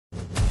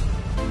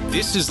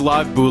This is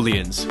Live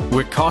Booleans,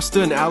 where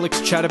Costa and Alex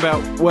chat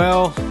about,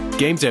 well,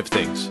 game dev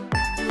things.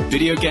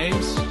 Video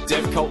games,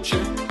 dev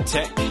culture,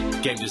 tech,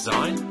 game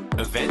design,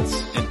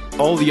 events, and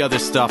all the other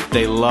stuff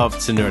they love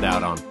to nerd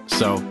out on.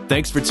 So,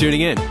 thanks for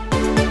tuning in.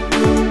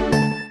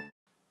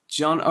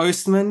 John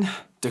Ostman,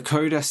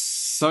 Dakota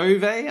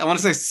Sove. I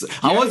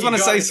always want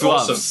to say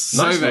Suave.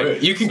 Awesome. Nice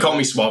word. You can call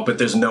me Suave, but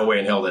there's no way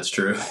in hell that's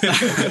true.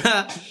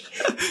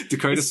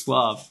 Dakota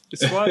Suave.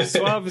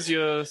 Suave is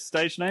your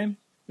stage name?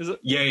 Is it?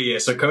 Yeah.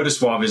 So Coda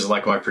Suave is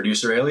like my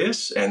producer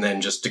alias, and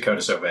then just Dakota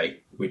Sauvé,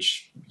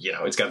 which,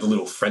 it's got the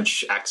little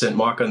French accent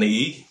mark on the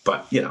E,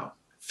 but,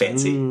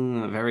 fancy.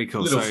 Very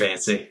cool.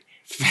 Fancy.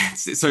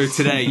 Fancy. So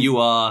today you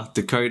are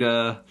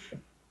Dakota...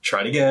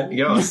 Try it again.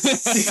 Go on.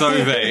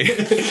 Sauvé.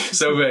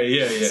 Sauvé,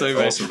 yeah.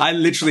 Sauvé. Awesome. I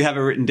literally have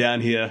it written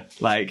down here,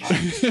 like,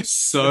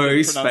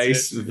 so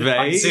space Vey.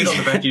 I can see it on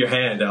the back of your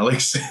hand,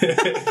 Alex.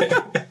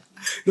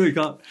 No, you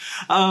can't.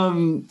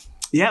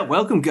 Yeah,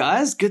 welcome,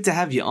 guys. Good to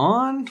have you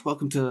on.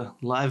 Welcome to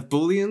Live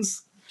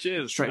Booleans.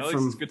 Cheers. Straight Alex,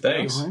 from... it's good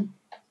Thanks. home.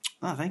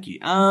 Oh, thank you.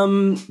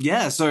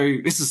 Yeah, so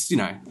this is,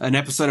 an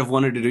episode I've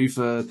wanted to do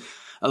for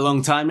a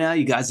long time now.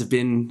 You guys have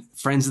been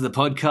friends of the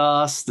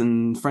podcast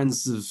and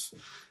friends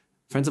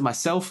of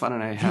myself. I don't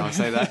know how I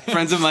say that.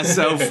 Friends of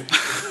myself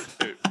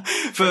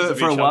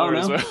for a while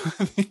now. Well.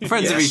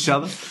 Friends of each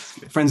other.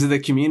 Friends of the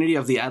community,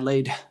 of the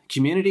Adelaide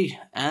community.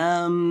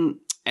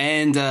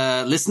 And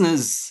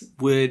listeners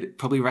would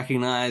probably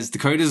recognize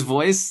Dakota's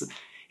voice.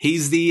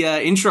 He's the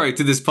intro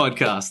to this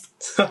podcast.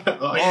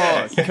 Oh,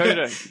 yeah. Oh,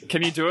 Dakota,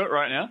 can you do it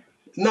right now?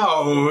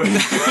 No.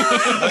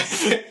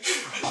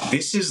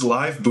 This is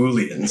Live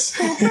Booleans.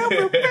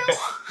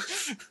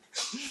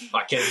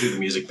 I can't do the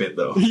music bit,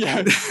 though.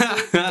 Yeah.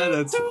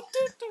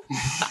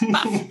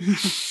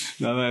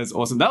 That's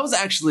awesome. That was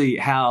actually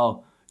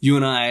how you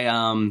and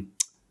I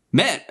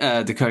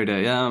met, Dakota.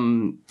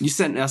 You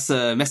sent us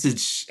a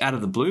message out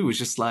of the blue. It was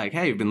just like,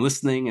 hey, we've been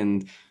listening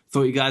and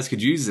thought you guys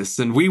could use this.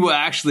 And we were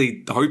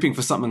actually hoping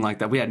for something like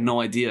that. We had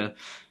no idea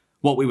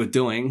what we were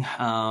doing.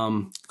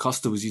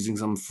 Costa was using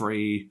some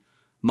free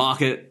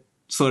market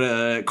sort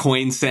of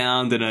coin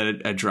sound and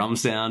a drum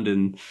sound.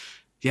 And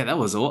yeah, that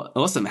was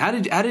awesome. How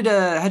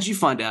did you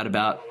find out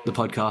about the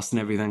podcast and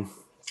everything?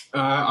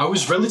 I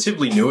was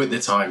relatively new at the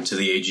time to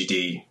the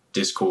AGD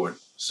Discord.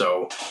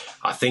 So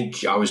I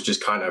think I was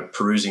just kind of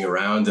perusing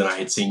around and I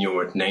had seen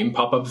your name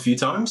pop up a few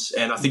times.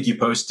 And I think you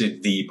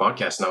posted the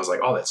podcast and I was like,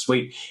 oh, that's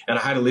sweet. And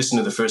I had to listen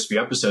to the first few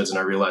episodes and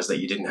I realized that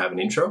you didn't have an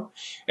intro.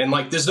 And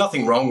there's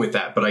nothing wrong with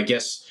that. But I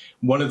guess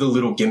one of the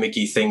little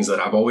gimmicky things that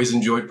I've always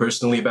enjoyed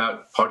personally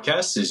about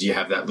podcasts is you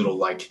have that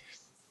little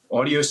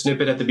audio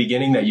snippet at the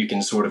beginning that you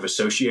can sort of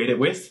associate it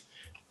with.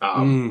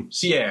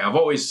 So yeah, I've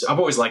always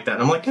liked that.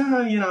 And I'm like,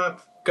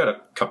 I've got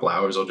a couple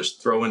hours, I'll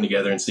just throw one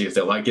together and see if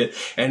they like it.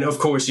 And of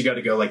course you got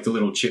to go the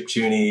little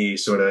chiptune-y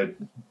sort of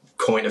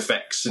coin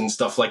effects and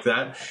stuff like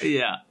that.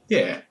 Yeah.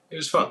 Yeah, it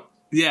was fun.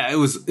 Yeah, it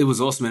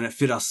was awesome and it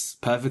fit us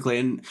perfectly.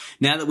 And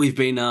now that we've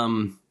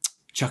been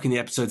chucking the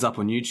episodes up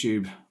on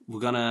YouTube,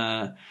 we're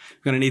gonna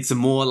need some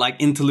more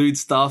interlude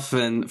stuff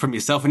and from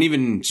yourself and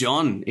even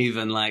John,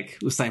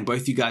 was saying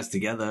both you guys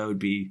together would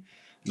be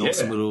an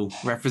awesome little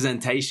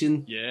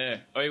representation. Yeah.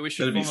 Oh, we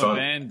should That'd be form a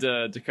fun.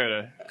 band,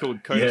 Dakota,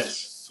 called Coda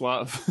Yes.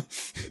 Suave.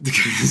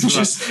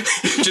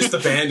 just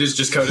the band is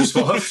just Coda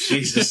Suave.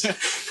 Jesus.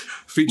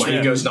 My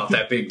ego's not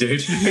that big,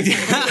 dude.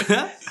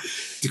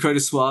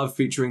 Dakota Suave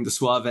featuring the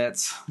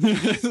Suavettes.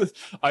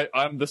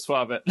 I'm the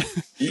Suavette.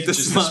 You're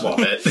just the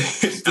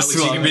Suavette. Alex,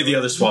 you can be the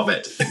other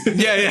Suavette.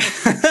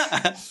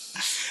 Yeah.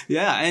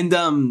 Yeah,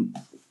 and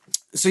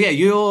so yeah, as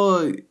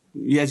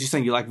you're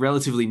saying, you're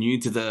relatively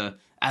new to the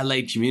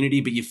Adelaide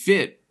community, but you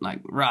fit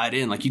right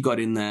in. You got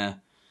in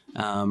there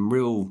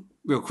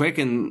real quick,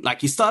 and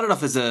you started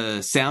off as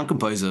a sound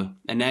composer,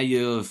 and now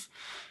you're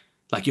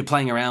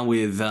playing around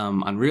with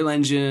Unreal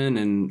Engine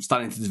and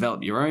starting to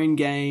develop your own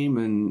game.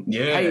 And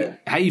yeah,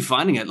 how are you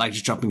finding it?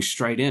 Just jumping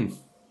straight in.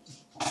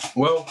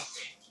 Well,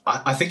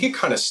 I think it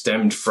kind of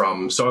stemmed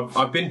from, so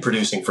I've been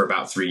producing for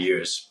about 3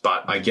 years,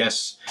 but I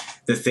guess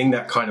the thing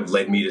that kind of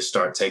led me to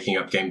start taking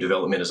up game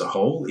development as a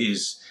whole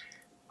is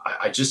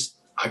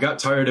I got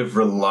tired of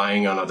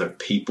relying on other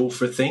people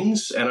for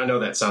things. And I know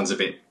that sounds a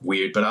bit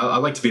weird, but I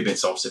like to be a bit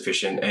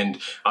self-sufficient. And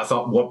I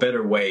thought, what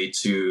better way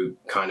to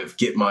kind of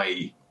get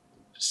my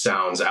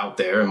sounds out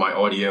there and my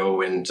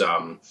audio and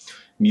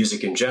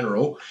music in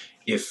general,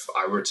 if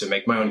I were to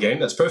make my own game,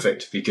 that's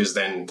perfect. Because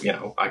then,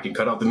 I can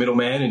cut out the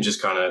middleman and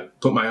just kind of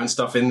put my own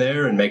stuff in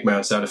there and make my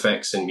own sound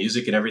effects and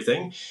music and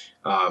everything.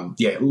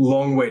 Yeah,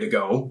 long way to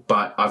go,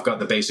 but I've got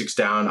the basics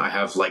down. I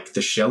have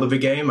the shell of a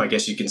game. I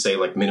guess you can say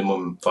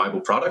minimum viable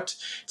product.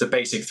 It's a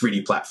basic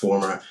 3D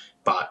platformer,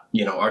 but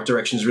art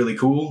direction is really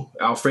cool.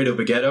 Alfredo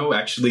Baguetto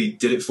actually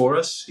did it for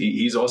us.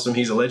 He's awesome.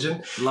 He's a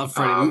legend. Love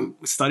Freddie.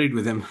 We studied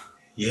with him.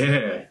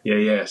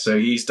 Yeah. So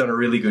he's done a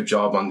really good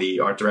job on the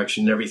art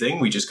direction and everything.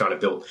 We just kind of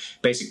built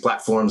basic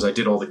platforms. I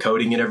did all the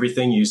coding and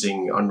everything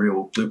using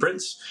Unreal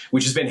Blueprints,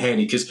 which has been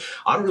handy because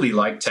I don't really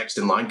like text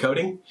and line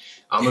coding.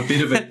 I'm a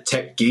bit of a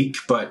tech geek,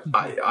 but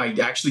I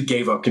actually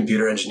gave up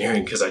computer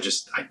engineering because I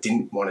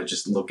didn't want to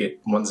just look at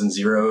ones and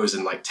zeros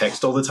and like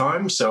text all the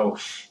time. So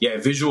yeah,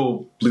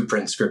 visual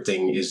blueprint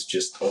scripting is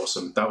just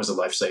awesome. That was a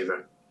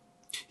lifesaver.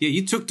 Yeah,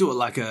 you took to it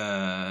like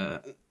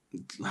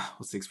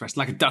what's the expression?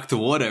 Like a duck to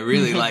water,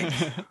 really. Like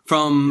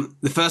from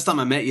the first time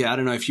I met you, I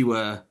don't know if you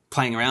were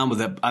playing around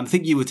with it. I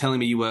think you were telling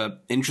me you were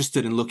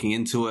interested in looking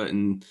into it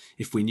and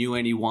if we knew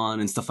anyone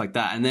and stuff like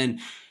that. And then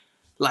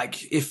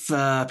like if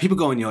people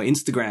go on your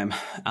Instagram,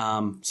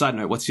 side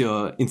note, what's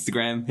your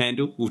Instagram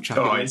handle? We'll chuck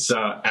it in. It's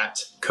at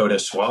Coda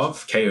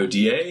Suave,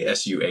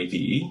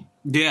 KODASUAVE.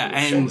 Yeah,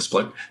 and shameless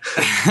plug.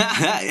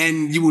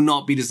 and you will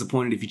not be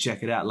disappointed if you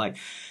check it out. Like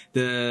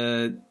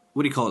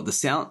what do you call it? The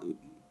sound.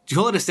 Do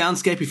you call it a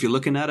soundscape if you're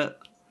looking at it?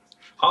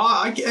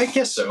 I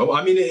guess so.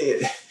 I mean,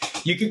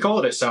 you could call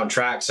it a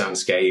soundtrack,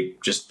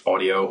 soundscape, just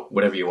audio,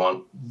 whatever you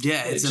want.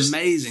 Yeah, it's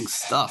amazing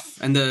stuff.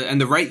 And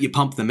the rate you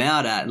pump them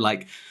out at,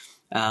 like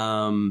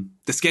the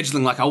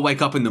scheduling, like I'll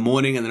wake up in the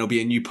morning and there'll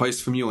be a new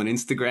post from you on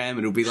Instagram.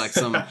 It'll be like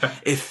some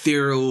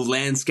ethereal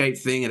landscape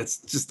thing, and it's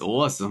just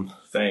awesome.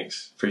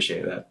 Thanks.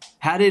 Appreciate that.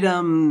 How did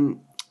so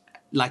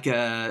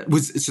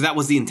that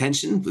was the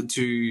intention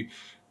to,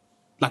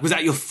 like, was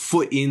that your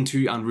foot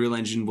into Unreal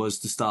Engine, was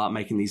to start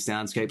making these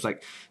soundscapes?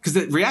 Like, because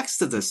it reacts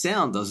to the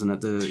sound, doesn't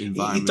it? The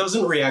environment. It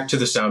doesn't react to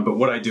the sound, but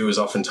what I do is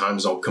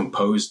oftentimes I'll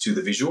compose to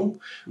the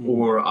visual,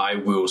 or I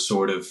will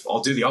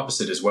I'll do the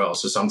opposite as well.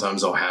 So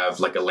sometimes I'll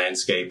have like a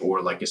landscape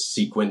or like a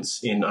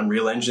sequence in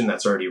Unreal Engine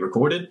that's already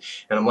recorded.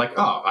 And I'm like,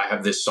 oh, I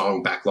have this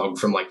song backlogged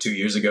from like 2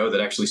 years ago that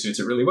actually suits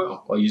it really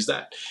well. I'll use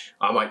that.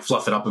 I might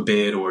fluff it up a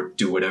bit or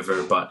do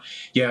whatever. But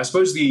yeah, I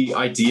suppose the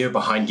idea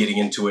behind getting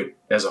into it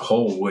as a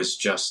whole was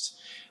just,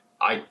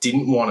 I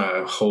didn't want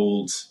to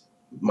hold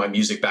my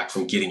music back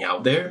from getting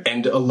out there.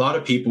 And a lot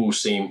of people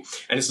seem,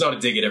 and it's not a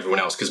dig at everyone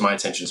else because my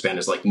attention span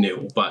is like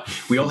nil, but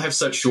we all have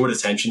such short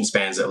attention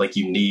spans that like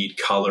you need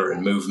color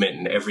and movement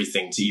and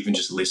everything to even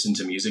just listen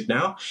to music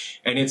now.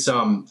 And it's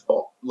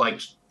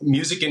like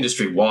music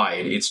industry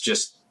wide, it's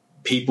just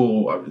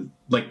people are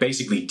like,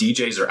 basically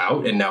DJs are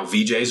out and now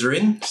VJs are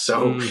in.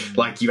 So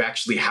like you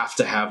actually have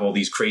to have all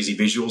these crazy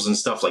visuals and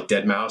stuff like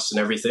Deadmau5 and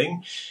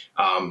everything.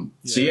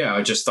 So yeah,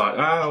 I just thought,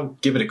 I'll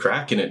give it a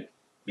crack, and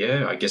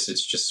I guess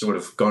it's just sort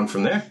of gone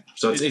from there.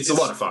 So it's a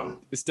lot of fun.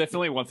 It's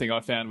definitely one thing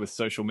I found with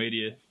social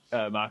media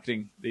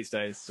marketing these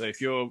days. So if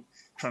you're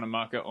trying to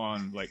market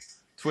on like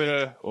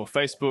Twitter or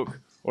Facebook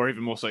or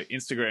even more so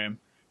Instagram,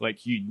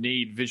 like you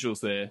need visuals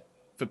there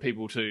for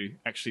people to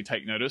actually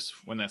take notice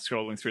when they're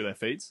scrolling through their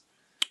feeds.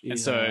 And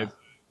so,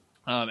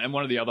 and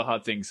one of the other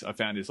hard things I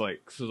found is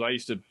like, because I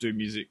used to do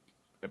music,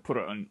 put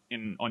it on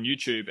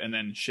YouTube and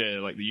then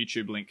share like the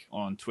YouTube link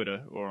on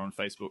Twitter or on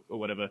Facebook or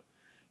whatever.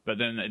 But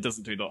then it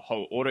doesn't do the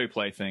whole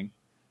autoplay thing.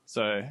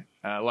 So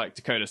like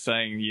Dakota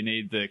saying, you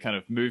need the kind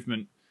of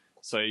movement.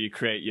 So you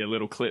create your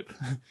little clip,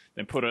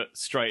 then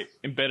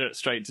embed it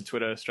straight to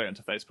Twitter, straight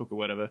onto Facebook or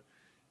whatever.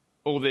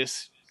 All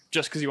this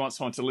just because you want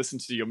someone to listen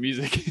to your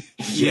music.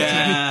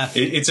 Yeah.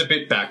 It's a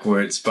bit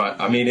backwards, but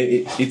I mean,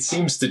 it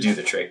seems to do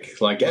the trick.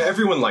 Like,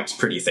 everyone likes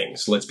pretty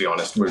things. Let's be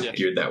honest. We're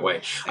geared that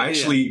way. I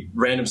actually,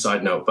 random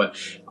side note, but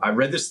I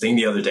read this thing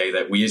the other day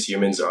that we as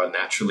humans are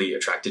naturally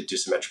attracted to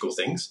symmetrical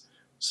things.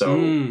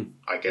 So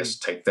I guess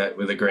take that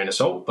with a grain of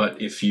salt.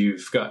 But if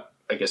you've got,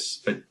 I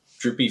guess, a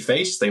droopy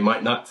face, they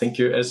might not think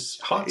you're as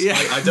hot.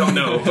 Yeah. I don't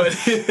know, but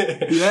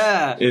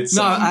yeah, it's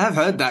I have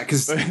heard that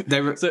because they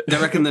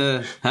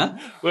reckon huh?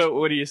 Well,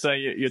 what do you say?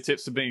 Your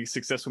tips for being a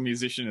successful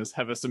musician is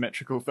have a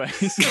symmetrical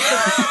face.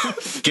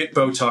 Get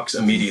Botox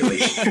immediately.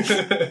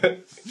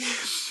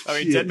 I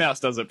mean,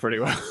 Deadmau5 does it pretty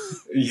well.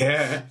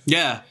 Yeah,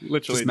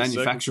 literally just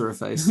manufacture a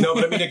face. No,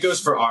 but I mean, it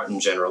goes for art in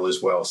general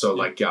as well. So,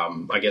 like,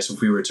 I guess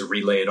if we were to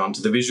relay it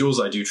onto the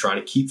visuals, I do try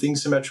to keep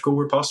things symmetrical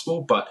where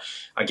possible. But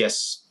I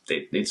guess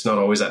it's not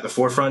always at the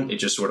forefront. It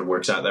just sort of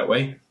works out that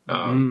way.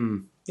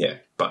 Yeah,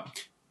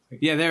 but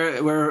yeah,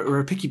 we're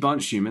a picky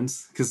bunch,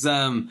 humans. Because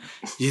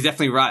you're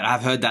definitely right.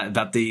 I've heard that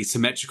about the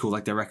symmetrical.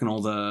 Like, they reckon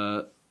all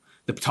the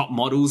top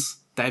models,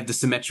 they have the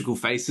symmetrical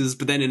faces.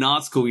 But then in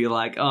art school, you're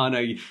like, oh no,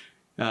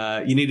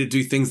 you need to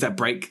do things that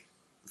break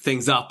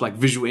things up, like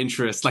visual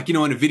interest. Like, in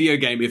a video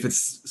game, if it's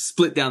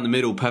split down the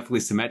middle,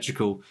 perfectly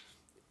symmetrical,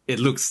 it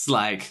looks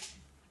like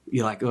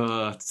you're like,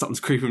 oh,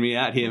 something's creeping me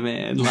out here,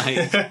 man. Like,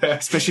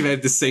 especially if they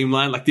have the seam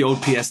line, like the old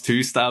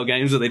PS2 style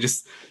games where they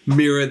just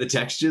mirror the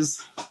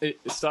textures. It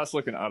starts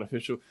looking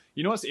artificial.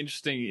 You know what's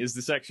interesting is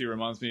this actually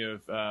reminds me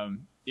of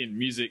in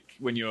music,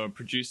 when you're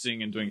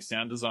producing and doing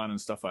sound design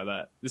and stuff like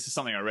that. This is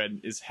something I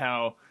read, is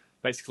how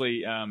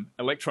basically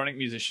electronic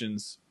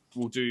musicians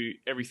will do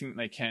everything that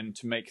they can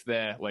to make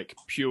their like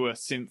pure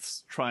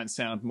synths try and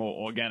sound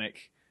more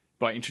organic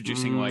by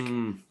introducing like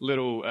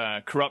little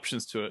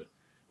corruptions to it.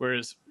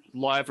 Whereas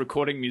live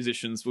recording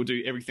musicians will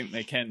do everything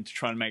they can to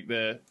try and make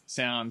their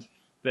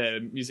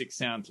music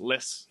sound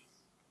less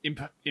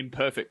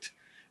imperfect.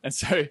 And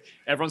so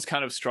everyone's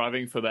kind of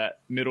striving for that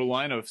middle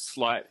line of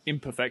slight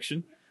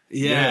imperfection.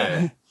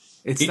 Yeah.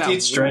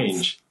 It's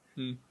strange.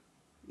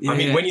 I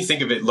mean, when you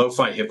think of it,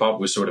 lo-fi hip-hop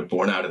was sort of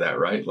born out of that,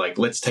 right? Like,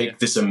 let's take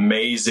this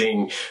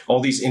amazing, all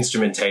these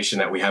instrumentation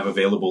that we have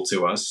available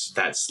to us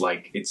that's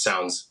like, it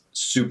sounds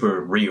super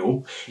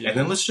real, and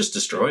then let's just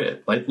destroy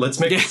it. Like, let's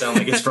make it sound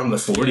like it's from the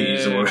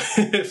 40s or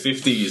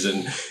 50s,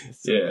 and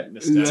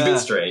it's a bit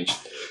strange.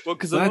 Well,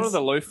 because a lot of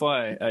the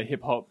lo-fi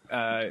hip-hop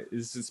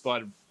is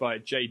inspired by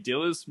Jay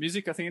Dilla's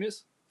music, I think it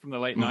is, from the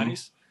late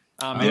 90s.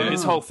 And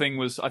his whole thing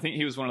was, I think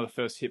he was one of the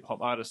first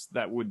hip-hop artists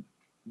that would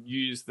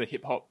use the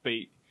hip-hop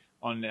beat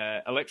on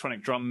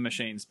electronic drum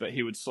machines, but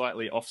he would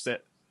slightly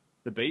offset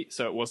the beat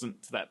so it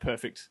wasn't that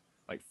perfect,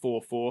 like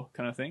 4/4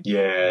 kind of thing.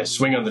 Yeah,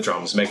 swing on the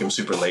drums, make them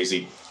super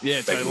lazy.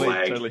 Yeah,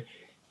 totally.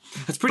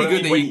 That's pretty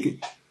good that you...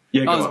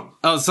 Yeah, go on.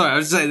 Oh, sorry. I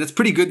was saying that's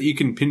pretty good that you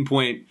can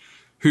pinpoint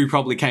who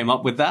probably came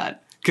up with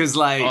that. Because,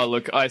 like... Oh,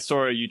 look, I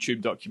saw a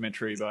YouTube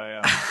documentary by,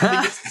 I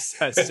think it's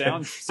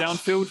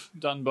Soundfield,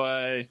 done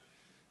by...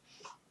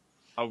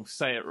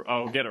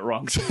 I'll get it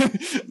wrong.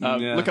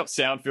 Look up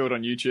Soundfield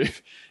on YouTube.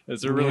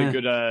 It's a really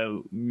good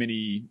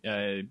mini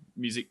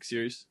music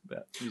series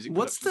about music.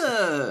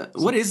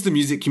 What is the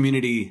music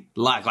community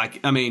like? Like,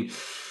 I mean,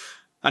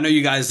 I know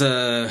you guys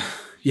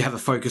you have a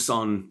focus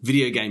on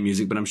video game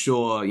music, but I'm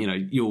sure, you know,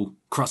 you'll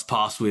cross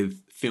paths with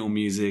film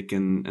music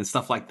and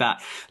stuff like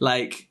that.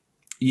 Like,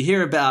 you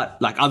hear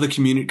about like other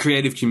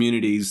creative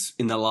communities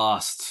in the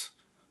last,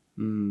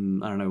 I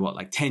don't know what,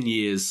 like 10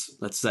 years,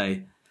 let's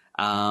say,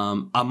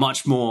 are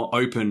much more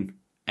open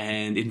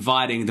and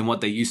inviting than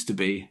what they used to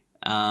be.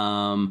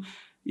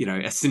 You know,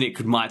 a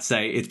cynic might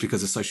say it's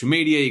because of social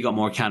media. You got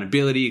more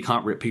accountability. You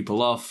can't rip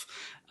people off.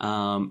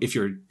 If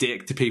you're a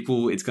dick to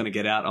people, it's going to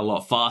get out a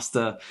lot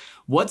faster.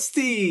 What is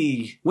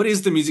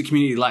the music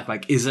community like?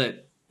 Like, is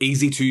it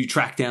easy to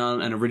track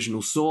down an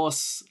original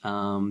source?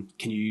 Do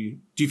you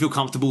feel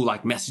comfortable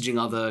like messaging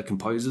other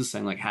composers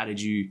saying like, how did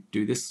you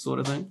do this sort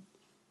of thing?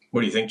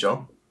 What do you think,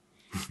 John?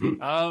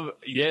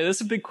 Yeah,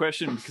 that's a big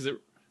question because it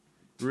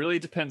really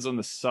depends on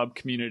the sub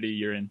community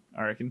you're in,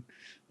 I reckon.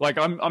 Like,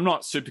 I'm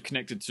not super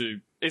connected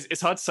to.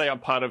 It's hard to say I'm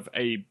part of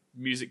a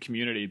music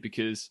community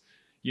because,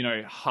 you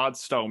know,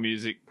 hardstyle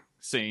music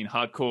scene,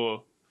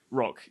 hardcore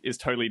rock is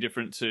totally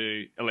different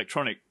to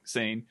electronic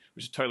scene,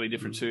 which is totally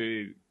different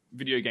to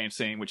video game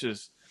scene, which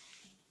is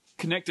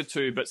connected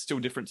to but still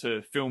different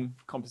to film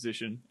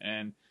composition,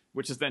 and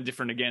which is then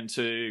different again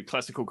to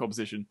classical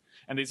composition.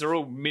 And these are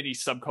all mini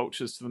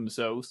subcultures to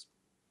themselves.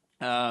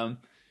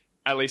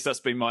 At least that's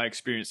been my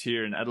experience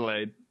here in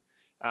Adelaide.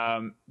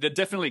 They're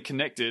definitely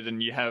connected,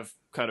 and you have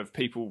kind of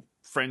people,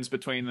 friends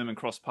between them and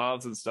cross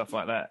paths and stuff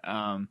like that.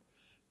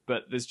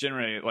 But there's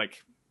generally,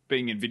 like,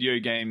 being in video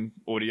game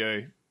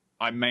audio,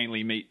 I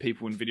mainly meet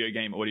people in video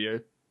game audio.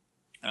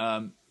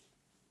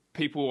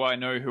 People I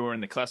know who are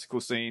in the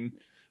classical scene,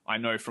 I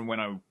know from when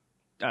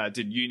I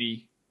did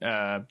uni,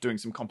 doing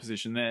some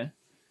composition there,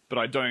 but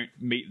I don't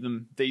meet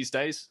them these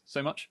days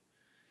so much.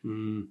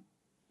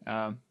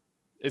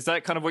 Is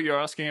that kind of what you're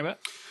asking about?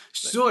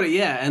 Sort of,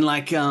 yeah. And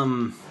like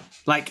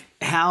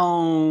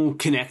how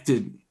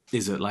connected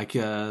is it?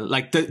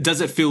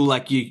 Does it feel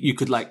like you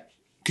could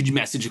you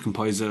message a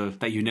composer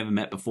that you never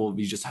met before,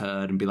 you just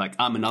heard, and be like,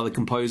 I'm another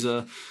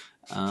composer?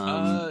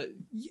 That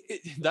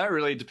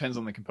really depends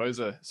on the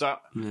composer. So,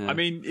 yeah. I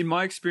mean, in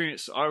my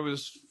experience, I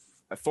was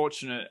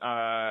fortunate.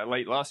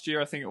 Late last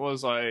year, I think it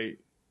was.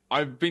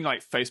 I've been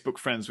like Facebook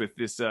friends with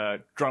this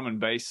drum and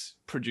bass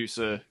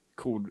producer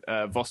called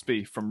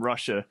Vospy from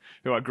Russia,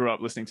 who I grew up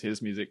listening to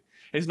his music.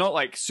 He's not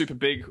like super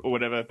big or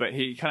whatever, but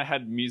he kind of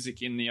had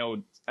music in the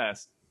old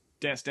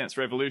Dance Dance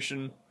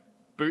Revolution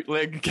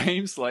bootleg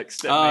games like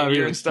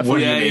Stepmania and stuff. What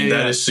do you mean?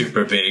 That is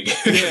super big.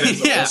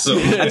 Yeah, awesome.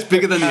 It's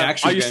bigger than the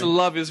actual I used to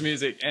love his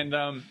music. And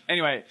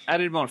anyway,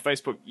 added him on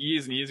Facebook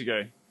years and years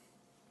ago.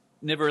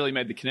 Never really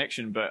made the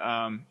connection, but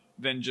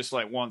then just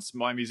like once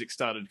my music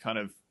started kind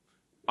of,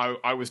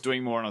 I was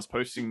doing more and I was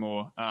posting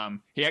more.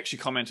 He actually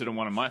commented on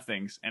one of my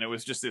things, and it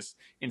was just this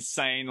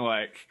insane,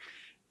 like,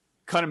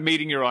 kind of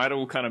meeting your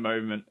idol kind of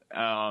moment.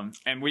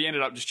 And we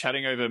ended up just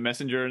chatting over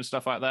Messenger and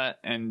stuff like that.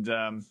 And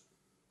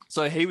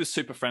so he was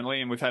super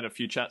friendly, and we've had a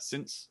few chats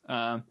since.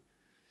 Then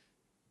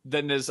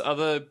there's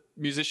other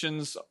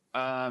musicians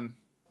that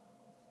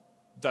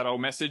I'll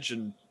message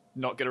and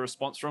not get a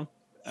response from.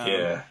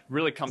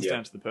 Really comes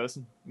down to the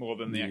person more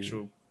than the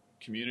actual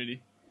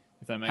community,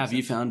 if that makes sense. Have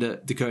you found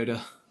it,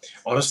 Dakota?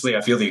 Honestly,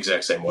 I feel the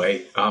exact same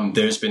way.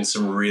 There's been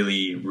some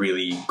really,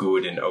 really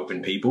good and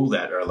open people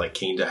that are like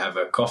keen to have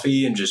a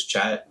coffee and just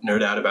chat,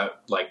 nerd out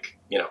about like,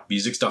 you know,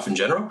 music stuff in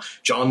general.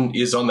 John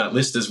is on that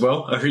list as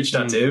well. I reached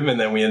out to him, and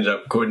then we ended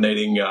up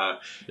coordinating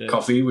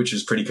coffee, which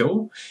was pretty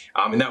cool.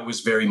 And that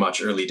was very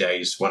much early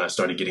days when I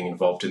started getting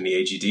involved in the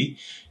AGD.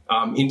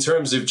 In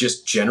terms of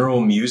just general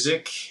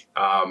music,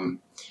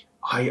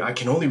 I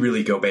can only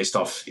really go based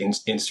off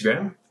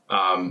Instagram.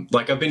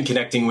 Like, I've been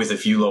connecting with a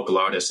few local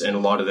artists, and a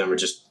lot of them are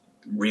just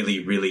really,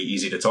 really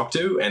easy to talk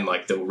to, and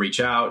like they'll reach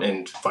out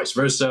and vice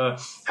versa,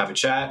 have a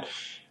chat.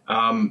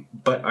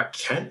 But I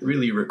can't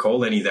really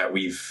recall any that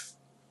we've,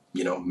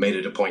 you know, made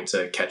it a point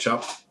to catch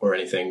up or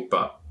anything.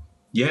 But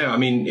yeah, I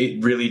mean,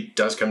 it really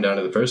does come down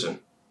to the person.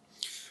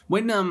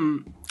 When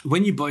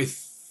when you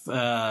both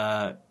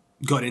got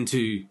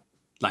into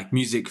like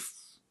music,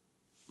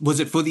 was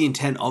it for the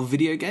intent of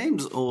video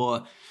games,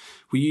 or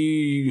were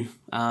you?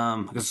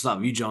 I guess I'll start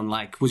with you, John.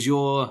 Like, was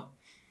your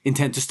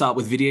intent to start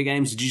with video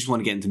games? Did you just want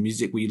to get into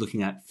music? Were you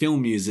looking at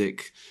film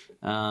music?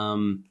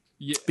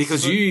 Yeah,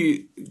 Because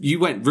you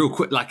went real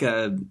quick,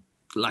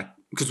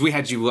 because we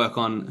had you work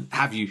on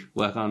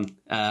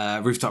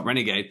Rooftop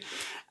Renegade,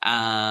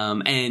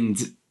 and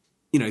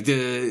you know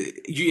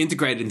you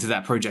integrated into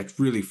that project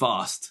really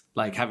fast,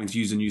 like having to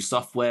use a new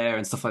software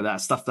and stuff like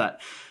that, stuff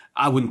that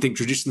I wouldn't think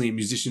traditionally a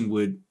musician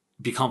would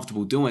be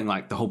comfortable doing,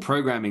 like the whole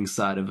programming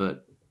side of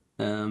it.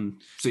 So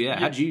yeah,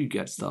 how'd you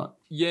get started?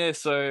 Yeah,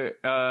 so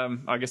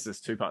I guess there's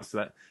two parts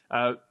to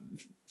that.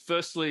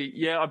 Firstly,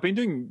 yeah, I've been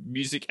doing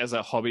music as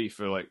a hobby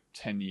for like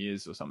 10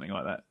 years or something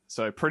like that.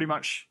 So pretty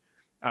much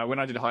when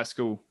I did high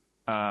school,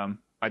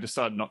 I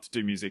decided not to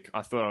do music.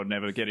 I thought I would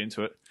never get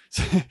into it.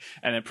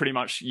 And then pretty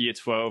much year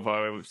 12,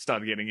 I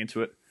started getting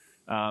into it.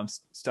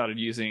 Started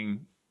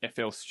using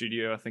FL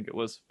Studio, I think it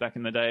was, back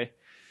in the day.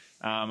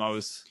 I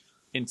was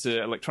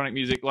into electronic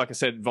music. Like I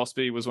said,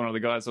 Vosby was one of the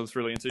guys I was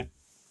really into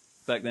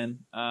back then.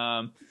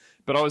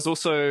 But I was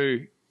also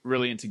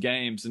really into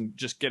games, and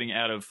just getting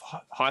out of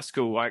high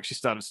school, I actually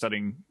started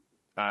studying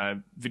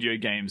video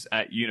games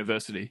at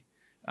university.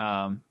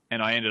 And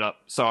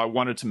I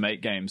wanted to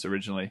make games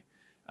originally.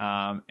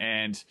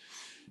 And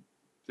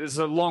there's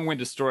a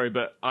long-winded story,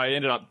 but I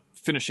ended up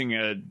finishing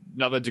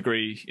another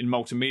degree in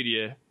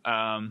multimedia,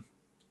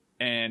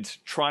 and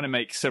trying to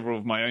make several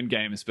of my own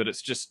games, but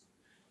it's just,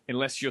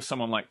 unless you're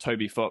someone like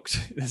Toby Fox,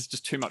 there's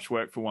just too much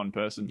work for one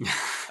person.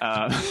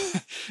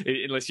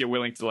 Unless you're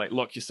willing to like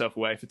lock yourself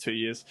away for 2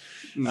 years.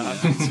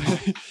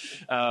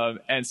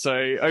 And so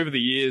over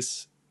the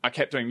years, I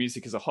kept doing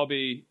music as a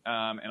hobby,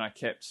 and I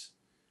kept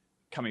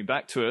coming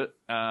back to it.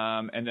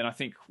 And then I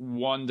think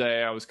one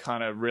day I was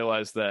kind of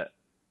realized that,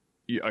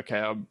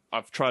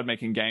 I've tried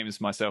making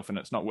games myself and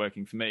it's not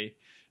working for me.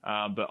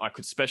 But I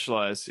could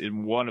specialize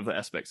in one of the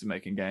aspects of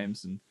making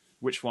games, and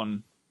which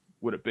one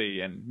would it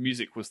be? And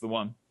music was the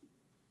one.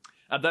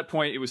 At that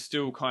point, it was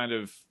still kind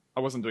of,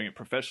 I wasn't doing it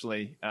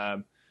professionally,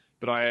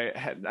 but I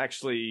had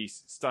actually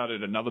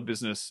started another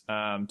business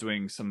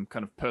doing some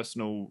kind of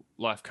personal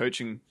life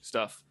coaching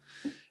stuff,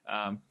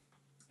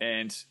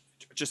 and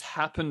just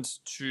happened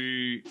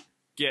to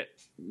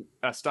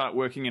start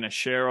working in a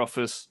share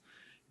office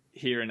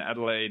here in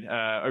Adelaide,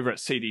 over at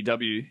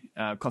CDW,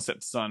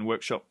 Concept Design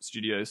Workshop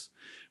Studios,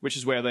 which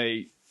is where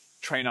they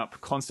train up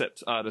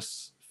concept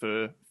artists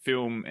for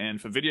film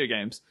and for video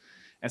games.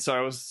 And so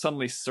I was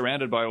suddenly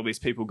surrounded by all these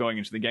people going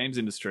into the games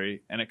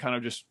industry, and it kind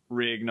of just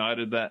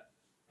reignited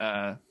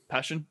that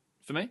passion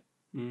for me.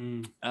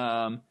 And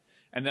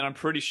then I'm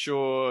pretty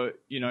sure,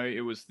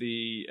 it was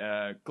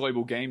the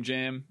Global Game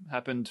Jam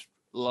happened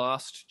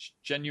last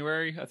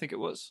January, I think it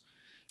was.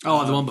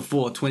 Oh, the one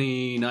before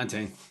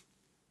 2019.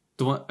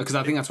 The one, because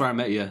I think that's where I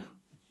met you.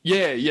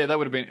 Yeah, that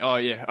would have been. Oh,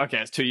 yeah. Okay,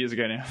 it's 2 years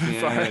ago now.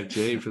 Yeah,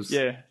 jeepers.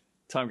 Yeah,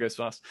 time goes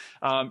fast.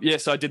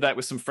 So I did that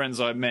with some friends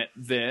I met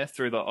there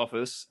through the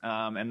office,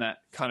 and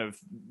that kind of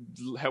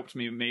helped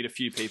me meet a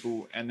few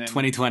people. And then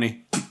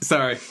 2020.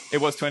 Sorry,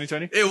 it was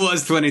 2020. It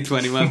was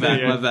 2020. My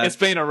bad. My bad. It's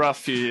been a rough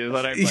few years.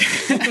 I don't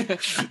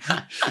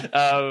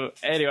blame.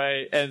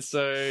 Anyway, and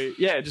so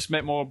just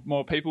met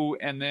more people,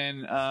 and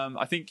then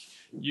I think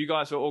you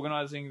guys were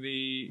organising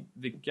the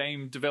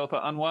game developer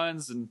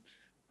unwinds, and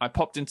I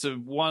popped into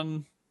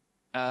one,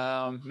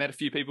 met a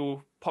few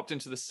people, popped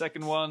into the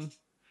second one.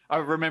 I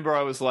remember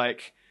I was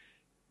like,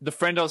 the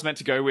friend I was meant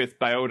to go with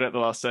bailed at the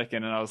last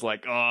second, and I was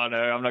like, oh no,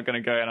 I'm not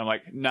going to go. And I'm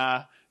like,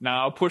 nah,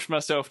 I'll push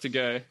myself to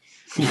go.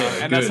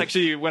 And that's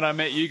actually when I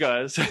met you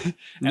guys. And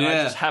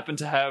I just happened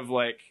to have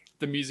like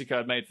the music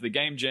I'd made for the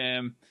game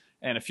jam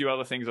and a few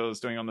other things I was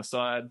doing on the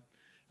side.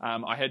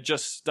 I had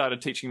just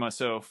started teaching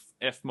myself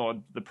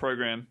Fmod, the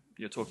program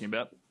you're talking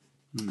about,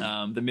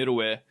 the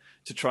middleware,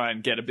 to try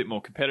and get a bit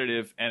more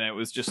competitive. And it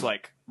was just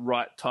like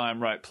right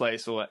time, right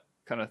place, all that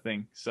kind of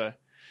thing. So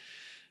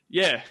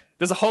yeah,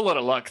 there's a whole lot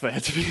of luck there,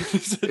 to be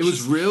honest. It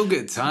was real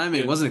good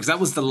timing, wasn't it? Because that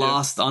was the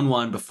last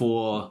unwind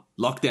before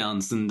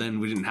lockdowns, and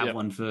then we didn't have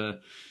one for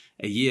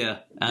a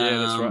year. Yeah,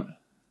 that's right. And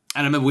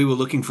I remember we were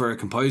looking for a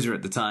composer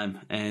at the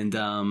time, and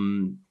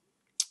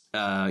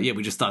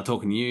we just started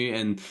talking to you.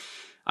 And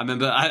I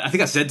remember, I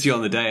think I said to you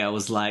on the day, I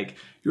was like,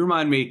 you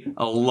remind me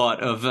a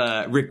lot of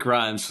Rick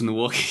Grimes from The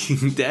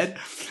Walking Dead.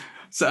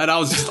 So, and I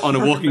was just on a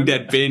Walking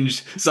Dead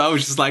binge. So I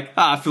was just like,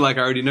 I feel like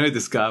I already know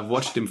this guy. I've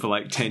watched him for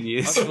like 10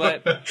 years.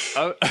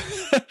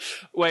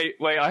 Wait,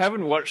 I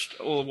haven't watched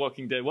all of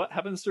Walking Dead. What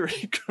happens to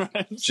Rick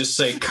Grimes? Just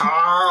say,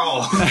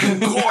 Carl!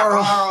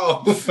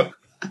 Carl!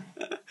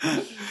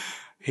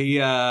 He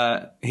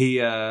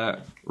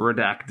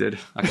redacted.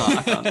 I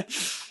can't.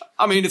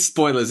 I mean, it's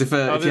spoilers if you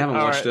haven't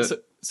watched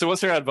it. So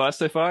what's your advice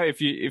so far?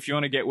 If you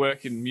want to get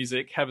work in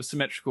music, have a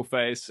symmetrical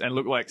face and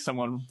look like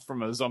someone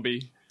from a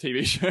zombie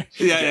TV show.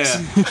 Yeah.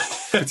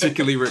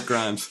 Particularly Rick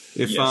Grimes.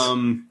 If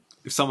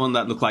someone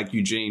that looked like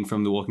Eugene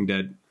from The Walking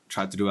Dead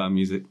tried to do our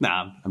music,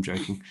 nah, I'm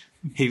joking.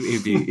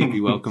 He'd be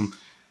welcome.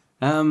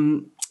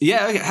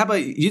 Yeah. Okay. How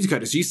about you,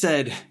 Dakota? So you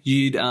said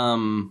you'd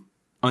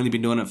only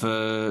been doing it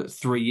for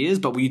 3 years,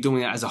 but were you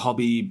doing it as a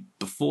hobby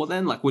before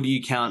then? Like, what do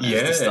you count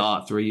as the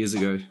start 3 years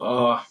ago?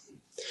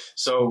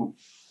 So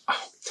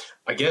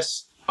I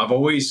guess I've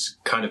always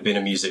kind of been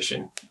a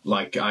musician.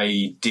 Like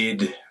I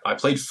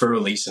played Fur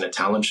Elise in a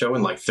talent show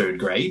in like 3rd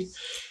grade,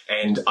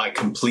 and I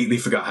completely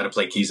forgot how to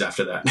play keys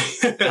after that.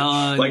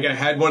 Like I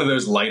had one of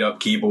those light up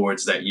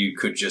keyboards that you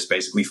could just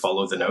basically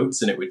follow the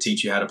notes and it would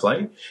teach you how to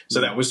play.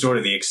 So that was sort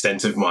of the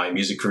extent of my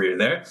music career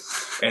there.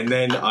 And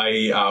then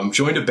I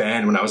joined a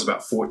band when I was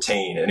about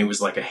 14, and it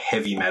was like a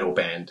heavy metal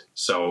band.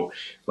 So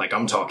like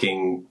I'm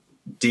talking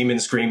demon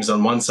screams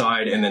on one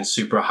side and then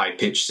super high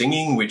pitched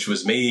singing, which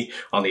was me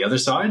on the other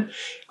side.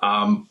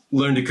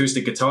 Learned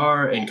acoustic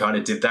guitar and kind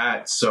of did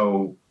that.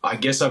 So I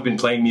guess I've been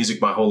playing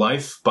music my whole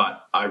life,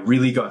 but I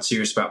really got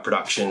serious about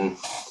production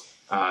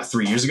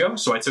 3 years ago.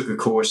 So I took a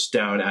course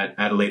down at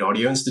Adelaide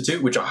Audio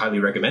Institute, which I highly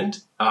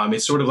recommend.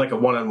 It's sort of like a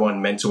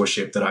one-on-one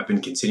mentorship that I've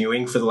been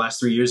continuing for the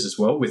last 3 years as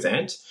well with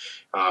Ant.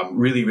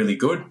 Really, really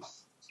good.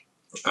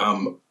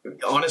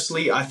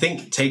 Honestly, I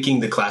think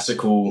taking the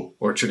classical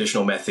or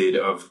traditional method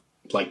of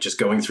like just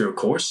going through a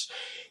course,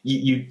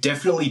 you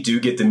definitely do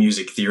get the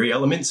music theory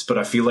elements, but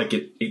I feel like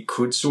it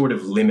could sort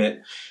of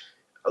limit.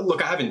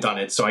 Look, I haven't done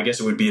it, so I guess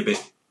it would be a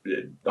bit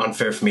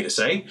unfair for me to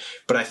say,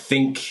 but I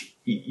think,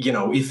 you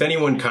know, if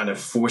anyone kind of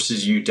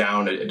forces you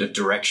down a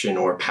direction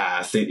or a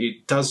path,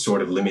 it does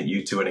sort of limit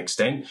you to an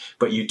extent,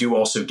 but you do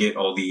also get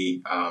all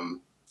the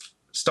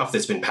stuff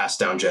that's been passed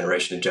down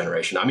generation to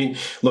generation. I mean,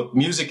 look,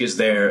 music is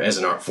there as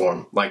an art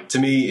form. Like, to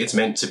me, it's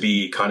meant to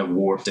be kind of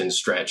warped and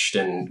stretched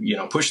and, you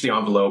know, push the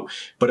envelope.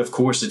 But of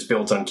course, it's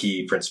built on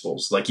key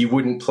principles. Like, you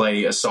wouldn't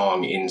play a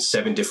song in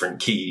 7 different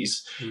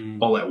keys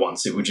all at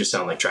once. It would just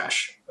sound like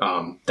trash.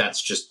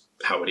 That's just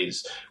how it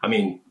is. I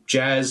mean,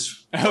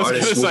 jazz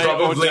artists will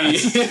probably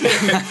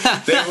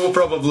they will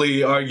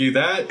probably argue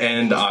that,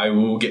 and I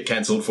will get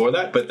cancelled for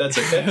that, but that's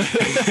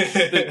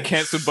okay.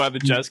 Cancelled by the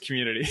jazz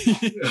community.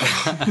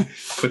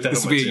 Put that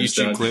This on will my be a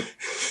YouTube tombstone.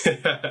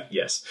 clip.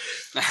 Yes.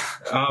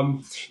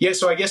 Yeah,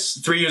 so I guess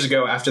 3 years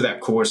ago after that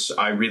course,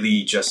 I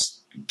really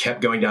just kept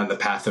going down the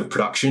path of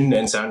production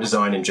and sound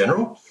design in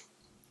general.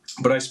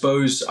 But I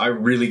suppose I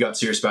really got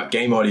serious about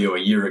game audio a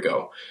year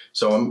ago.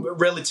 So I'm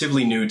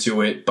relatively new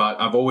to it,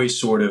 but I've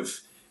always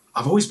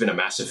been a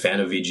massive fan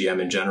of VGM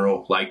in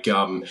general. Like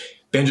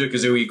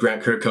Banjo-Kazooie,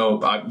 Grant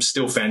Kirkhope, I'm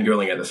still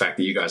fangirling at the fact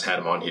that you guys had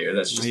him on here.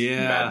 That's just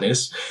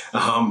madness.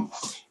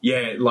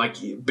 Yeah, like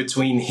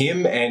between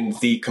him and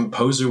the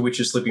composer, which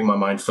is slipping my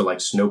mind, for like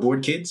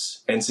Snowboard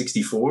Kids,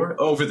 N64,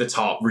 over the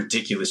top,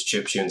 ridiculous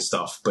chiptune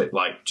stuff, but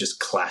like just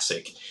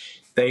classic.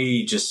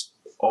 They just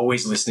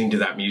always listening to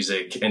that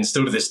music, and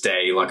still to this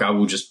day, like I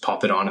will just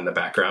pop it on in the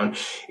background.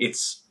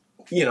 It's,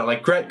 you know,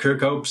 like Grant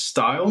Kirkhope's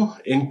style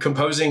in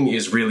composing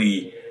is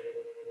really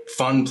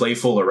fun,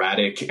 playful,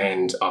 erratic,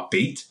 and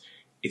upbeat.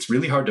 It's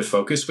really hard to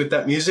focus with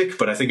that music,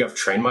 but I think I've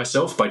trained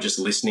myself by just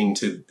listening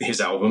to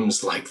his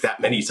albums like that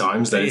many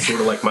times that it's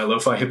sort of like my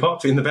lo-fi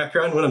hip-hop in the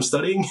background when I'm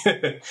studying.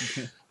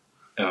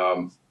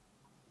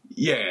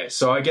 Yeah,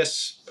 so I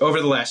guess over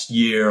the last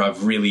year,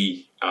 I've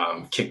really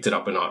kicked it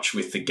up a notch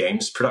with the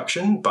games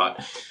production, but,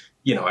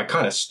 you know, I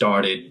kind of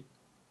started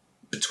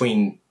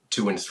between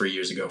 2 and 3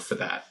 years ago for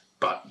that.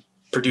 But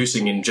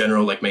producing in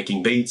general, like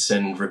making beats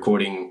and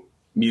recording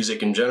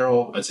music in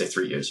general, I'd say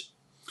 3 years.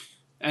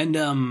 And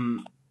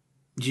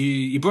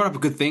you brought up a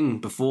good thing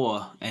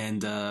before,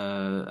 and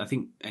I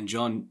think, and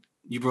John,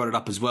 you brought it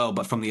up as well,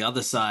 but from the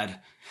other side,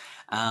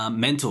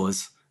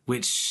 mentors,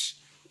 which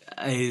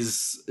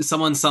is,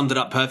 someone summed it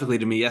up perfectly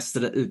to me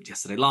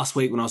last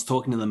week when I was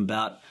talking to them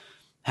about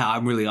how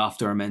I'm really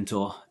after a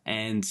mentor.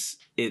 And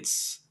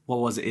it's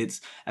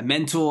a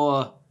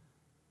mentor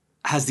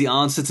has the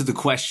answer to the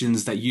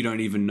questions that you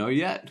don't even know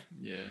yet.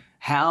 Yeah.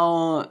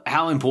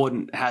 How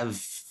important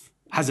has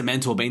a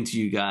mentor been to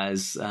you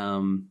guys?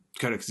 Dakota,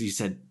 because you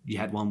said you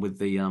had one with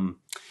the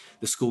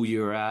school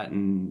you were at,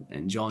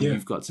 and John,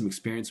 you've got some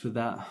experience with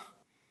that.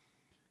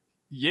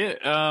 Yeah.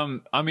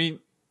 I mean,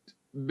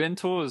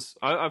 mentors,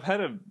 I've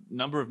had a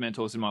number of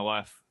mentors in my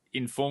life,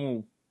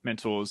 informal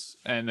mentors,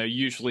 and they're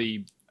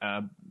usually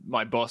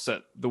my boss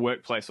at the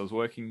workplace I was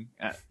working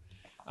at.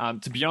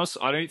 To be honest,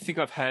 I don't think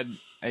I've had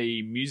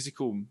a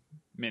musical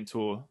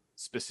mentor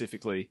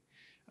specifically,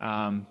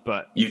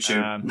 but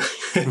YouTube.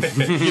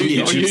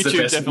 YouTube's the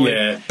best,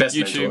 definitely. Best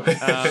YouTube.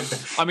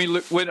 mentor. I mean,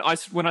 look, when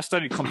I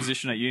studied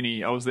composition at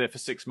uni, I was there for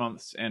 6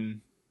 months,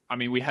 and I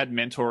mean, we had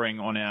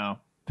mentoring on our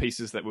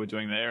pieces that we were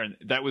doing there, and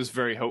that was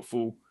very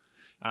helpful.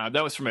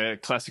 That was from a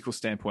classical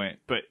standpoint,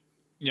 but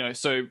you know,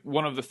 so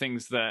one of the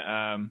things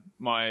that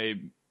my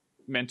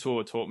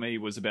mentor taught me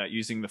was about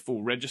using the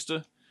full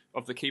register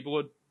of the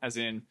keyboard, as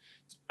in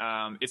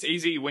it's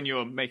easy when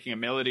you're making a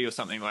melody or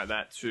something like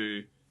that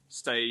to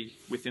stay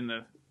within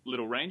the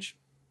little range,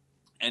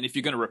 and if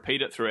you're going to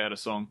repeat it throughout a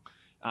song,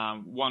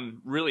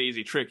 one really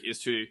easy trick is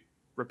to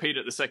repeat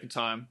it the second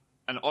time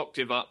an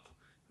octave up,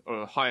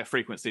 or higher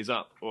frequencies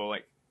up, or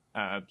like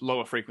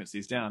lower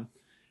frequencies down.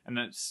 And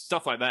then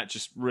stuff like that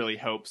just really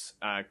helps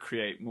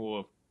create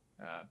more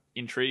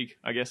intrigue,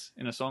 I guess,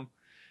 in a song,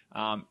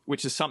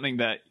 which is something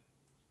that,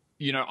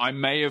 you know, I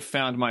may have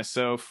found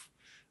myself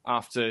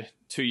after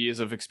 2 years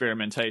of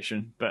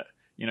experimentation, but,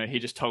 you know, he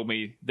just told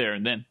me there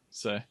and then.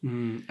 So,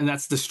 and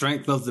that's the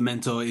strength of the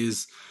mentor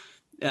is,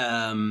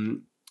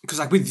 because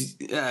like with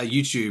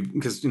YouTube,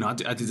 because, you know,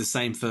 I do the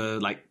same for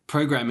like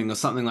programming or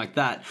something like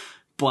that,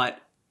 but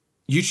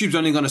YouTube's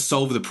only going to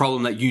solve the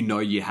problem that you know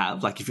you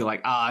have. Like if you're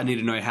like, I need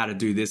to know how to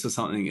do this or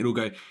something, it'll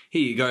go,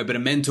 here you go. But a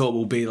mentor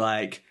will be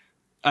like,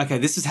 okay,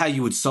 this is how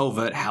you would solve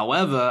it.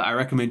 However, I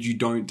recommend you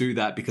don't do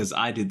that because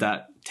I did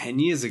that 10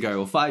 years ago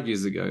or 5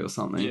 years ago or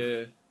something.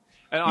 Yeah.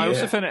 And I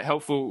also found it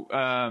helpful,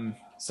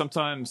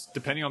 sometimes,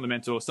 depending on the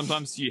mentor,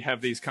 sometimes you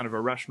have these kind of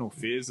irrational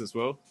fears as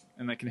well,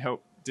 and they can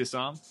help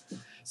disarm.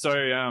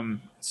 So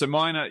so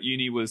mine at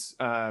uni was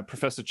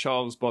Professor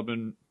Charles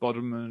Bodman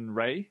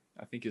Ray,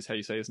 I think is how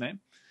you say his name.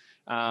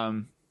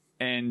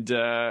 And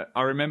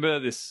I remember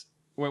this,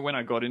 when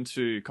I got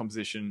into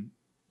composition,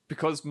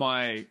 because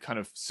my kind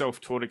of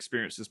self-taught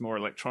experience is more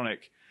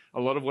electronic,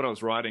 a lot of what I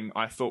was writing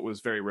I thought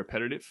was very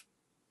repetitive.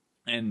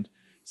 And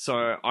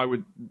so I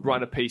would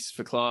write a piece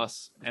for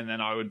class, and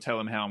then I would tell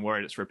him how I'm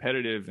worried it's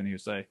repetitive, and he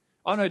would say,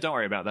 oh, no, don't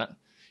worry about that.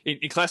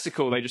 In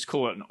classical, they just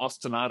call it an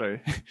ostinato.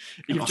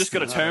 You've just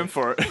got a term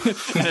for it,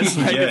 and it's,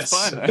 like,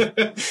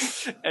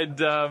 it's fine. And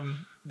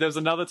there was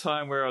another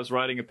time where I was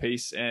writing a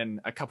piece,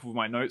 and a couple of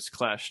my notes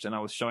clashed, and I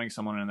was showing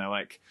someone, and they're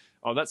like,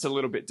 oh, that's a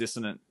little bit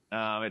dissonant.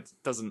 It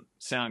doesn't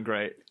sound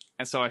great.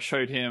 And so I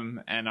showed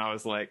him, and I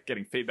was like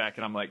getting feedback,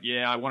 and I'm like,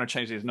 yeah, I want to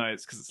change these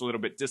notes because it's a little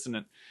bit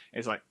dissonant. And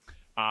he's like,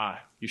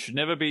 you should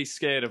never be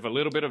scared of a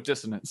little bit of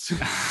dissonance.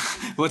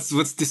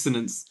 What's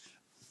dissonance?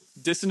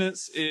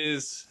 Dissonance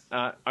is,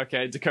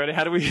 okay, Dakota,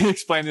 how do we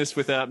explain this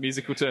without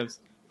musical terms?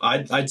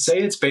 I'd say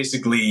it's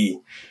basically,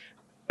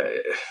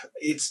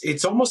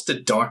 it's almost a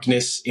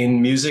darkness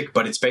in music,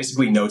 but it's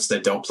basically notes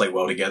that don't play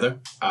well together.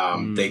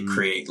 They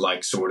create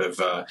like sort of,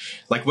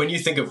 like when you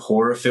think of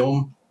horror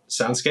film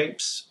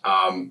soundscapes,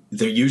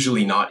 they're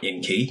usually not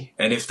in key.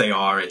 And if they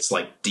are, it's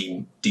like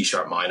D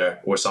sharp minor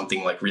or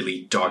something like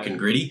really dark and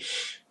gritty.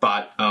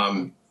 But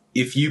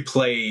if you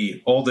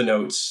play all the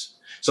notes,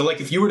 so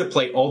like if you were to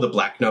play all the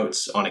black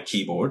notes on a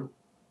keyboard,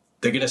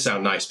 they're going to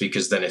sound nice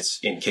because then it's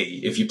in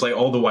key. If you play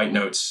all the white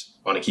notes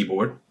on a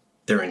keyboard,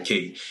 they're in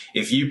key.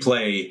 If you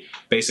play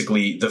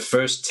basically the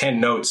first 10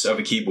 notes of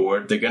a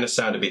keyboard, they're going to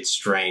sound a bit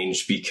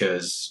strange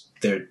because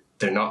they're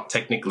not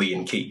technically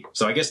in key.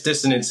 So I guess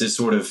dissonance is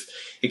sort of,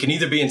 it can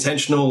either be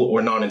intentional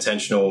or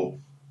non-intentional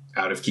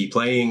out of key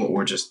playing,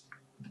 or just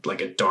like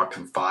a dark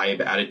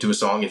vibe added to a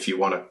song if you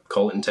want to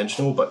call it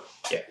intentional. But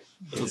yeah,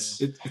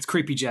 it's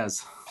creepy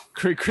jazz.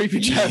 Creepy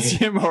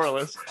jazz, yeah, more or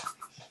less.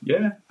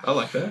 Yeah, I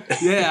like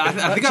that. Yeah,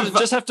 I think I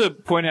just have to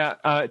point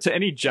out to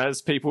any jazz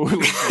people who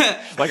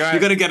like you're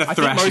gonna get a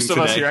thrashing. I think most of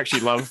today. us here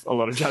actually love a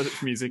lot of jazz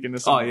music in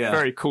this.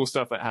 Very cool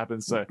stuff that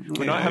happens. So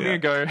we're not having a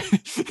go.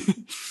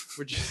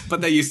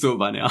 But they're used to it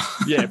by now.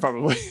 Yeah,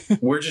 probably.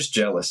 We're just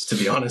jealous, to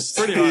be honest.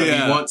 Pretty hard.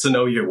 You want to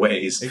know your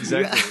ways.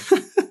 Exactly.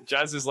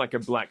 Jazz is like a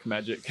black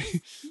magic.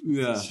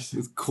 Yeah,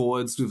 with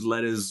chords with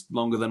letters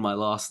longer than my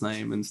last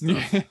name and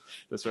stuff. Yeah,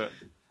 that's right.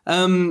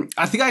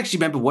 I think I actually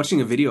remember watching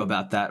a video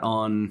about that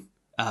on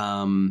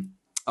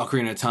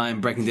Ocarina of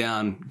Time, breaking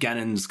down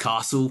Ganon's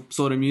castle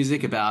sort of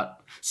music, about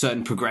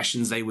certain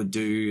progressions they would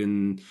do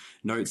and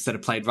notes that are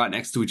played right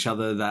next to each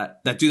other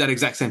that do that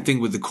exact same thing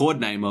with the chord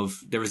name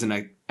of, there isn't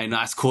a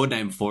nice chord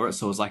name for it.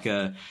 So it's like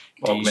a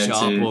D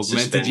sharp,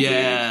 augmented,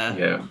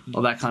 yeah,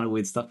 all that kind of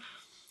weird stuff.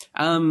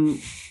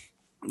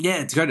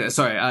 Yeah, Dakota,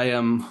 sorry,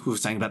 we were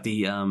saying about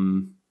the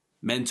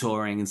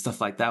mentoring and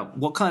stuff like that.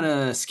 What kind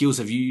of skills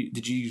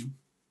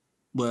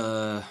what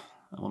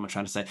am I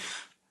trying to say?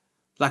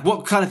 Like,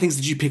 what kind of things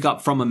did you pick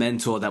up from a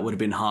mentor that would have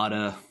been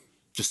harder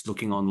just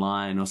looking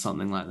online or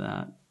something like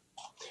that?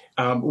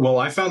 Well,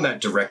 I found that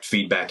direct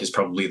feedback is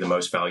probably the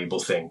most valuable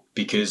thing,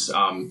 because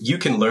you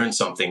can learn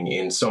something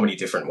in so many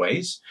different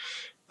ways.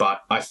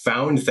 But I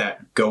found that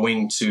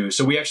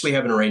so we actually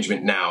have an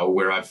arrangement now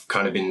where I've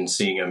kind of been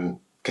seeing him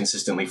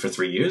consistently for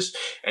 3 years.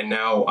 And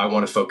now I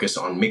want to focus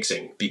on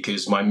mixing,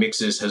 because my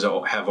mixes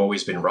have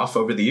always been rough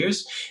over the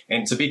years.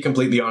 And to be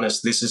completely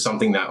honest, this is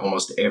something that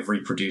almost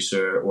every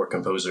producer or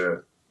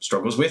composer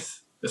struggles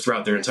with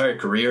throughout their entire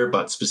career,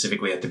 but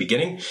specifically at the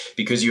beginning,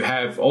 because you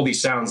have all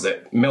these sounds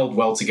that meld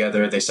well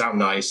together. They sound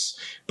nice,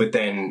 but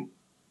then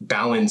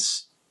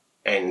balance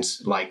and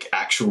like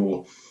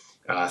actual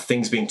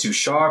things being too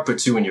sharp or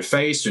too in your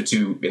face or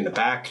too in the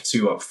back,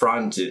 too up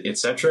front,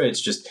 etc.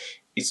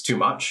 It's too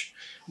much.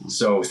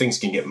 So things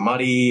can get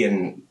muddy,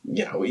 and,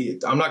 you know,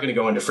 I'm not going to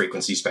go into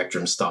frequency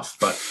spectrum stuff,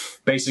 but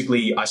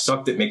basically I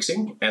sucked at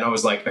mixing, and I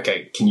was like,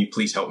 okay, can you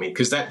please help me?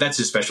 Because that's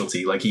his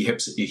specialty. Like he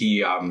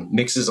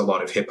mixes a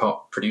lot of hip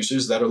hop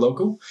producers that are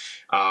local,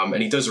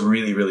 and he does a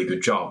really, really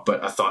good job.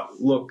 But I thought,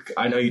 look,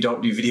 I know you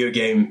don't do video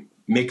game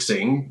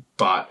mixing,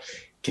 but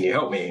can you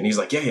help me? And he's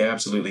like, yeah,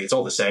 absolutely. It's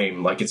all the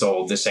same. Like, it's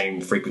all the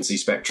same frequency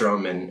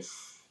spectrum. And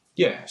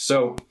yeah,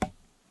 so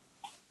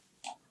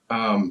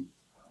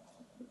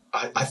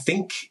I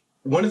think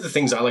one of the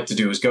things I like to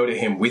do is go to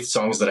him with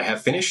songs that I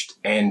have finished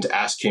and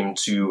ask him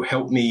to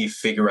help me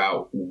figure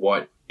out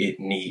what it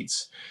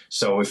needs.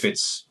 So if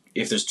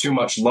there's too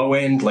much low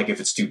end, like if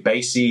it's too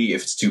bassy,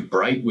 if it's too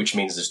bright, which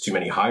means there's too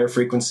many higher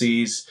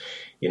frequencies,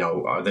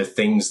 are there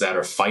things that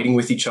are fighting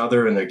with each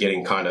other and they're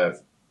getting kind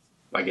of,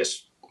 I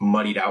guess,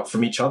 muddied out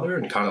from each other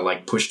and kind of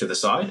like pushed to the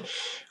side.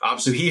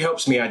 So he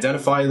helps me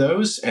identify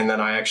those, and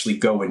then I actually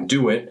go and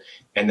do it.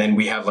 And then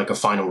we have like a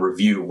final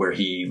review where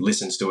he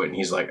listens to it and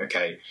he's like,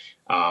 okay,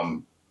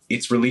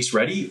 it's release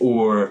ready,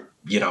 or,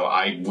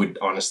 I would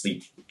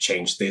honestly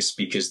change this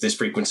because this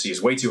frequency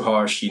is way too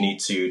harsh. You need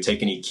to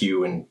take an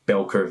EQ and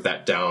bell curve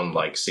that down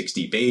like 6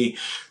 dB,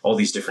 all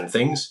these different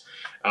things.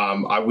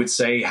 I would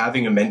say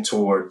having a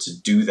mentor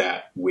to do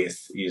that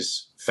with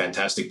is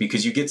fantastic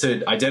because you get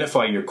to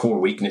identify your core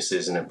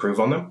weaknesses and improve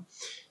on them,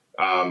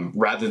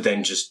 rather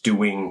than just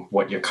doing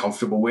what you're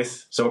comfortable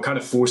with. So it kind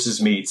of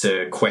forces me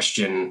to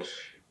question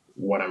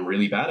what I'm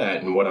really bad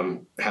at and what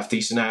I'm half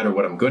decent at or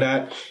what I'm good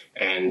at,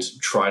 and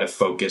try to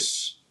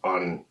focus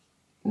on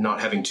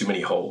not having too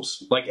many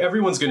holes. Like,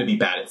 everyone's going to be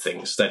bad at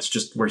things. That's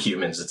just, we're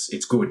humans.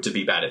 It's good to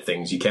be bad at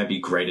things. You can't be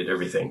great at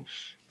everything.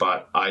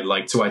 But I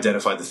like to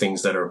identify the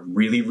things that are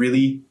really,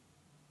 really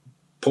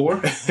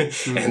poor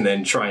and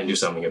then try and do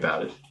something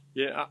about it.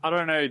 Yeah, I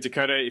don't know,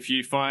 Dakota, if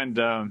you find,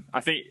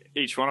 I think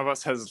each one of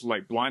us has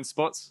like blind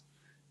spots,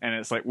 and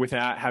it's like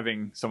without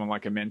having someone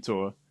like a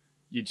mentor,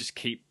 you just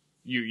keep,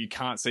 you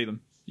can't see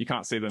them. You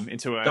can't see them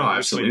until I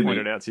actually point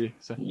it out to you.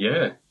 So.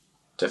 Yeah,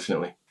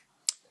 definitely.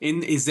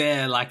 Is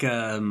there like,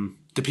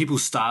 do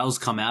people's styles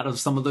come out of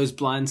some of those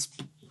blind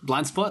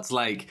spots?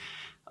 Like,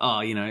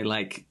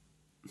 like,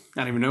 I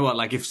don't even know what,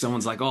 like if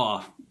someone's like,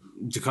 oh,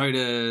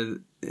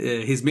 Dakota,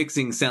 his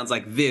mixing sounds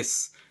like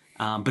this.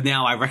 But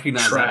now I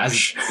recognize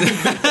trash.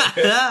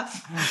 That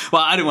as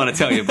well, I didn't want to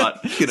tell you,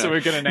 but So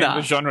we're going to name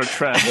the genre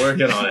trash.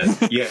 Working on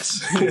it.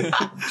 Yes.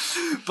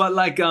 But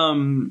like,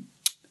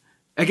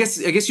 I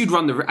guess you'd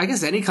run I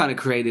guess any kind of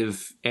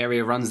creative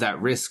area runs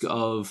that risk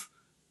of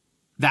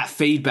that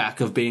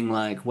feedback of being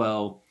like,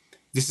 well,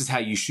 this is how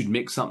you should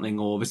mix something,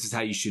 or this is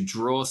how you should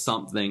draw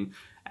something.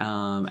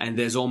 And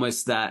there's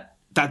almost that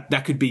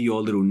could be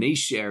your little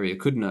niche area,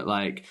 couldn't it?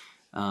 Like,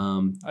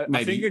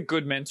 I think a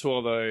good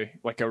mentor, though,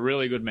 like a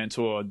really good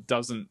mentor,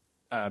 doesn't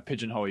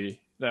pigeonhole you.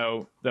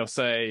 They'll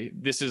say,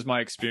 "This is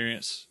my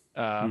experience."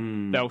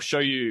 They'll show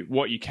you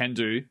what you can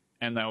do,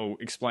 and they'll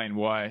explain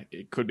why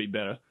it could be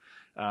better.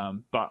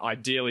 But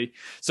ideally,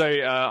 so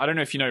I don't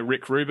know if you know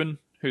Rick Rubin,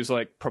 who's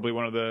like probably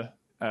one of the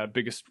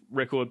biggest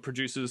record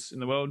producers in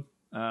the world.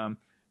 Not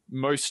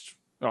most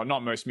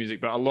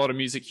music, but a lot of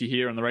music you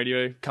hear on the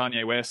radio: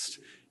 Kanye West,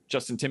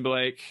 Justin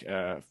Timberlake,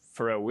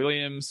 Pharrell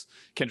Williams,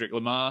 Kendrick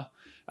Lamar.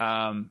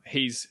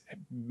 He's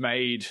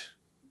made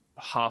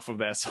half of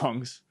their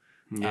songs.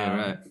 Yeah,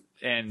 right.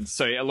 And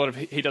so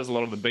he does a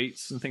lot of the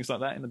beats and things like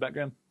that in the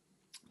background.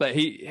 But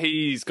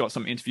he's got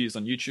some interviews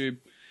on YouTube.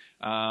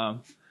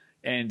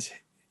 And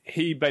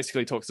he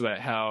basically talks about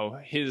how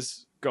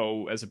his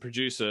goal as a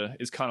producer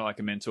is kind of like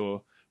a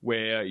mentor,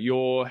 where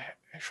you're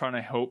trying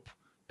to help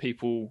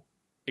people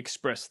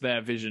express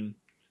their vision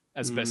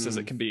as best as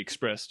it can be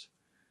expressed.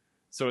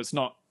 So it's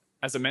not,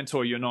 as a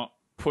mentor, you're not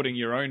putting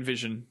your own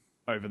vision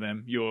over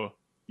them. You're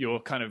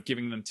kind of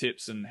giving them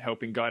tips and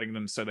guiding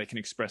them so they can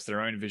express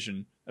their own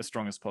vision as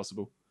strong as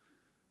possible.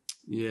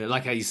 Yeah,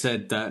 like how you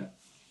said that,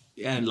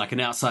 and like an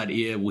outside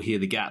ear will hear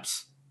the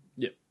gaps.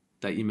 Yep.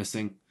 That you're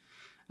missing.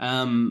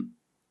 I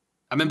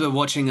remember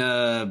watching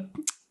a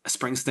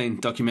Springsteen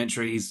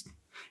documentary. He's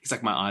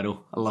like my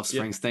idol. I love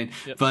Springsteen.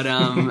 Yep. But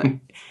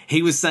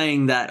he was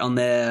saying that on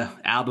their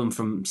album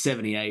from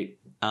 '78,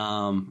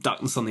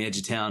 Darkness on the Edge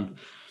of Town,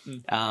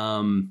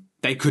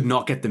 they could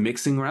not get the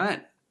mixing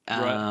right.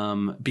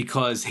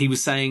 Because he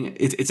was saying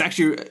it's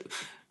actually,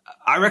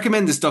 I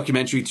recommend this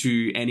documentary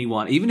to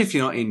anyone, even if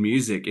you're not in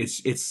music.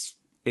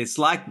 It's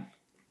like,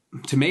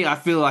 to me, I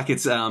feel like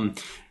it's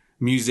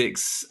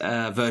music's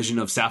version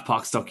of South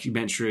Park's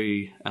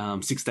documentary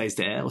 6 Days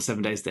to Air or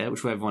 7 Days to Air,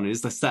 whichever one it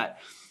is. That's that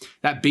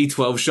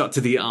B12 shot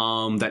to the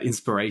arm, that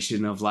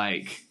inspiration of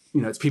like,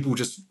 it's people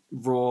just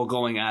raw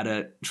going at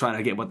it, trying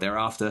to get what they're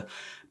after.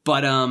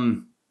 But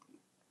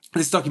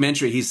this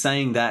documentary, he's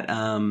saying that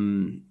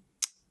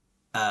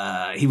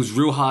he was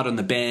real hard on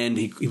the band.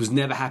 He was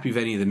never happy with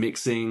any of the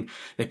mixing.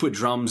 They put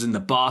drums in the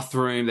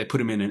bathroom. They put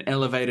him in an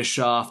elevator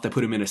shaft. They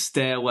put him in a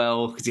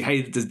stairwell because he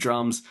hated the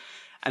drums.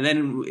 And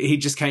then he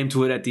just came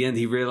to it at the end.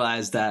 He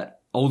realized that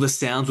all the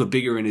sounds were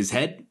bigger in his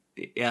head.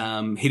 He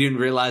didn't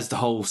realize the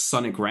whole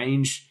sonic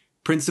range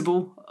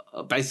principle,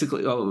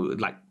 basically,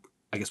 like,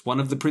 I guess one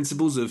of the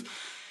principles of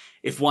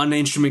if one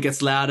instrument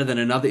gets louder, then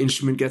another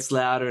instrument gets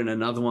louder and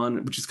another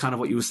one, which is kind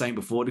of what you were saying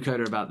before,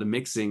 Dakota, about the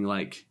mixing.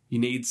 Like, you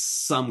need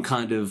some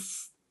kind of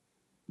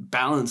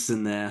balance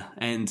in there.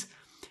 And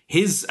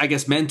his, I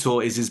guess,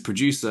 mentor is his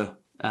producer,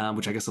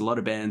 which I guess a lot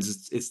of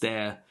bands, it's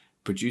their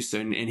producer.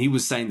 And he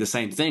was saying the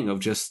same thing of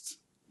just,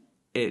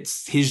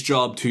 it's his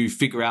job to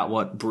figure out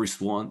what Bruce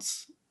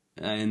wants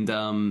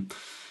and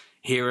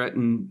hear it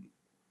and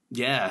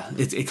yeah,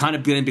 it kind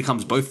of then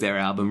becomes both their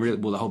album, really,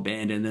 well, the whole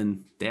band and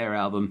then their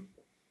album.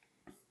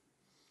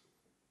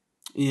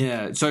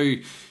 Yeah. So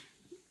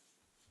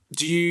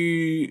do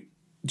you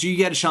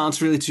get a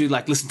chance really to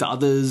like listen to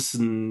others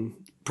and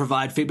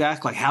provide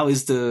feedback? Like how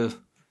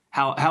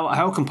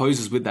are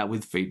composers with that,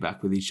 with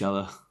feedback with each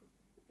other?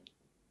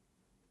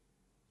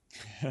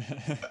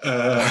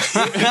 We're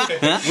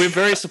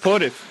very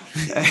supportive.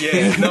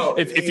 Yeah, no.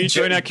 If you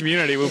join our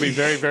community, we'll be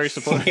very, very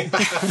supportive.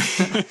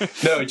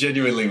 No,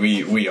 genuinely,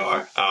 we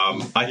are.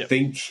 I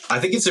think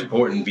it's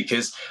important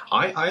because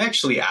I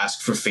actually ask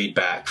for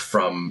feedback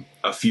from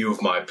a few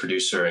of my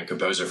producer and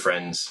composer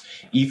friends,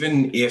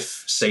 even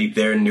if, say,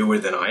 they're newer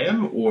than I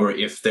am, or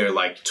if they're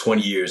like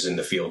 20 years in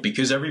the field,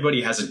 because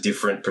everybody has a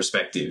different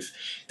perspective.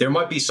 There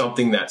might be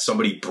something that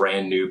somebody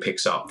brand new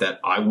picks up that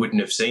I wouldn't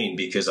have seen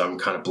because I'm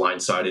kind of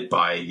blindsided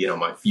by,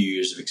 my few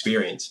years of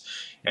experience.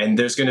 And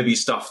there's going to be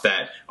stuff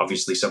that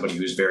obviously somebody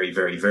who's very,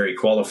 very, very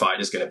qualified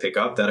is going to pick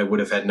up that I would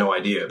have had no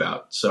idea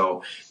about.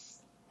 So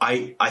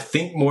I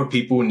think more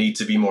people need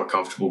to be more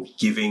comfortable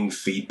giving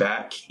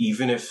feedback,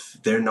 even if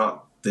they're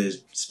not the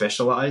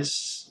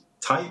specialized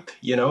type,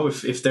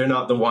 if they're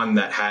not the one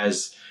that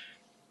has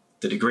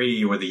the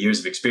degree or the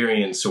years of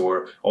experience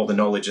or all the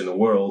knowledge in the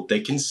world, they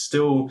can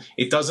still,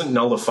 it doesn't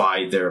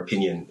nullify their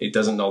opinion. It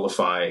doesn't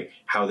nullify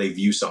how they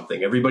view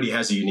something. Everybody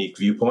has a unique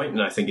viewpoint,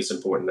 and I think it's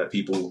important that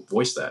people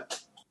voice that.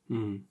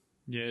 Mm.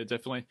 Yeah,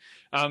 definitely.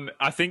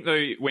 I think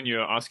though, when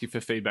you're asking for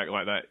feedback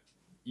like that,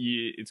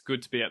 it's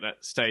good to be at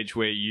that stage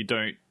where you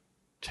don't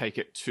take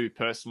it too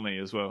personally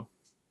as well,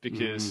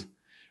 because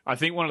I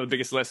think one of the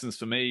biggest lessons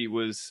for me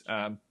was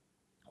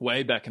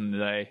way back in the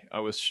day, I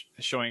was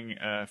showing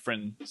a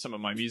friend some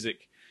of my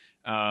music,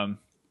 and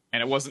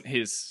it wasn't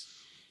his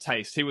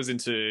taste. He was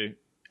into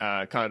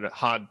kind of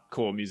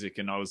hardcore music,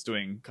 and I was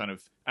doing kind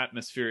of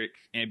atmospheric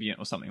ambient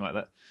or something like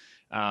that.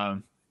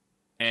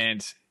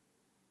 And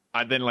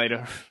I then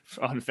later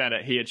on found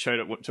out he had showed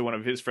it to one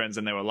of his friends,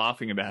 and they were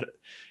laughing about it.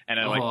 And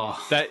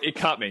that it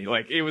cut me.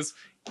 Like it's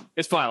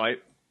fine.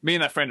 Like me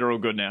and that friend are all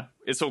good now.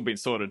 It's all been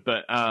sorted.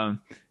 But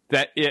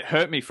that it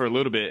hurt me for a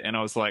little bit, and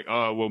I was like,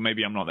 oh well,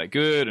 maybe I'm not that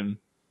good, and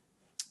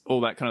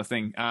all that kind of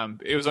thing.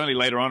 It was only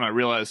later on I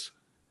realized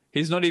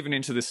he's not even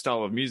into this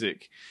style of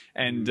music.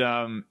 And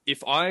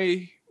if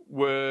I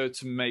were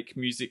to make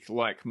music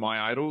like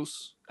my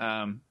idols,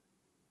 to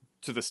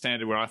the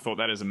standard where I thought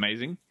that is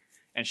amazing,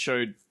 and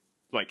showed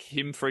like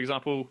him, for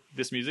example,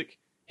 this music,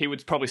 he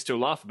would probably still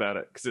laugh about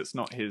it because it's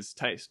not his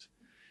taste.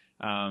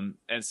 And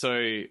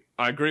so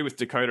I agree with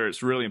Dakota.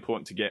 It's really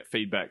important to get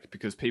feedback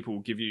because people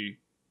will give you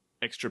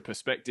extra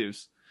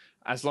perspectives,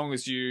 as long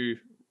as you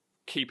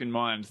keep in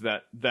mind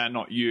that they're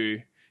not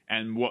you,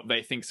 and what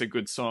they think's a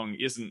good song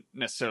isn't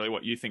necessarily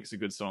what you think's a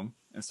good song.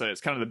 And so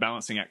it's kind of the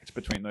balancing act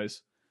between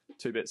those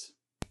two bits,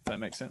 if that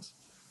makes sense.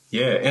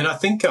 Yeah, and I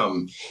think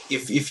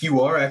if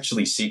you are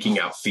actually seeking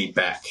out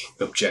feedback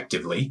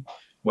objectively,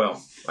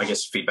 well, I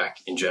guess feedback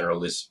in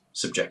general is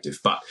subjective,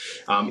 but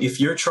if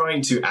you're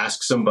trying to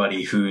ask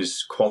somebody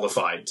who's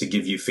qualified to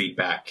give you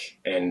feedback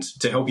and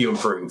to help you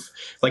improve,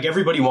 like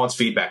everybody wants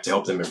feedback to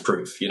help them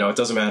improve. It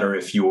doesn't matter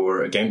if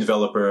you're a game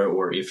developer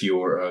or if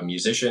you're a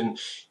musician,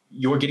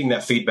 you're getting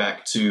that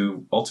feedback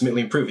to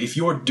ultimately improve. If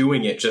you're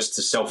doing it just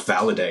to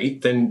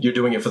self-validate, then you're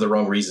doing it for the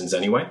wrong reasons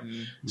anyway.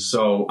 Mm-hmm.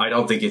 So I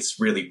don't think it's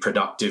really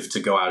productive to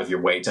go out of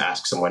your way to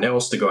ask someone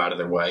else to go out of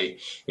their way.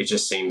 It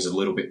just seems a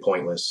little bit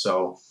pointless.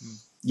 So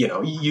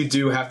you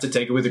do have to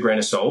take it with a grain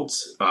of salt.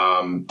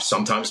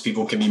 Sometimes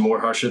people can be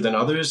more harsher than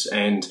others,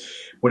 and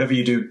whatever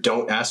you do,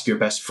 don't ask your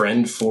best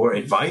friend for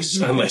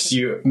advice unless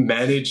you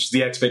manage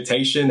the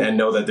expectation and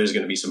know that there's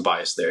going to be some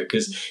bias there.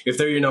 Because if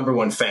they're your number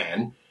one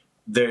fan,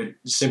 they're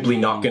simply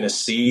not going to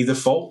see the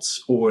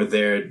faults, or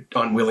they're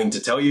unwilling to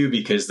tell you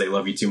because they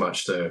love you too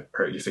much to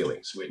hurt your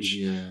feelings, which,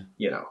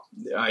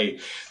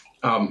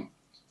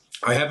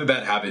 I have a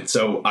bad habit.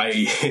 So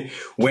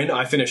when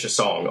I finish a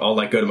song, I'll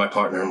go to my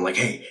partner and I'm like,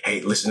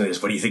 hey, listen to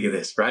this. What do you think of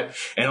this? Right.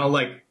 And I'll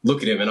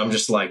look at him and I'm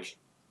just like,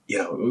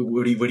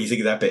 what do you think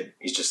of that bit?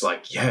 He's just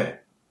like, yeah,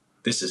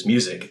 this is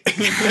music.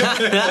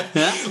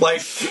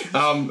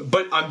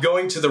 But I'm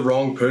going to the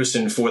wrong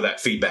person for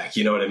that feedback.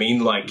 You know what I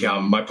mean?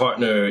 My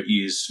partner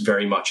is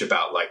very much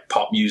about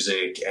pop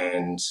music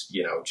and,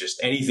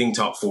 just anything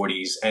top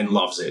 40s and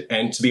loves it.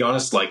 And to be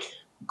honest,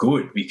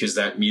 good, because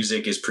that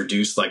music is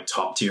produced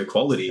top tier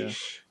quality. Yeah.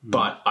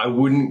 But I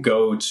wouldn't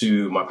go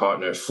to my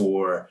partner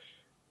for,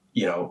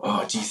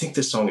 oh, do you think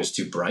this song is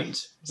too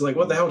bright? It's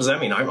what the hell does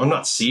that mean? I'm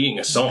not seeing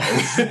a song.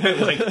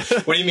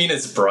 What do you mean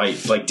it's bright?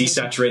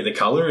 Desaturate the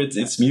color?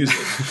 It's music.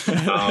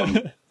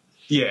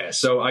 Yeah.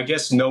 So I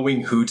guess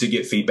knowing who to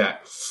get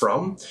feedback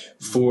from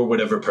for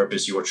whatever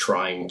purpose you're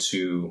trying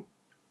to,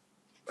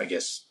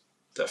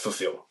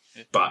 fulfill.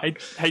 But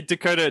hey,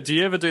 Dakota, do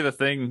you ever do the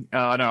thing?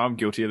 I know I'm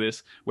guilty of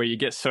this, where you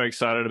get so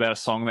excited about a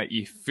song that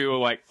you feel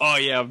like, oh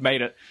yeah, I've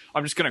made it.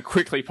 I'm just going to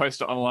quickly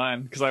post it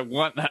online because I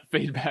want that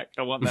feedback.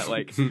 I want that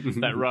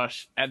that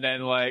rush. And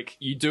then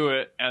you do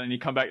it, and then you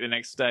come back the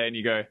next day and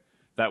you go,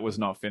 that was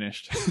not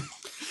finished.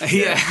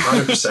 Yeah.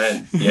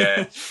 100%.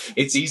 Yeah.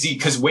 It's easy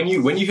because when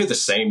you hear the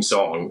same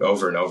song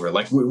over and over,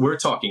 like we're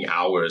talking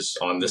hours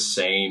on the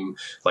same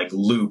like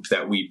loop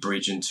that we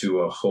bridge into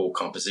a whole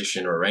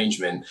composition or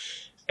arrangement,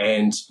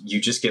 and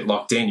you just get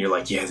locked in. You're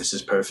like, yeah, this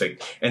is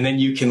perfect. And then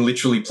you can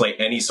literally play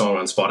any song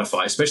on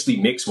Spotify, especially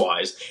mix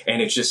wise,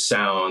 and it just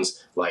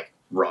sounds like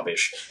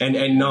rubbish.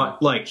 And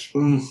not like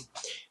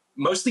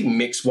mostly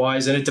mix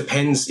wise, and it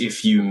depends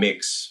if you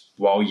mix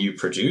while you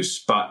produce,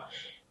 but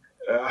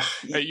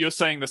You're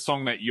saying the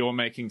song that you're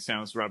making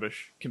sounds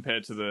rubbish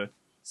compared to the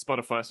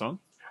Spotify song?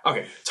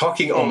 okay,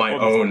 talking on my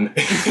own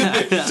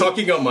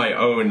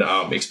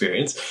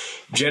experience,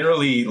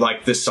 generally,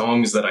 like the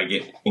songs that I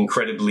get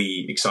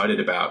incredibly excited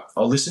about,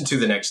 I'll listen to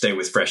the next day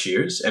with fresh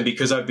ears. And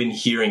because I've been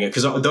hearing it,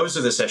 because those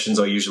are the sessions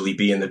I'll usually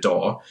be in the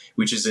DAW,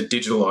 which is a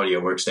digital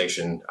audio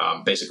workstation,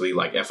 basically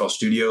like FL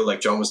Studio,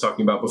 like John was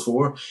talking about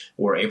before,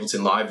 or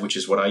Ableton Live, which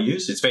is what I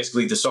use. It's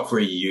basically the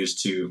software you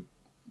use to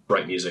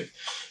write music.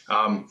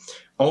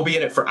 I'll be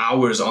in it for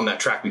hours on that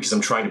track because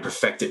I'm trying to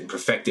perfect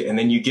it. And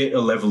then you get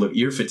a level of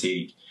ear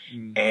fatigue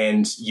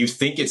and you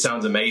think it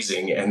sounds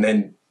amazing. And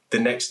then the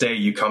next day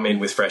you come in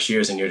with fresh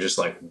ears and you're just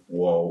like,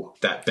 whoa,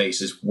 that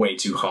bass is way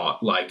too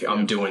hot. Like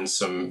I'm doing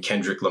some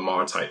Kendrick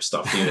Lamar type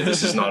stuff here.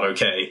 This is not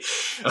okay.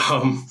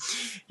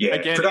 Yeah.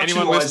 Again,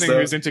 anyone listening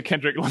who's into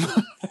Kendrick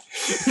Lamar.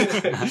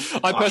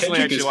 I personally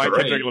actually like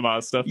Kendrick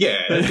Lamar stuff.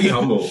 Yeah, be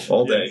humble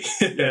all day.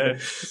 Yeah,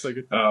 so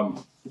good.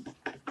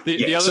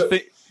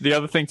 The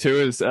other thing too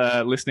is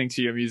listening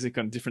to your music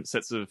on different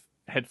sets of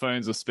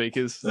headphones or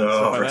speakers.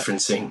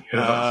 Referencing.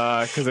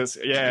 Because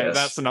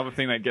that's another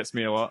thing that gets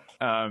me a lot.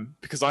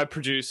 Because I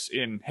produce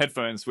in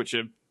headphones, which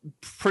are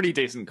pretty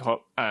decent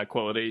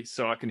quality,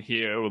 so I can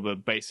hear all the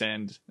bass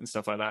end and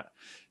stuff like that.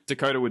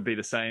 Dakota would be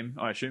the same,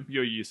 I assume.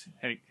 You use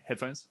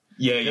headphones?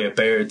 Yeah,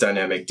 Bayer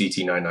Dynamic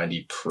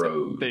DT990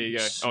 Pros. There you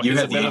go. Oh, you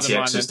have the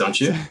ATXs, don't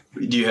you?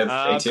 Do you have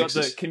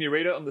ATXs? Can you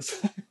read it on the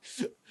side?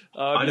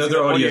 I know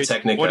they're Audio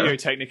Technica. Audio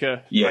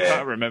Technica. Yeah. I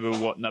can't remember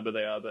what number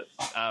they are, but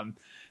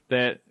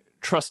they're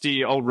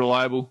trusty, old,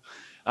 reliable.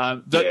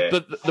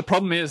 The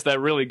problem is they're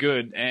really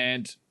good.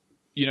 And,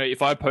 you know,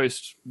 if I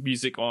post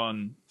music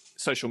on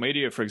social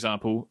media, for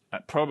example,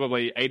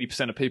 probably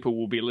 80% of people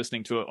will be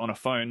listening to it on a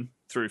phone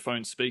through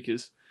phone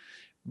speakers,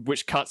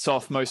 which cuts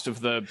off most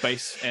of the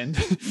bass end.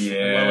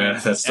 Yeah,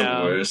 that's the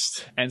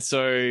worst. And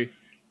so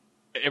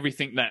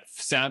everything that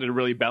sounded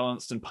really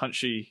balanced and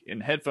punchy in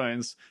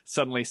headphones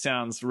suddenly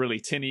sounds really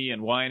tinny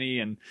and whiny,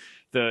 and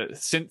the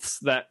synths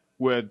that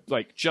were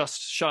like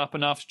just sharp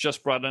enough,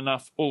 just bright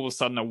enough, all of a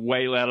sudden are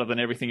way louder than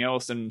everything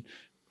else and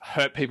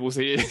hurt people's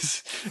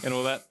ears and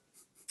all that.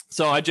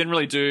 So I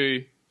generally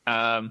do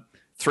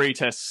 3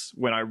 tests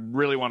when I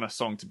really want a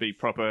song to be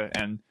proper,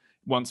 and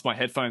once my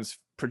headphones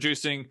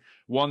producing,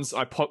 once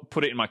I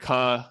put it in my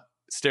car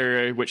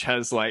stereo, which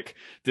has like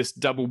this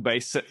double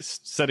bass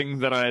setting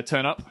that I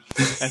turn up,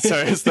 and so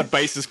as the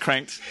bass is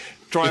cranked,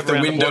 drive if the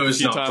around window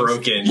is not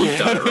broken, you've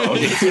done it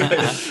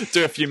wrong.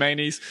 Do a few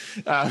manies,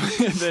 and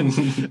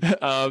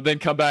then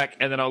come back,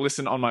 and then I'll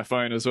listen on my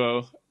phone as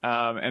well.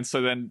 And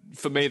so then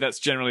for me, that's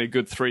generally a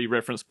good 3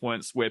 reference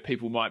points where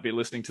people might be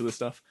listening to the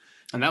stuff.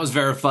 And that was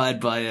verified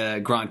by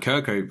Grant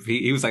Kirkhope.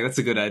 He was like, "That's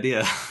a good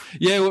idea."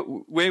 Yeah,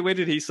 where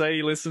did he say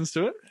he listens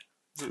to it?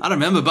 I don't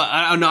remember, but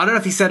I don't know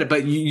if he said it,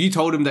 but you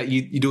told him that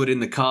you do it in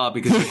the car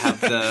because you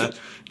have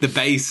the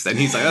bass, and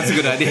he's like, "That's a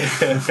good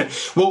idea."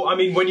 Well, I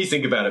mean, when you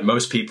think about it,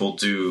 most people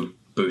do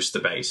boost the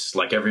bass.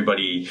 Like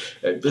everybody,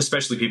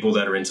 especially people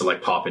that are into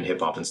like pop and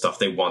hip hop and stuff,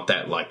 they want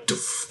that like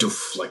doof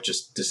doof, like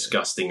just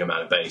disgusting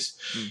amount of bass.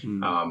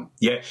 Mm-hmm.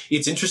 Yeah,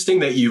 it's interesting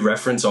that you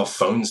reference off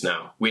phones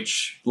now,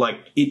 which like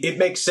it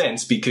makes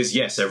sense because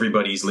yes,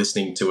 everybody's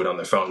listening to it on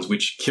their phones,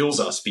 which kills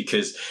us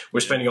because we're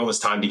spending all this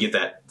time to get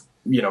that,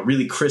 you know,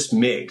 really crisp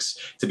mix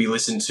to be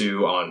listened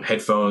to on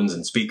headphones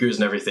and speakers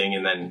and everything,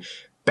 and then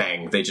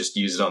bang, they just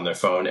use it on their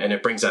phone, and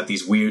it brings out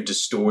these weird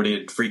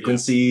distorted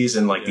frequencies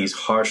and like these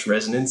harsh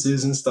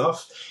resonances and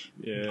stuff.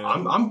 Yeah,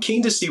 I'm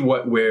keen to see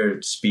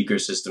where speaker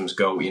systems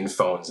go in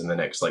phones in the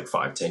next like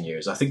 5-10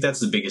 years. I think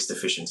that's the biggest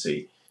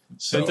efficiency.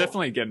 So they're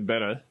definitely getting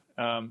better.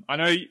 I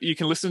know you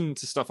can listen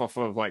to stuff off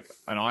of like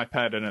an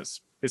iPad, and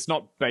it's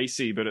not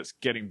bassy, but it's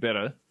getting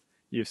better.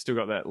 You've still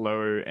got that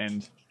low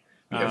end.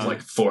 You have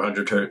like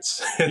 400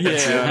 hertz.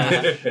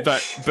 Yeah,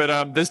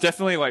 but there's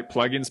definitely like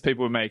plugins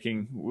people are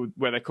making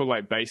where they call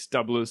like bass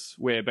doublers,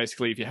 where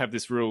basically if you have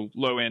this real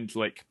low end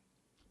like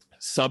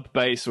sub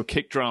bass or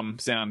kick drum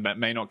sound that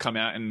may not come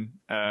out in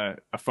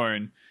a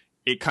phone,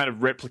 it kind of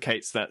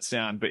replicates that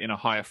sound but in a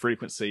higher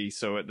frequency,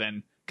 so it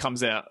then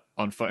comes out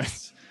on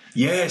phones.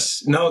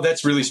 Yes. No,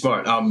 that's really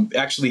smart.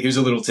 Actually, here's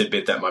a little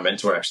tidbit that my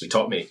mentor actually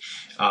taught me.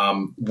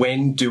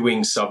 When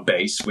doing sub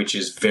bass, which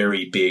is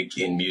very big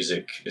in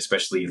music,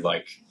 especially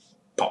like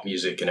pop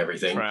music and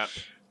everything. Trap.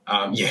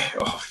 Yeah.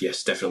 Oh,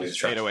 yes, definitely the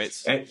trap.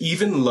 808s. And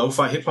even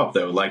lo-fi hip hop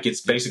though, like it's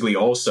basically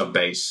all sub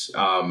bass.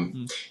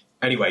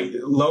 Anyway,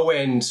 low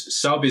end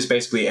sub is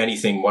basically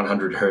anything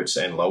 100 hertz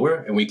and lower,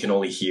 and we can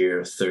only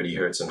hear 30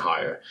 hertz and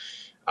higher.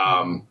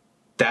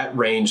 That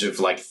range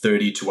of like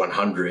 30 to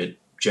 100,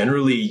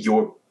 generally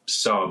your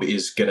sub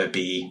is going to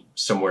be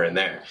somewhere in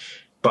there.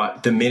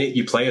 But the minute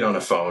you play it on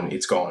a phone,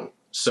 it's gone.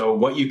 So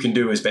what you can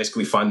do is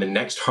basically find the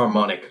next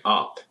harmonic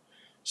up.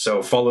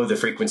 So follow the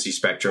frequency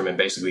spectrum and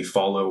basically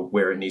follow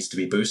where it needs to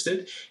be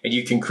boosted. And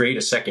you can create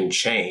a second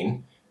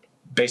chain,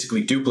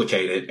 basically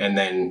duplicate it, and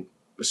then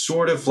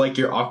sort of like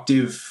your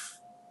octave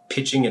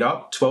pitching it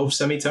up 12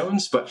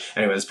 semitones. But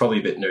anyway, that's probably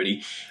a bit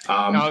nerdy.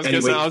 I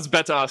was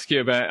about to ask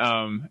you about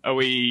are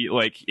we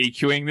like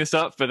EQing this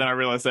up, but then I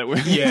realized that we're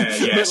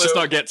let's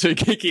not get too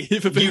geeky.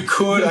 You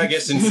could, I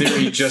guess, in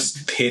theory,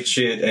 just pitch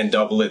it and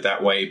double it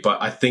that way, but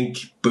I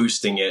think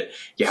boosting it,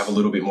 you have a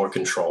little bit more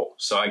control.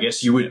 So I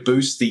guess you would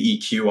boost the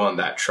EQ on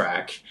that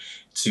track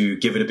to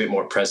give it a bit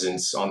more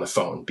presence on the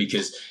phone,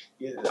 because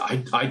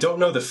I don't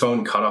know the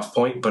phone cutoff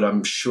point, but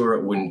I'm sure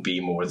it wouldn't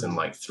be more than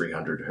like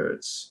 300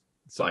 hertz.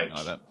 Like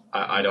that.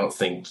 I don't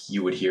think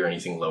you would hear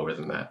anything lower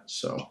than that.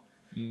 So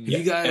yeah.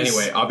 You guys...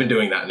 Anyway, I've been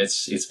doing that and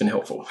it's been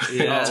helpful.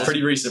 Yeah. It's a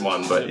pretty recent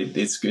one, but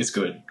it's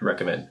good.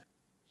 Recommend.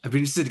 I'd be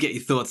interested to get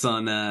your thoughts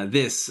on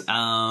this.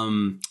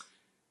 We're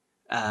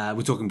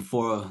talking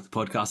before the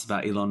podcast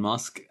about Elon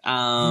Musk.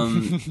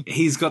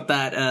 He's got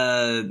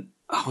that,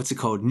 what's it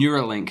called?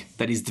 Neuralink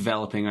that he's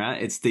developing,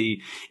 right? It's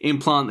the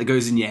implant that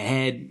goes in your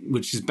head,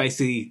 which is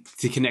basically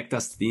to connect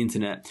us to the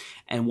internet.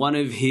 And one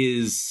of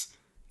his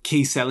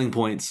key selling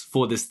points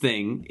for this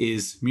thing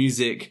is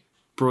music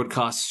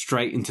broadcast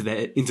straight into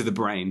the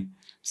brain.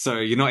 So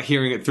you're not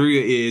hearing it through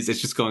your ears, it's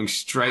just going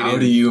straight in. How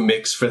do you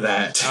mix for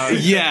that?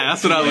 Yeah,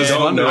 that's what I was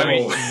wondering. I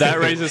mean, that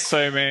raises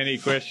so many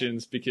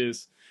questions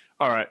because,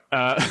 all right,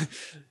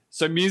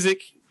 so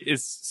music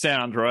is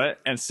sound, right?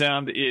 And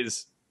sound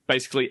is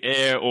basically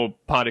air or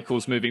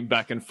particles moving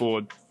back and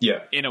forward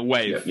in a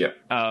wave.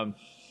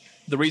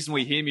 The reason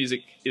we hear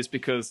music is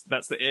because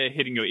that's the air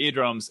hitting your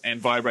eardrums and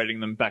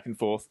vibrating them back and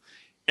forth.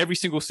 Every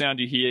single sound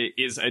you hear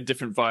is a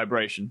different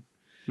vibration.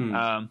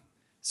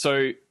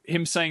 So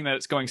him saying that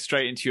it's going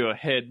straight into your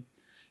head,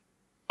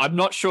 I'm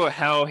not sure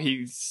how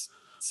he's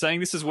saying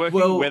this is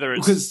working, whether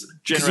it's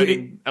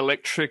generating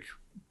electric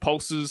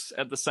pulses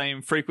at the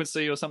same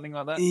frequency or something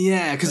like that.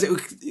 Yeah, because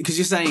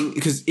you're saying,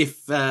 because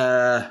if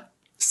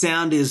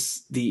sound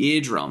is the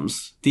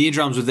eardrums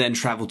would then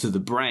travel to the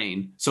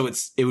brain. So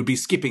it would be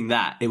skipping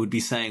that. It would be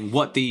saying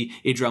what the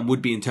eardrum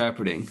would be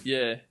interpreting.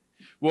 Yeah.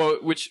 Well,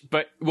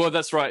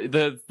 that's right.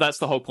 That's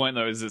the whole point,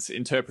 though, is it's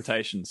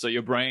interpretation. So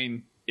your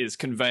brain is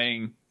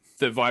conveying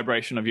the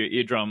vibration of your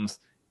eardrums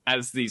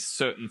as these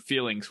certain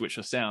feelings, which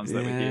are sounds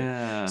that we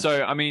hear.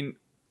 So, I mean,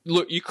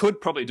 look, you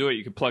could probably do it.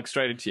 You could plug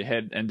straight into your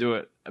head and do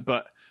it.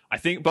 But I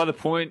think by the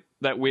point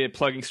that we're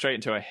plugging straight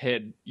into our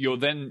head, you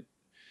don't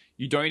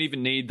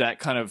even need that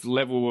kind of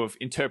level of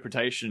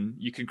interpretation.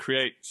 You can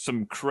create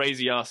some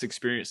crazy ass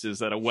experiences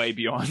that are way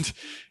beyond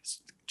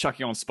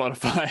chucking on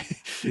Spotify.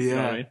 Yeah. You know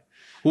what I mean?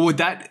 Well, would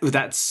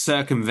that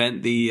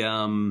circumvent the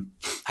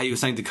how you were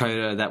saying,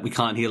 Dakota, that we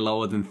can't hear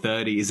lower than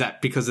 30? Is that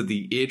because of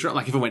the eardrum?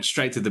 Like if it went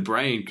straight to the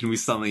brain, can we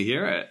suddenly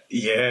hear it?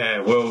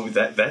 Yeah, well,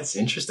 that's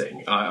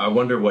interesting. I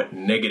wonder what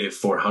negative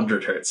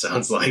 400 hertz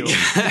sounds like.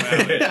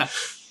 Yeah,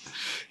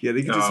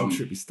 they can do some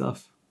trippy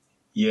stuff.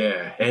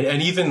 Yeah,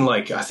 and even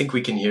like I think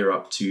we can hear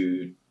up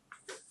to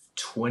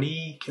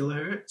 20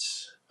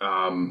 kilohertz.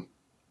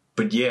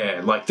 But yeah,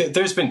 like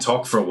there's been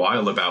talk for a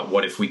while about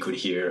what if we could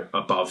hear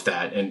above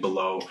that and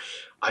below.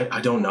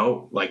 I don't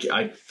know. Like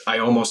I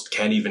almost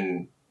can't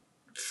even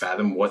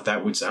fathom what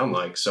that would sound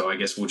like. So I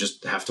guess we'll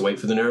just have to wait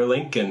for the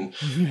Neuralink,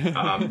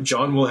 and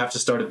John will have to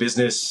start a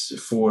business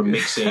for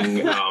mixing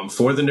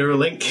for the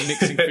Neuralink.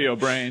 Mixing for your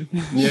brain.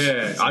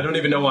 Yeah, I don't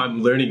even know why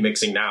I'm learning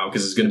mixing now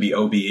because it's going to be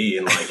OBE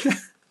in like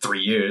 3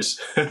 years.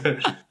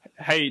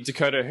 Hey,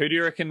 Dakota, who do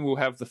you reckon will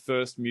have the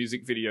first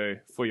music video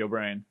for your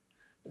brain?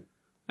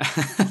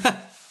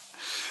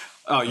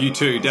 Oh, you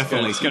too,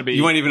 definitely. It's going to be.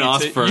 You won't even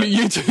ask for it.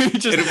 You too.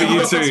 Just it'll be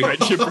you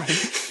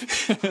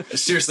too.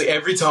 Seriously,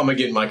 every time I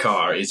get in my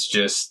car, it's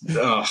just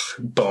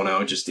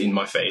Bono just in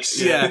my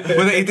face. Yeah,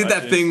 well, they did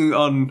that thing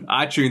on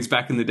iTunes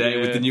back in the day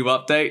with the new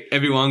update.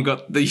 Everyone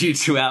got the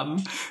U2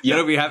 album.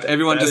 Yeah, we have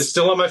everyone just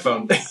still on my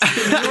phone.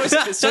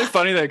 It's so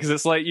funny though because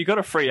it's like you got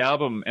a free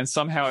album and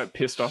somehow it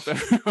pissed off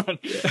everyone.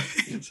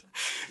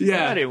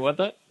 Yeah, I didn't want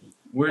that.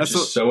 We're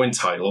so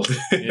entitled.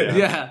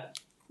 Yeah.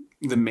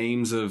 The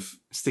memes of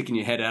sticking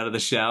your head out of the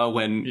shower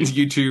when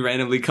U2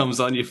 randomly comes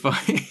on your phone.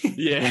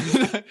 Yeah.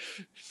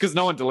 Because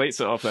no one deletes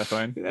it off their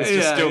phone. It's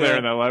just still there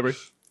in their library.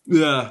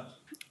 Yeah.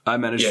 I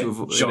managed to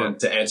avoid Sean,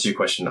 it. to answer your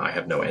question, I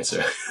have no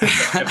answer.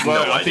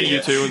 I think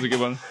U2 was a good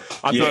one.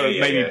 I thought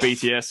maybe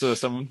BTS or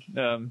someone.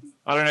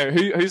 I don't know.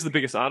 Who's the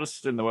biggest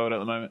artist in the world at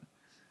the moment?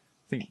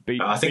 I think The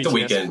BTS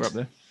Weeknd. were up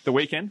there. The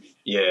Weeknd?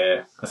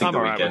 Yeah, I think I'm The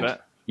all right Weeknd. with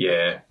that.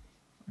 Yeah.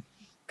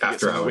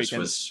 After The Hours Weeknd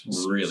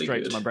was really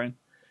straight good. to my brain.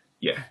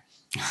 Yeah.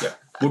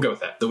 We'll go with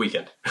that. The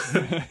Weeknd.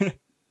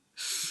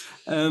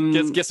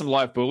 Get some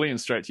live bullying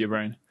straight to your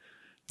brain.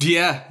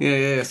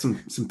 Yeah. Some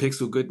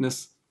pixel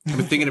goodness. I've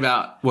been thinking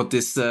about what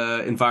this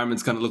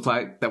environment's going to look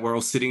like that we're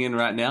all sitting in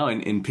right now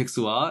in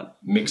pixel art.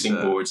 Mixing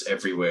boards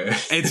everywhere.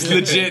 It's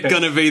legit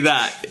going to be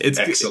that. It's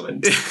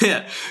excellent.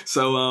 Yeah.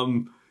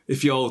 So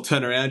if you all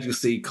turn around, you'll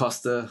see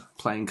Costa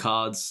playing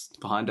cards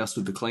behind us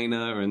with the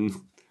cleaner, and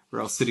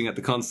we're all sitting at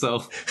the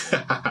console. You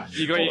got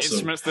your Awesome.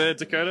 instruments there,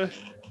 Dakota?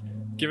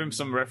 Give him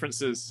some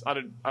references. I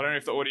don't know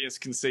if the audience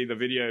can see the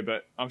video,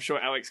 but I'm sure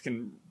Alex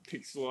can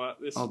pixel art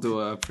this. I'll do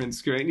a print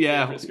screen.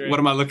 Yeah, print screen. what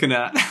am I looking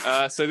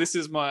at? So this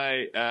is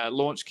my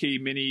Launch Key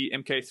Mini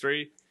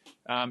MK3.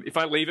 If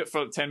I leave it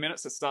for 10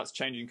 minutes, it starts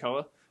changing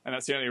color, and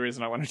that's the only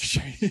reason I wanted to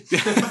show you.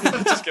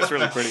 It just gets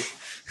really pretty.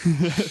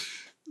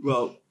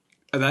 Well,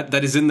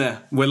 that is in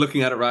there. We're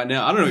looking at it right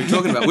now. I don't know what you're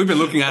talking about. We've been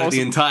looking at it the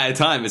Awesome. entire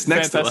time. It's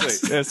next to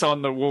Fantastic. us. It's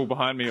on the wall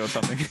behind me or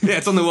something. Yeah,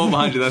 it's on the wall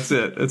behind you. That's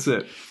it. That's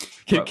it.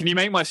 Can you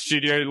make my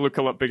studio look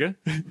a lot bigger?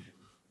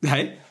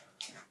 Hey?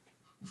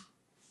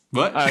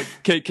 What?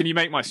 Can you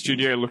make my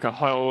studio look a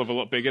whole of a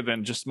lot bigger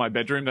than just my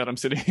bedroom that I'm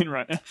sitting in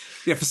right now?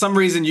 Yeah, for some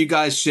reason, you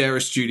guys share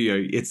a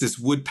studio. It's this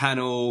wood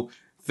panel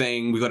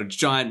thing. We got a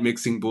giant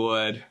mixing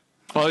board.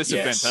 Oh, this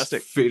Yes. is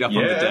fantastic. Feet up on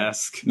the Yeah.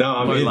 desk. No,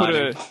 I Low mean, Put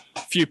lighting. a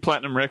few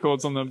platinum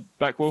records on the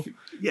back wall.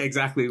 Yeah,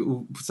 exactly.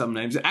 We'll put some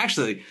names.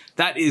 Actually,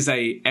 that is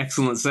a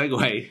excellent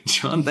segue,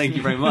 John. Thank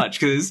you very much,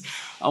 because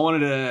I wanted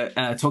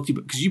to talk to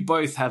you because you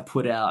both have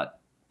put out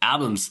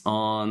albums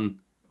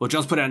on. Well,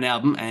 John's put out an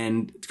album,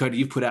 and Dakota,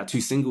 you've put out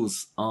 2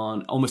 singles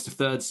on almost a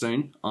third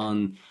soon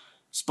on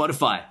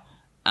Spotify.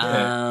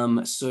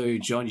 Yeah. So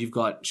John, you've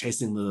got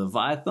Chasing the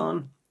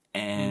Leviathan,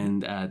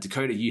 and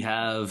Dakota, you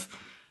have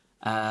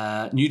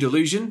New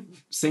Delusion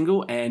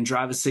single and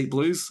Driver's Seat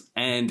Blues.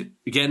 And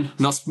again,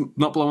 not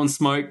blowing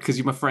smoke because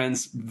you're my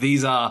friends.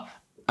 These are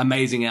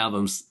amazing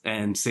albums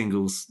and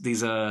singles.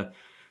 These are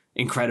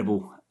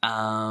incredible.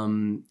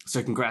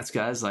 So congrats,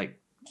 guys. Like,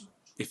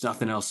 if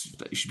nothing else,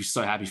 you should be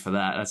so happy for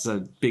that. That's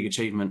a big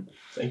achievement.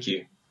 thank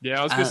you.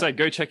 Yeah, I was going to say,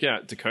 go check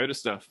out Dakota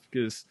stuff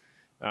because...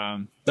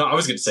 No, I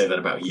was going to say that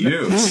about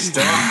you.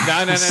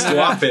 Stop. No.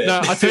 Stop it.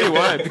 No, I'll tell you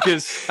why.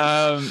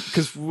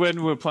 Because when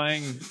we were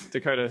playing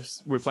Dakota,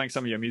 we were playing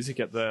some of your music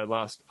at the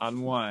last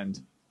Unwind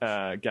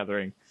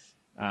gathering.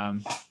 I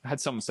had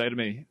someone say to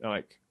me, they're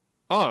like,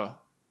 "Oh,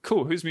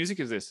 cool. Whose music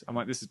is this?" I'm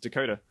like, "This is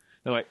Dakota."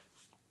 They're like,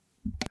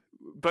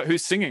 "But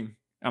who's singing?"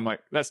 I'm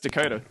like, "That's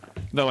Dakota."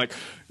 They're like,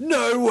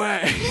 "No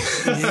way!"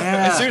 And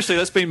Yeah. seriously,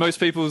 that's been most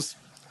people's.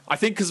 I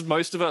think because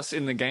most of us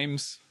in the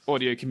games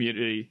audio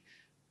community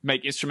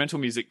make instrumental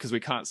music because we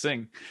can't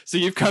sing. So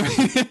you've come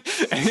in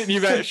and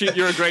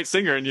you're a great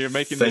singer and you're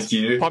making Thank this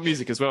you. pop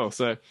music as well.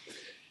 So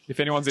if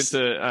anyone's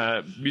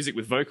into music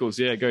with vocals,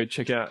 yeah, go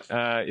check out.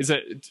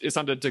 It's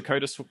under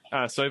Dakota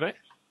Sauvé?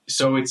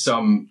 So it's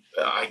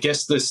I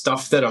guess the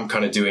stuff that I'm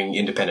kind of doing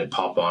independent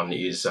pop on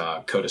is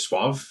Coda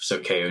Suave, so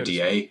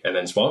Koda and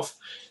then Suave.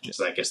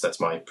 So I guess that's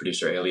my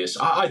producer alias.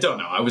 I don't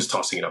know. I was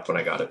tossing it up when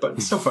I got it,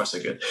 but so far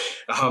so good.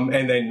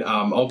 And then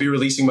I'll be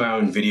releasing my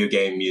own video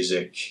game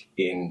music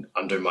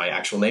under my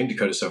actual name,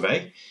 Dakota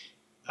Sauvé.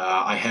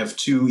 I have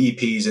 2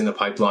 EPs in the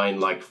pipeline,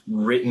 like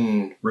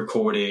written,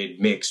 recorded,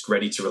 mixed,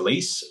 ready to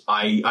release.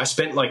 I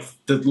spent like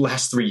the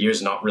last 3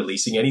 years not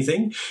releasing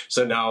anything.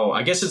 So now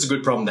I guess it's a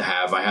good problem to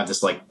have. I have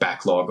this like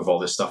backlog of all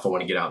this stuff I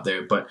want to get out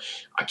there, but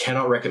I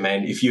cannot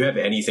recommend if you have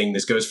anything,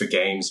 this goes for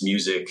games,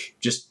 music,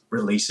 just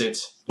release it.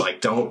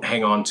 Like don't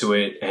hang on to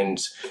it and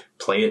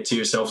play it to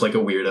yourself like a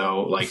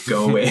weirdo. Like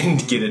go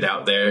and get it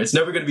out there. It's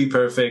never going to be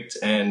perfect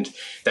and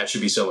that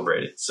should be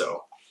celebrated.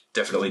 So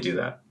definitely do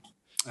that.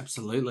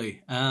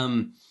 Absolutely.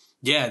 New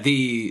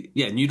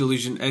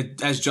Delusion,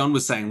 as John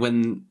was saying,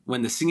 when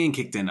the singing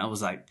kicked in, I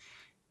was like,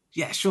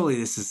 yeah, surely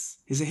this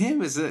is it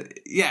him? Is it?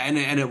 Yeah.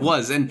 And it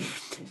was, and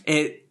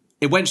it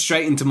went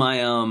straight into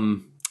my,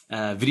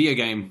 video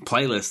game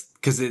playlist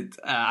because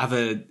I have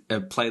a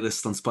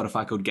playlist on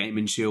Spotify called Game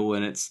and Chill,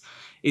 and it's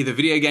either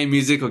video game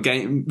music or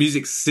game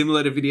music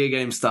similar to video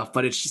game stuff,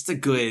 but it's just a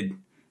good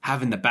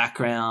have in the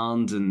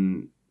background,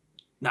 and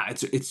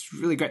it's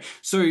really great.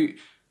 So,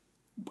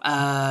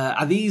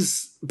 are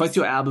these both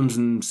your albums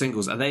and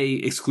singles? Are they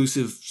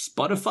exclusive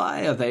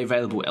Spotify? Are they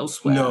available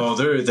elsewhere? No,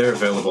 they're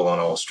available on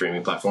all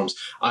streaming platforms.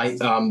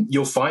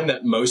 You'll find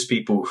that most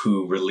people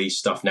who release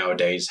stuff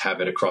nowadays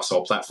have it across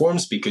all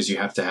platforms because you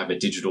have to have a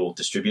digital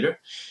distributor.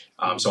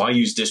 So I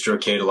use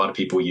DistroKid. A lot of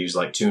people use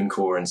like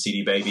TuneCore and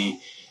CD Baby.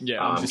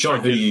 Yeah,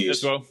 John, who do you use?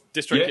 as well?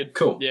 DistroKid. Yeah,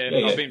 cool.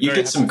 Yeah, I've been you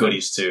very get some happy with them.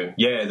 goodies too.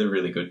 Yeah, they're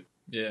really good.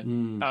 Yeah.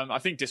 I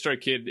think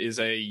DistroKid is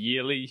a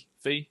yearly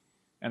fee,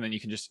 and then you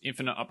can just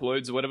infinite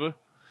uploads or whatever.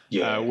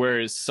 Yeah.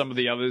 Whereas some of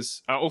the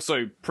others are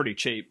also pretty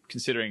cheap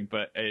considering,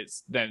 but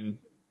it's then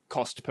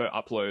cost per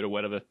upload or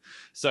whatever.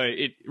 So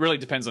it really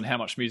depends on how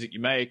much music you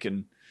make.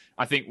 And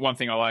I think one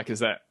thing I like is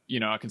that,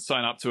 I can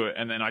sign up to it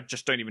and then I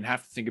just don't even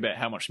have to think about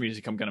how much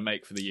music I'm going to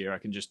make for the year. I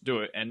can just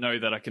do it and know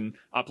that I can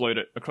upload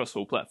it across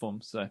all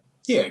platforms. So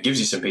Yeah, it gives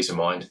you some peace of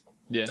mind.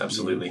 yeah.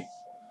 Absolutely.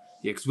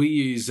 Yeah, because we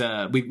use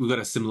we've got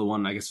a similar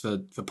one, I guess, for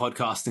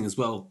podcasting as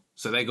well.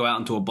 So they go out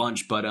into a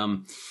bunch, but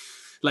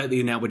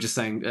lately now we're just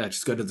saying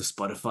just go to the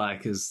Spotify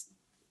because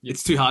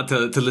it's too hard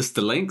to list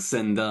the links.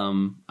 And I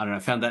don't know, I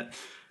found that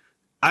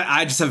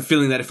I just have a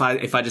feeling that if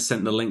I just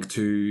sent the link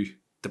to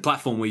the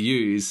platform we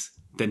use,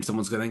 then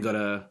someone's got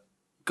to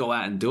go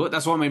out and do it.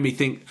 That's what made me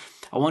think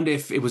I wonder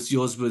if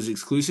yours was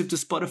exclusive to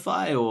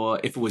Spotify or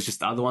if it was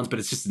just other ones, but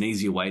it's just an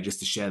easier way just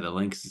to share the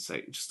links and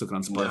say, just look it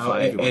on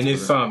Spotify. No, and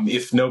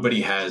if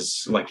nobody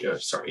has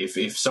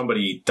if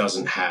somebody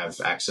doesn't have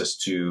access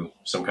to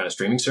some kind of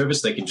streaming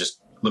service, they can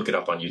just look it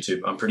up on YouTube.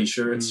 I'm pretty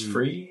sure it's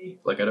free.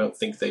 Like, I don't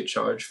think they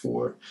charge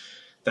for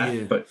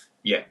that, but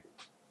yeah,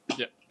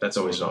 that's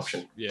always an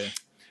option. Yeah.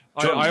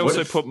 John, I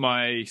also put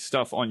my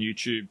stuff on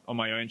YouTube on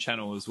my own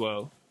channel as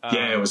well.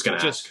 I was going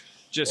to ask.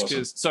 Just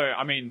because,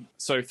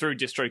 so through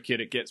DistroKid,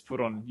 it gets put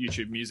on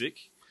YouTube Music.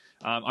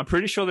 I'm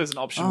pretty sure there's an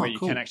option where you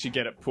can actually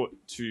get it put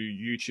to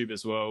YouTube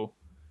as well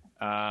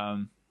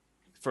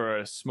for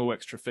a small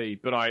extra fee.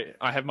 But I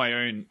have my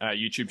own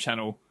YouTube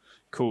channel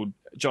called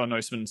John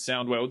Nosman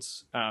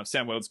Soundworlds,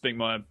 Soundworlds being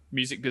my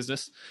music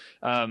business,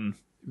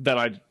 that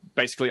I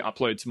basically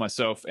upload to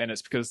myself. And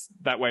it's because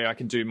that way I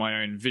can do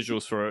my own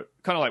visuals for it,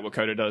 kind of like what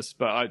Coda does.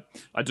 But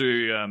I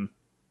do,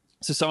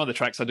 so some of the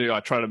tracks I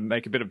try to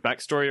make a bit of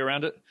backstory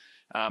around it.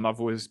 I've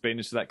always been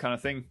into that kind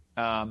of thing.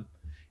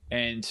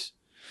 And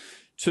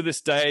to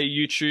this day,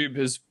 YouTube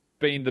has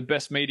been the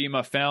best medium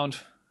I've found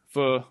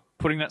for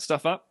putting that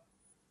stuff up.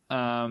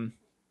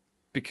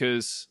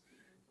 Because,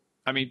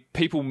 I mean,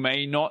 people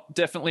may not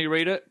definitely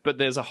read it, but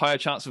there's a higher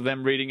chance of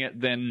them reading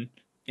it than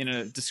in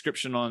a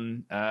description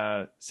on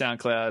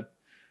SoundCloud.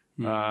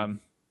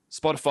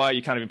 Spotify,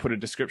 you can't even put a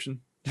description.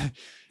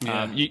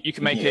 You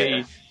can make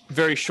a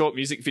very short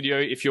music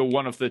video if you're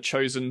one of the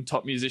chosen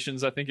top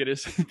musicians, I think it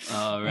is.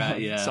 Oh, right,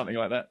 yeah. Something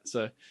like that.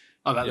 So,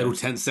 that little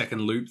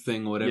 10-second loop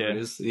thing or whatever it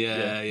is.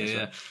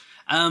 Yeah.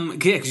 Right.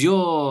 Because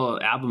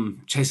your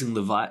album, Chasing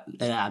Leviathan,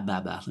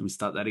 let me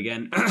start that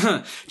again.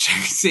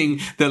 Chasing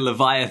the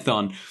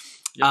Leviathan.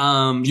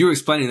 You were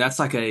explaining that's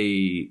like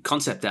a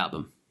concept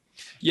album.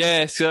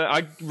 Yeah, so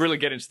I really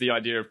get into the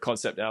idea of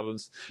concept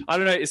albums. I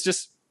don't know, it's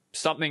just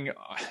something...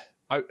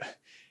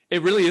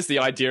 It really is the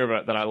idea of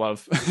it that I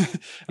love.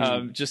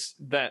 Just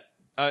that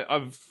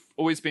I've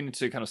always been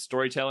into kind of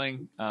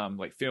storytelling,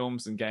 like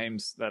films and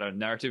games that are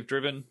narrative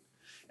driven.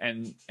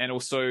 And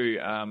also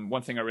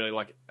one thing I really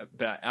like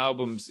about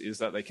albums is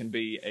that they can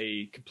be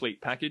a complete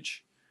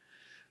package.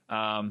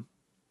 And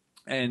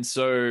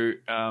so,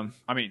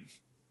 I mean,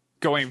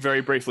 going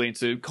very briefly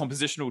into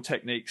compositional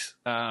techniques,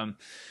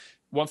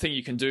 one thing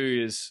you can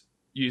do is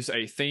use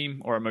a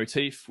theme or a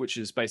motif, which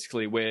is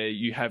basically where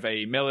you have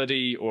a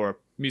melody or a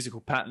musical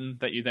pattern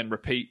that you then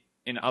repeat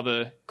in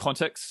other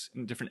contexts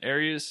in different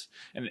areas.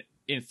 And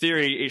in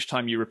theory, each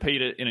time you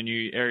repeat it in a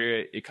new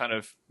area, it kind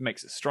of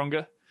makes it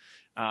stronger.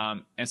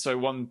 And so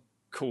one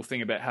cool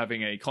thing about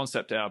having a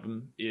concept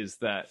album is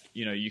that,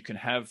 you know, you can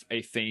have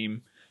a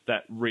theme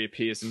that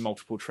reappears in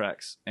multiple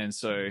tracks. And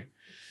so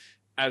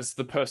as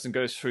the person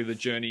goes through the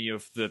journey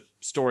of the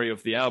story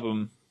of the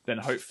album, then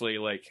hopefully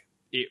like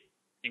it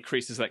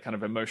increases that kind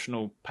of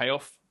emotional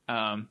payoff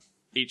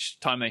each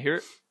time they hear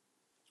it.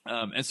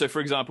 And so, for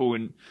example,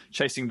 in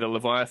Chasing the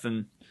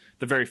Leviathan,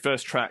 the very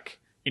first track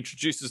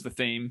introduces the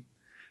theme.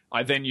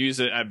 I then use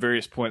it at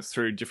various points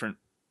through different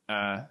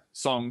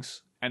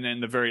songs. And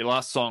then the very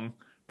last song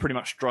pretty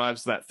much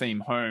drives that theme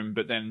home.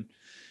 But then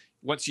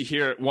once you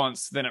hear it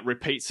once, then it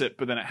repeats it,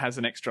 but then it has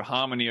an extra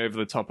harmony over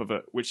the top of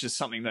it, which is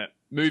something that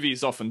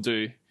movies often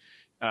do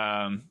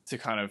to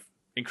kind of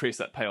increase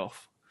that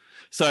payoff.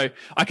 So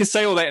I could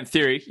say all that in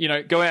theory, you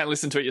know, go out and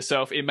listen to it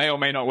yourself. It may or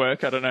may not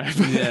work. I don't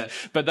know.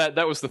 But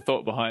that was the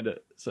thought behind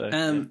it. So,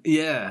 And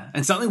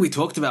something we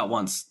talked about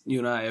once, you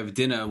and I over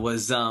dinner,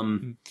 was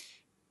having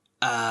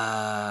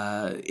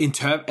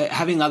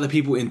other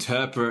people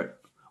interpret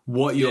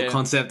what your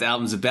concept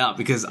album's about,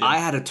 because I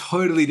had a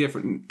totally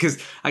different, because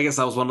I guess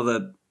I was one of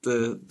the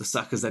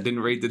suckers that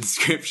didn't read the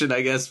description,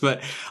 I guess,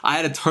 but I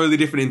had a totally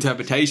different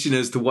interpretation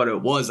as to what it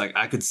was. Like,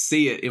 I could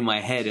see it in my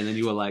head, and then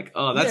you were like,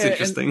 oh, that's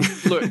interesting.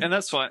 And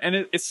that's fine. And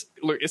it's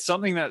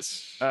something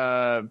that's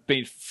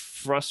been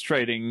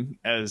frustrating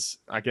as,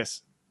 I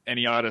guess,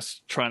 any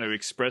artist trying to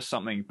express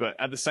something, but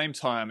at the same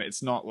time,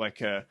 it's not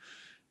like a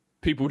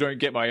people don't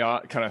get my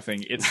art kind of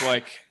thing. It's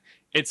like,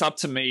 it's up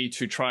to me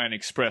to try and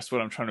express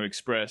what I'm trying to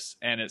express.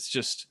 And it's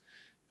just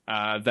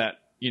that,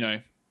 you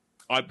know,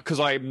 because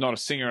I'm not a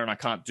singer and I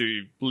can't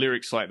do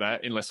lyrics like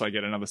that unless I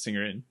get another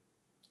singer in.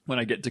 When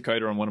I get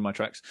Dakota on one of my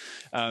tracks,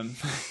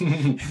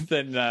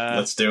 then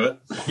let's do it.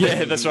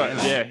 Yeah, that's right.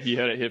 Yeah, you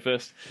heard it here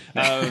first.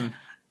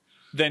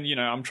 Then, you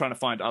know, I'm trying to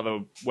find other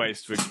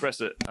ways to express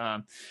it.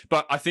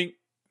 But I think,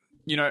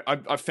 you know,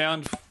 I've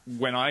found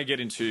when I get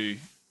into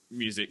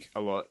music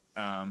a lot,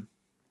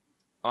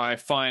 I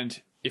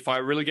find if I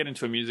really get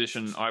into a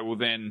musician, I will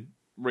then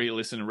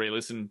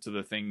re-listen to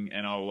the thing,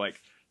 and I'll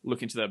like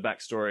look into their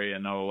backstory,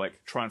 and I'll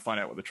like try and find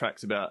out what the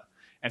track's about.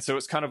 And so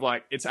it's kind of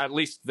like, it's at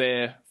least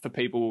there for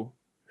people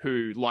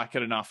who like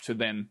it enough to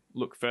then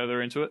look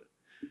further into it.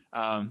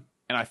 And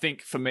I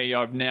think for me,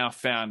 I've now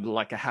found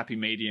like a happy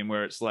medium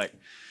where it's like,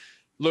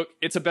 look,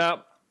 it's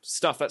about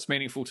stuff that's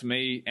meaningful to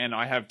me, and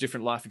I have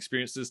different life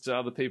experiences to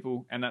other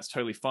people, and that's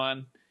totally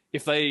fine.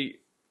 If they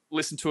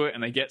listen to it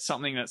and they get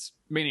something that's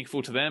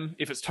meaningful to them,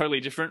 if it's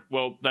totally different,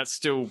 well, that's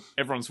still,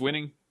 everyone's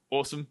winning.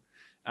 Awesome.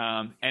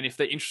 And if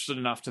they're interested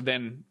enough to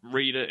then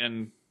read it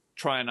and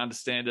try and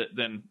understand it,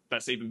 then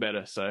that's even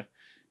better. So,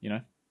 you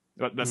know,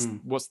 that's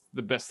what's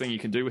the best thing you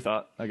can do with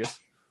art, I guess.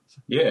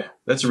 Yeah,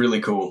 that's a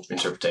really cool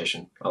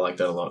interpretation. I like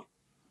that a lot.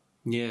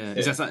 Yeah.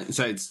 Is that something,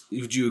 so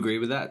would you agree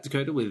with that,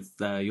 Dakota, with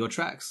your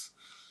tracks?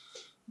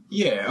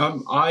 Yeah,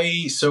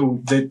 so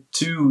the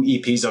 2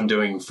 EPs I'm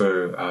doing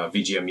for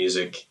VGM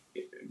Music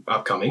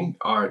upcoming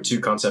are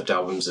 2 concept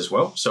albums as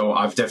well. So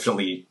I've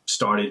definitely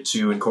started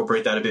to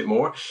incorporate that a bit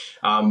more.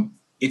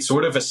 It's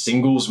sort of a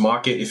singles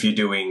market if you're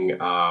doing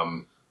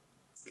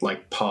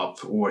like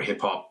pop or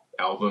hip hop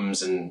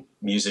albums and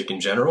music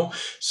in general.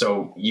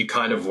 So you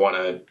kind of want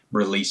to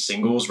release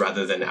singles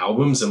rather than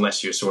albums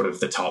unless you're sort of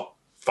the top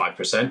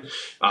 5%.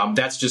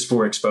 That's just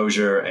for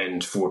exposure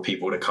and for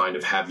people to kind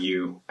of have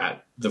you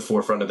at the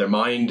forefront of their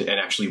mind and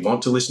actually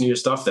want to listen to your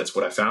stuff. That's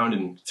what I found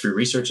and through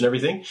research and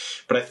everything.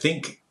 But I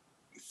think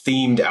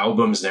themed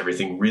albums and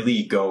everything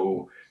really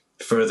go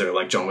further,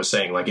 like John was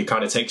saying. Like, it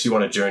kind of takes you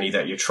on a journey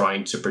that you're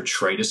trying to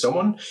portray to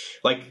someone.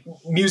 Like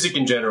music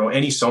in general,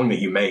 any song that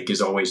you make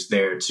is always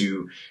there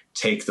to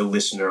take the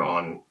listener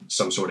on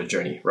some sort of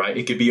journey, right?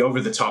 It could be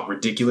over the top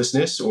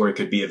ridiculousness or it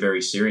could be a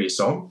very serious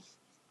song.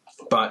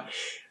 But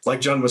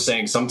like John was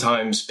saying,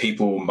 sometimes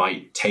people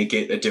might take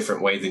it a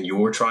different way than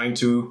you're trying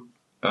to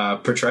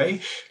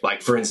portray.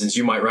 Like, for instance,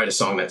 you might write a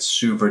song that's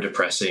super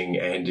depressing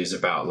and is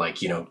about,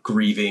 like, you know,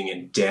 grieving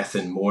and death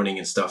and mourning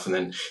and stuff. And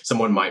then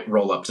someone might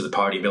roll up to the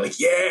party and be like,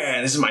 yeah,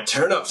 this is my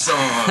turn up song.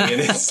 And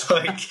it's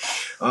like,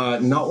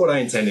 not what I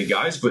intended,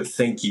 guys, but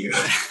thank you.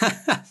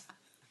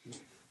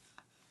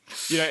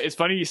 You know, it's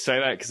funny you say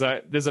that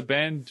because there's a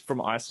band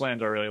from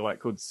Iceland I really like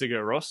called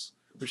Sigur Rós,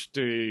 which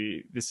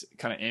do this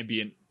kind of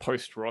ambient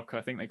post-rock,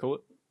 I think they call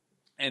it.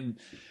 And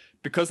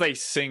because they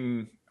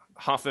sing,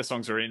 half their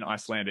songs are in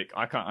Icelandic,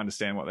 I can't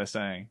understand what they're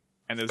saying.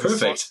 And there's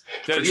perfect.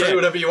 Portray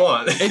whatever you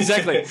want.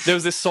 Exactly. There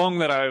was this song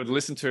that I would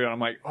listen to and I'm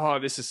like, oh,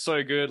 this is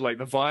so good. Like,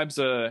 the vibes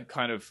are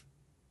kind of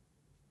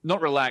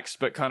not relaxed,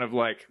 but kind of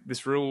like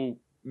this real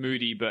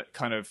moody, but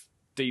kind of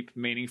deep,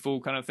 meaningful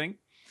kind of thing.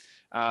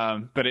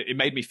 But it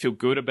made me feel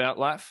good about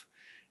life.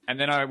 And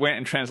then I went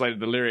and translated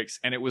the lyrics,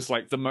 and it was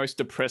like the most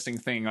depressing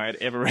thing I had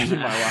ever read in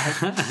my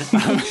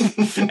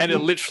life. And it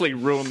literally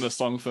ruined the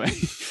song for me.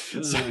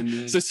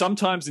 So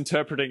sometimes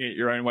interpreting it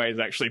your own way is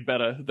actually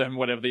better than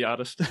whatever the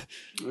artist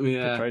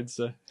portrayed.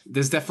 So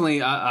there's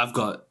definitely, I've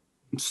got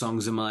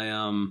songs in my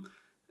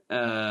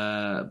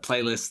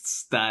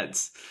playlists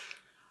that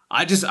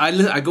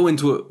I go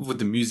into it with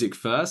the music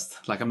first.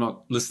 Like, I'm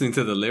not listening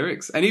to the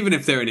lyrics. And even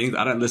if they're in English,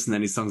 I don't listen to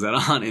any songs that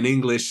aren't in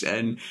English.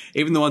 And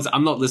even the ones,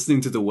 I'm not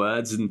listening to the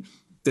words. And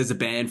there's a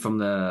band from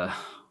I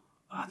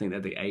think they're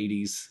the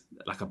 80s,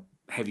 like a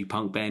heavy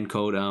punk band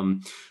called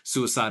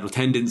Suicidal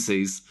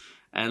Tendencies.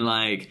 And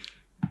like,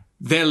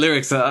 their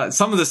lyrics are,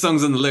 some of the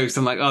songs on the lyrics,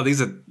 I'm like, oh,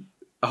 these are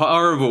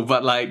horrible.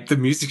 But like, the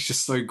music's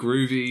just so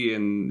groovy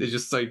and they're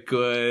just so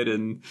good.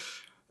 And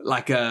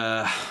like,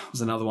 was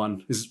another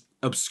one. Is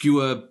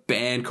obscure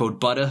band called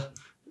Butter,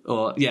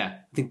 I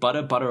think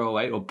Butter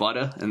 08 or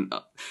Butter, and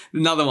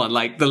another one,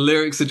 like, the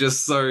lyrics are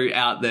just so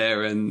out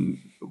there and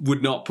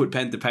would not put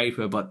pen to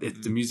paper, but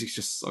the music's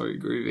just so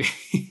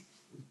groovy.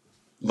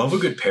 Love a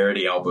good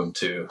parody album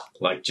too,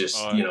 like just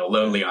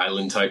Lonely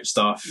Island type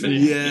stuff,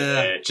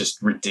 and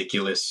just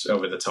ridiculous,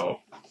 over the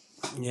top.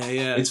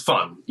 Yeah, it's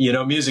fun. You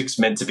know, music's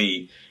meant to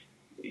be,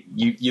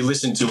 you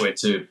listen to it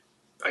to,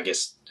 I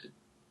guess,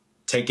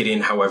 take it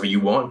in however you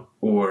want,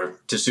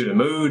 or to suit a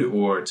mood,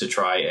 or to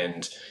try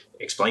and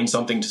explain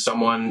something to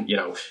someone. You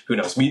know, who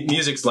knows?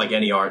 Music's like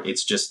any art.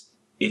 It's just,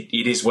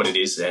 it is what it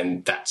is,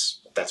 and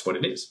that's what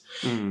it is.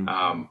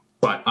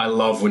 But I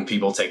love when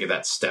people take it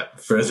that step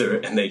further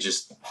and they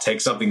just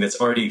take something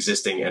that's already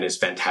existing and is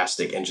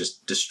fantastic and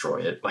just destroy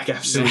it, like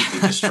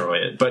absolutely destroy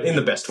it, but in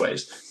the best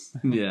ways.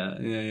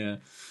 Yeah.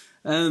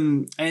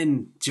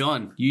 And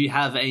John, you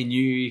have a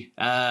new,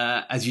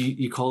 as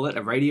you call it,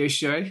 a radio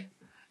show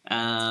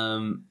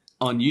on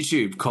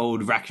YouTube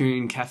called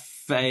Raccoon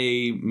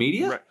Cafe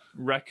Media?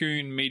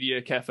 Raccoon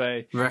Media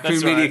Cafe. Raccoon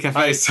Media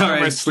Cafe.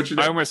 Sorry,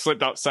 I almost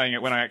slipped up saying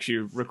it when I actually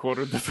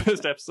recorded the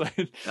first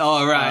episode.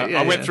 Oh, right.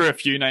 I went through a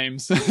few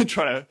names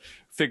trying to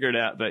figure it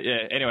out. But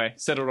yeah, anyway,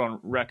 settled on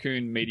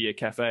Raccoon Media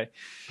Cafe.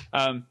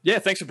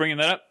 Thanks for bringing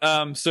that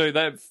up. So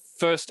the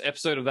first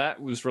episode of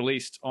that was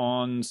released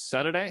on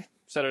Saturday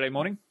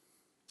morning.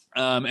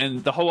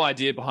 And the whole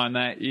idea behind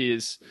that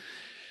is,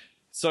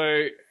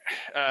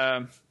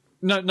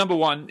 number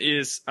one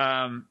is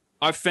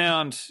I've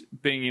found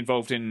being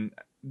involved in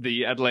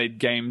the Adelaide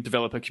game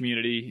developer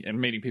community and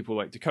meeting people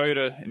like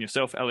Dakota and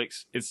yourself,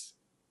 Alex, it's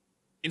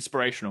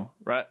inspirational,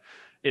 right?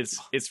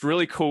 It's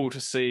really cool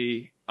to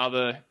see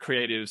other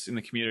creatives in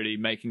the community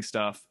making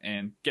stuff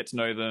and get to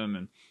know them,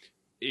 and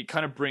it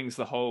kind of brings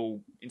the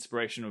whole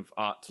inspiration of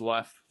art to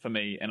life for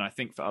me, and I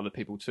think for other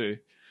people too,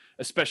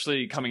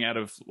 especially coming out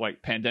of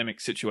like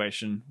pandemic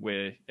situation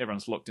where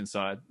everyone's locked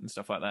inside and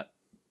stuff like that.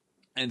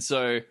 And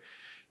so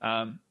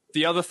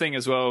the other thing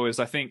as well is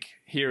I think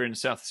here in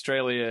South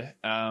Australia,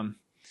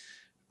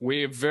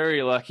 we're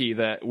very lucky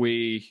that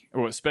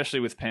or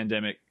especially with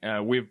pandemic,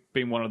 we've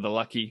been one of the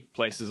lucky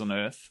places on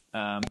earth.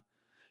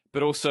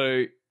 But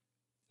also,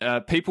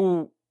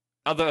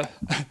 other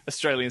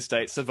Australian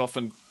states have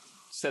often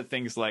said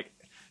things like,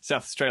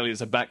 South Australia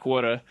is a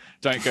backwater,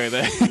 don't go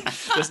there.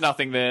 There's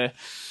nothing there.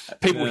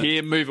 People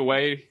here move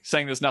away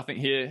saying there's nothing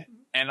here.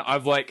 And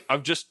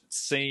I've just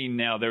seen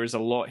now there is a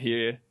lot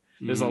here.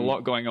 There's a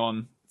lot going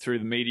on through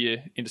the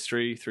media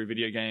industry, through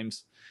video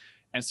games.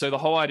 And so the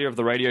whole idea of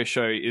the radio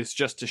show is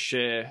just to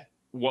share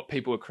what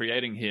people are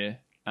creating here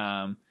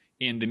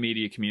in the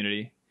media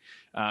community,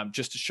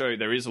 just to show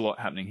there is a lot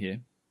happening here.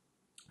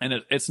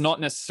 And it's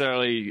not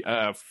necessarily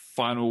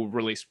final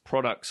released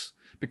products,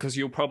 because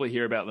you'll probably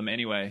hear about them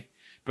anyway,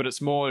 but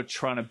it's more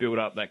trying to build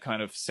up that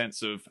kind of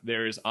sense of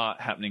there is art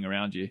happening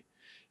around you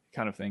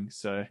kind of thing.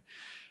 So,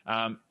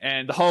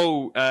 and the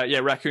whole,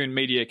 Raccoon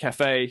Media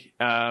Cafe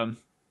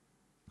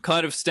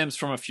kind of stems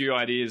from a few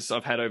ideas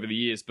I've had over the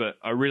years, but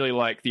I really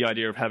like the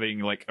idea of having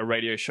like a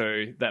radio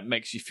show that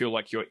makes you feel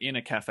like you're in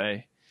a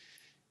cafe.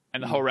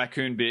 And the whole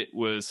raccoon bit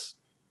was,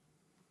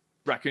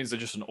 raccoons are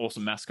just an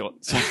awesome mascot.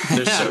 So.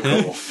 They're so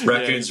cool.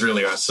 Raccoons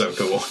really are so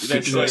cool.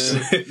 Good choice.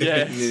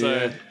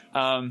 So,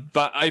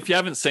 but if you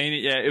haven't seen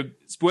it yet,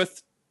 it's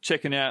worth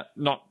checking out,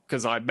 not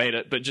because I made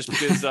it, but just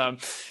because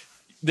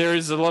there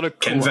is a lot of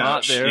cool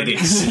art there. It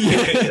is.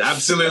 It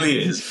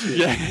absolutely is.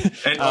 Yeah.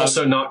 And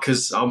also not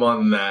because I'm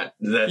on that.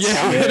 That's,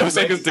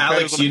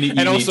 Alex, you need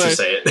to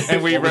say it.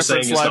 And we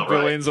reference live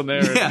billions on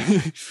there.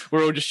 And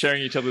we're all just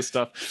sharing each other's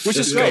stuff, which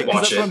is great.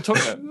 That's what I'm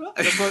talking about.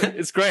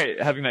 It's great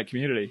having that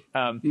community.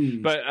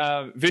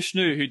 But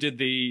Vishnu, who did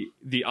the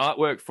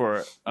artwork for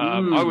it,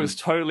 I was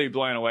totally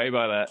blown away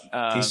by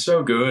that. He's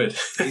so good.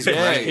 He's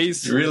great.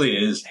 He really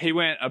is. He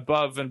went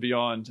above and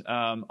beyond.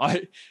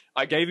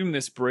 I gave him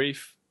this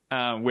brief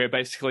where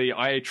basically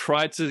I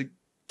tried to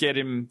get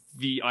him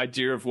the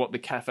idea of what the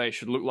cafe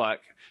should look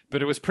like,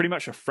 but it was pretty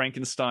much a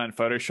Frankenstein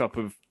Photoshop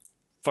of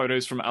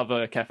photos from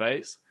other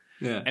cafes.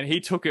 Yeah. And he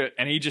took it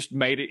and he just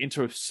made it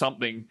into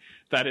something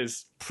that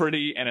is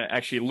pretty and it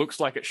actually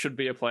looks like it should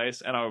be a place.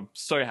 And I'm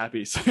so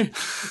happy. So if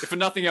for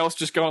nothing else,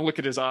 just go and look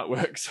at his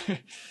artwork. So,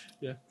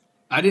 yeah.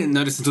 I didn't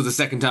notice until the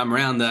second time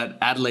around that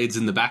Adelaide's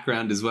in the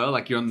background as well.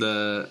 Like you're on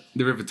the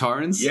River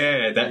Torrens.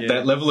 Yeah,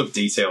 that level of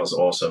detail is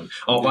awesome.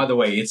 Oh, by the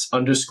way, it's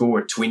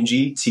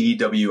 _Twinji,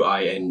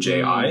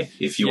 TWINJI,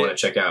 if you want to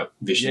check out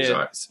Vishnu's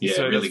art. Yeah,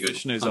 so really good.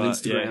 Vishnu's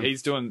art. Yeah,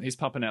 he's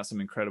pumping out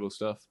some incredible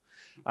stuff.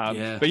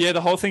 But yeah,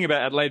 the whole thing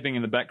about Adelaide being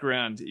in the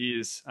background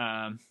is,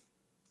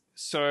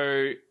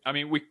 so, I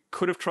mean, we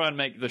could have tried and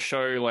make the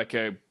show like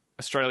a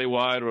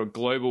Australia-wide or a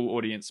global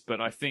audience, but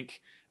I think,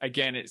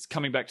 again, it's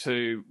coming back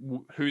to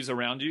who's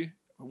around you,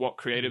 what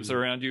creatives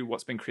are around you,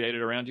 what's been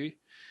created around you.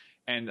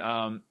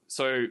 And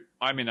so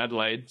I'm in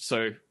Adelaide,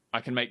 so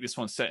I can make this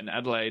one set in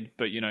Adelaide.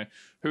 But, you know,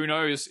 who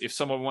knows if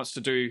someone wants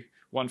to do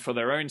one for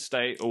their own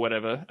state or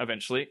whatever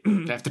eventually.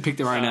 They have to pick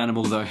their own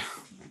animal, though.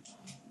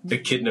 The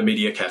Echidna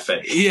Media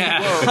Cafe. Yeah.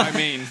 Well, I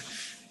mean,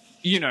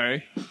 you know,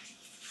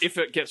 if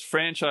it gets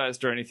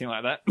franchised or anything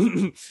like that,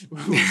 we'll see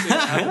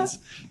what happens.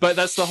 But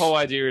that's the whole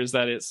idea, is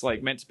that it's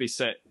like meant to be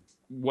set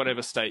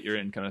whatever state you're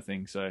in kind of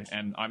thing. So,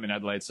 and I'm in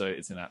Adelaide, so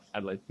it's in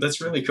Adelaide.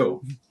 That's really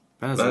cool.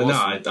 That's awesome.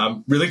 No,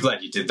 I'm really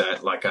glad you did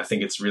that. Like, I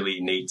think it's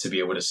really neat to be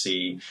able to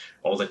see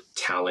all the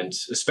talent,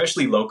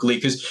 especially locally,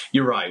 because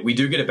you're right, we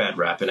do get a bad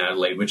rap in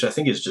Adelaide, which I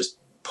think is just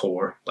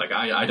poor. Like,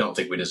 I don't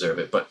think we deserve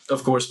it, but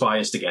of course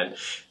biased again.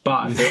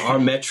 But there are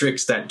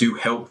metrics that do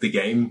help the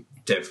game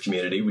dev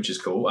community, which is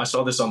cool. I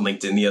saw this on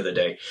LinkedIn the other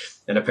day,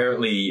 and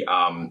apparently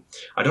I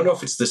don't know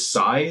if it's the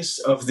size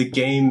of the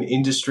game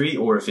industry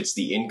or if it's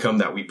the income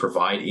that we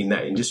provide in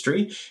that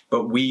industry,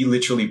 but we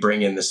literally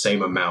bring in the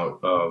same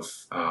amount of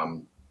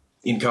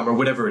income or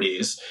whatever it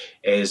is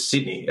as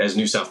Sydney, as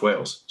New South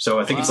Wales.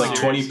 So I think it's like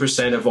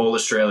 20% of all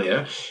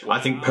Australia. I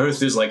think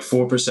Perth is like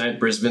 4%,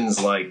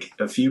 Brisbane's like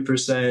a few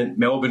percent,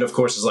 Melbourne of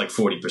course is like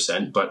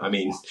 40%, but I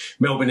mean,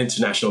 Melbourne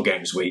International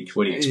Games Week,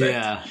 what do you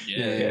expect?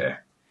 Yeah.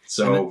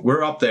 So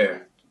we're up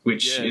there,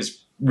 which is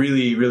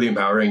really, really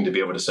empowering to be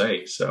able to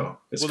say. So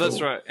it's cool.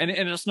 That's right. And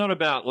it's not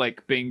about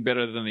like being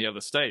better than the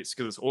other states,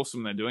 because it's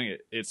awesome they're doing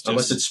it. It's just,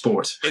 unless it's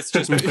sport. It's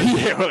just,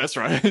 yeah, well, that's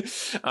right.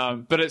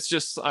 But it's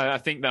just, I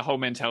think the whole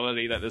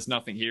mentality that there's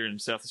nothing here in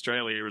South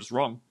Australia is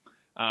wrong.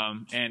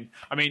 And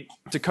I mean,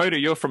 Dakota,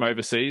 you're from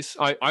overseas.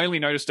 I only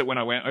noticed it when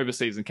I went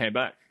overseas and came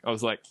back. I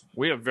was like,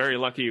 we are very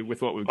lucky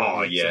with what we've got.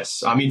 Oh,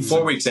 yes. I mean,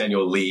 4 weeks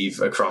annual leave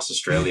across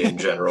Australia in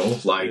general.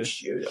 Like,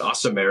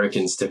 us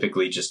Americans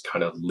typically just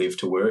kind of live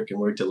to work and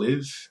work to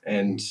live.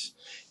 And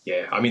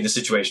yeah, I mean, the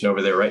situation over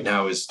there right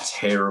now is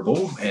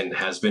terrible and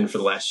has been for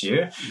the last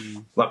year.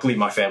 Luckily,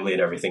 my family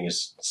and everything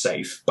is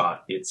safe,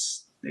 but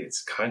it's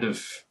kind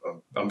of,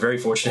 I'm very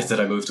fortunate that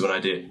I moved when I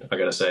did, I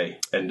gotta say.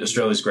 And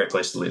Australia's a great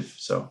place to live,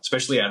 so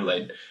especially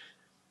Adelaide.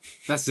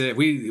 That's it.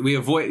 We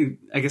avoid,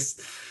 I guess,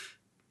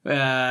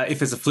 if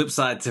there's a flip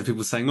side to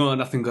people saying, oh,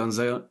 nothing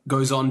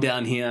goes on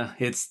down here,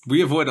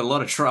 we avoid a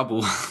lot of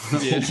trouble.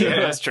 Yeah,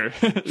 that's true.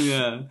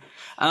 Yeah.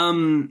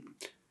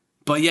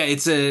 But yeah,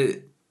 it's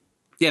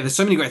yeah, there's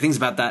so many great things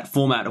about that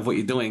format of what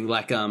you're doing.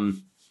 Like,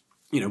 you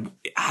know,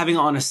 having it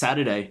on a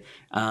Saturday,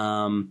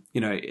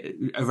 you know,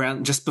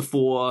 around just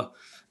before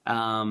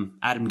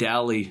Adam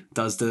Dowley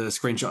does the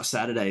Screenshot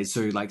Saturdays.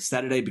 So like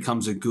Saturday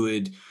becomes a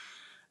good,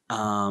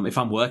 if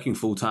I'm working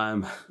full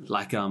time,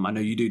 like I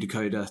know you do,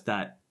 Dakota,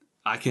 that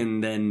I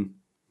can then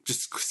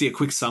just see a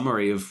quick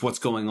summary of what's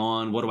going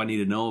on. What do I need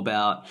to know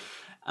about?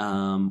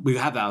 We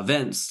have our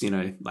events, you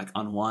know, like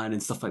Unwind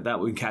and stuff like that.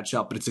 We can catch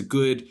up, but it's a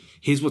good,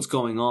 here's what's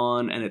going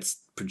on, and it's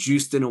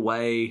produced in a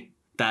way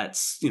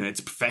that's, you know,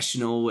 it's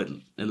professional. It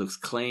looks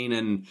clean.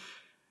 And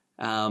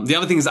the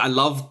other thing is I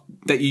love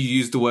that you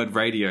use the word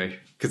radio,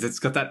 because it's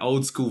got that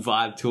old school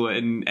vibe to it.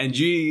 And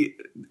you,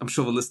 I'm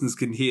sure the listeners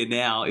can hear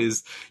now,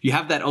 is you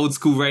have that old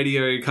school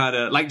radio kind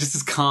of like just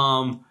this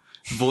calm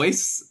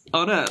voice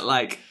on it,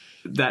 like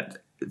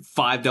that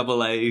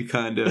 5AA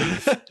kind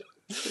of.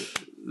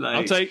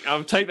 Like,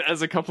 I'll take that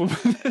as a compliment.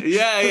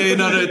 Yeah,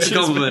 no, it's a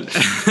compliment.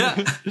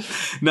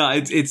 No,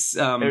 it's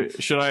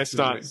should I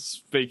start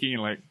speaking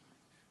like,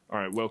 all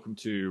right, welcome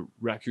to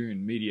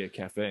Raccoon Media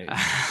Cafe.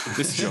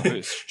 This is your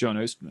host, John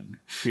Ostman,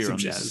 here on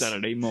this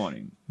Saturday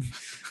morning.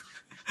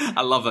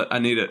 I love it. I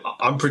need it.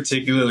 I'm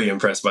particularly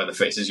impressed by the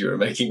faces you were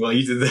making while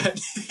you did that.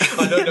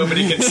 I know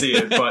nobody can see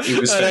it, but it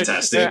was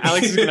fantastic.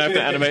 Alex is going to have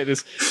to animate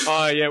this.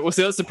 Oh, yeah. Well,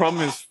 see, that's the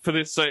problem is for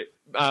this. So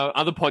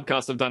other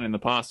podcasts I've done in the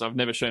past, I've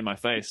never shown my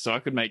face. So I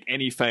could make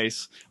any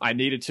face I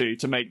needed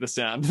to make the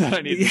sound that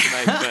I needed to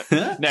make.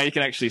 But now you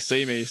can actually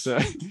see me. So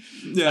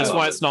that's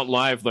why it's not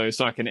live, though,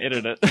 so I can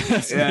edit it.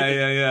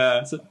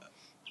 Yeah.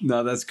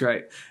 No, that's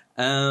great.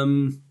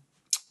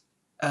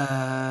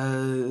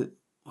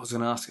 I was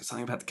going to ask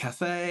something about the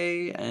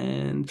cafe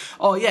and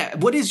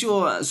what is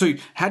your, so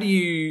how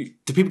do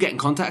people get in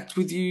contact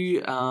with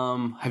you?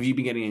 Have you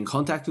been getting in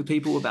contact with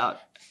people about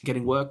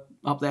getting work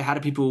up there? How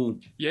do people?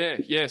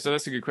 Yeah. So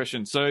that's a good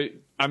question. So,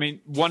 I mean,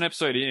 one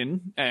episode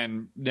in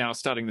and now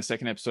starting the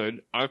second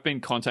episode, I've been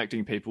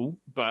contacting people,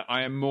 but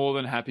I am more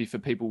than happy for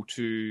people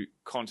to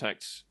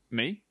contact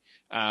me.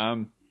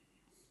 I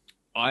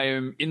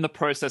am in the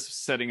process of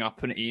setting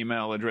up an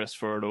email address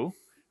for it all.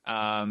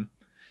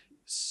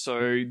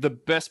 So the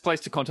best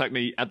place to contact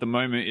me at the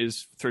moment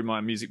is through my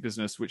music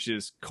business, which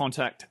is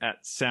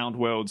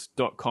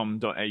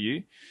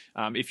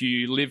contact@soundworlds.com.au. If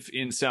you live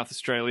in South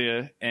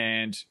Australia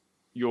and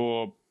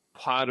you're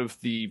part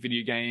of the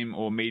video game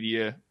or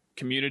media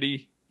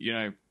community, you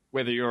know,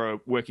 whether you're a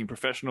working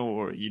professional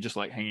or you just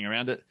like hanging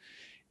around it,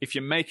 if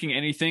you're making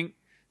anything,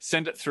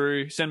 send it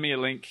through, send me a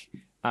link,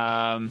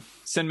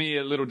 send me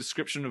a little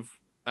description of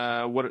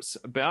what it's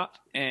about,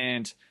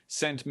 and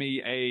send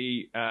me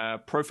a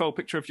profile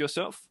picture of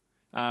yourself.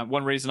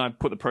 One reason I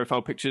put the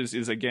profile pictures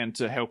is, again,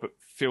 to help it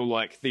feel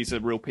like these are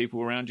real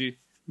people around you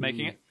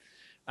making it.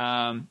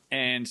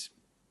 And,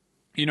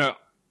 you know,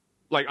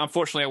 like,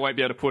 unfortunately, I won't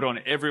be able to put on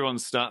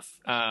everyone's stuff.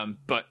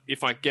 But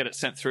if I get it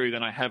sent through,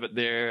 then I have it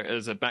there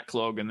as a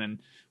backlog. And then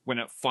when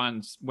I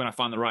find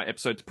the right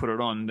episode to put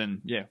it on,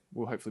 then, yeah,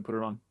 we'll hopefully put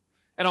it on.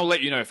 And I'll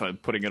let you know if I'm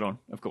putting it on,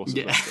 of course.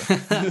 Yeah.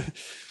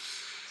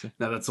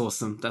 No, that's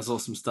awesome. That's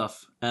awesome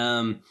stuff.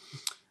 I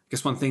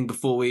guess one thing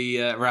before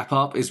we wrap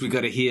up is we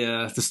got to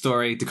hear the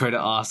story. Dakota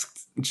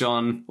asked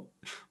John,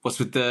 what's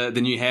with the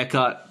new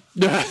haircut?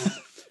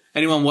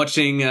 Anyone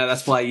watching,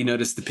 that's why you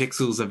notice the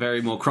pixels are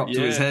very more cropped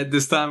to his head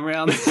this time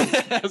around.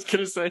 I was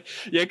going to say,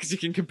 yeah, because you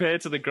can compare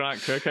to the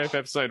Grant Kirkhope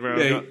episode where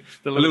I've got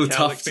the little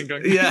tuft thing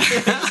going. Yeah.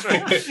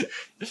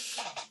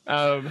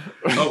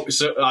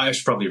 So I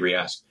should probably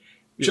re-ask.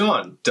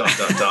 John, ...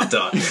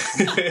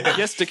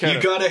 Yes, Dakota.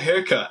 You got a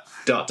haircut, ...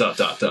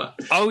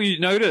 Oh, you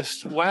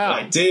noticed. Wow.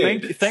 I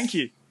did. Thank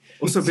you.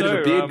 Also a bit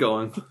of a beard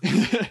going.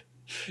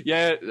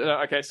 Yeah,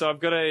 okay, so I've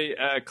got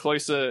a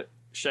closer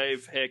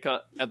shave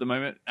haircut at the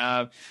moment.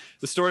 The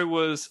story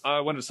was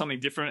I wanted something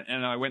different,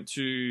 and I went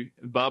to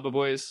Barber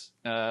Boys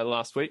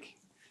last week,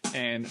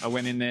 and I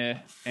went in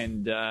there,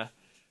 and I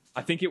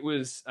think it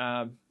was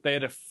they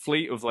had a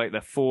fleet of like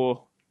the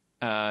 4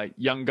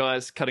 young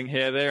guys cutting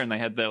hair there, and they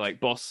had their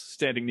like boss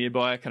standing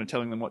nearby kind of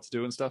telling them what to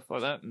do and stuff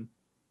like that. And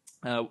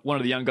one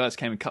of the young guys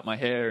came and cut my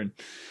hair, and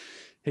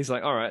he's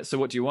like, all right, so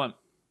what do you want?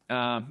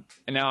 And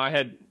now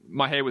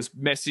my hair was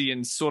messy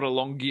and sort of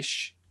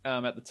longish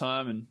at the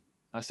time, and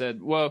I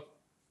said, well,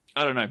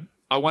 I don't know,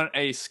 I want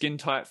a skin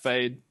tight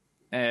fade,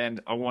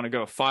 and I want to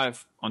go a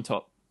 5 on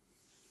top,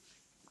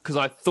 because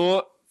I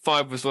thought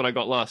 5 was what I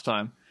got last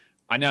time.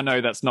 I now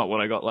know that's not what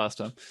I got last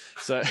time.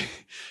 So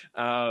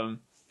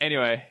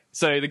anyway,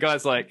 so the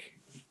guy's like,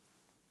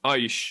 oh,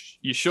 you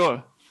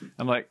sure?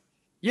 I'm like,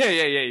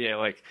 yeah.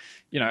 Like,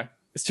 you know,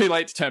 it's too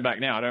late to turn back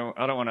now. I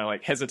don't want to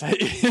like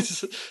hesitate.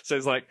 So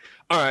he's like,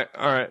 all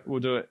right, we'll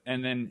do it.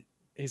 And then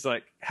he's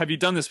like, have you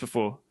done this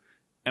before?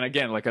 And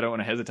again, like, I don't want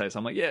to hesitate. So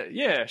I'm like,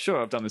 yeah,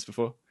 sure, I've done this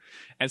before.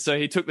 And so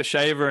he took the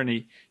shaver and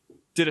he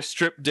did a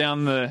strip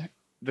down the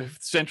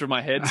center of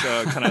my head,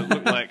 so I kind of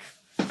looked like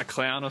a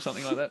clown or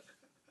something like that.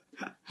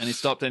 And he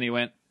stopped and he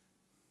went,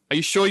 are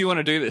you sure you want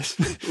to do this?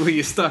 Well,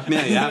 you're stuck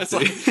now. You have to.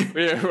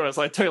 It's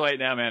like too late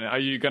now, man. Are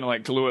you going to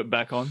like glue it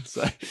back on?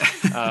 So,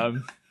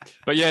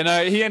 But yeah,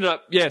 no, he ended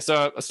up,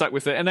 so I stuck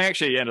with it. And they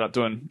actually ended up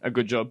doing a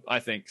good job, I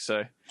think.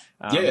 So,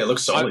 Yeah, it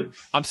looks solid.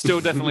 I'm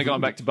still definitely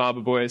going back to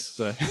Barber Boys.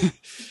 So,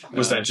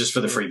 Was that just for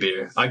the free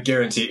beer? I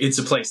guarantee it's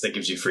a place that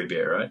gives you free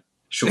beer, right?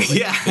 Surely.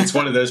 Yeah. It's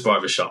one of those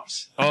barber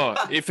shops. oh,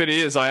 if it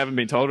is, I haven't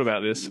been told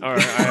about this. All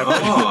right, I have,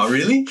 Oh,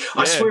 really?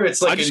 I swear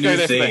it's like I just a go new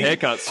there thing. for the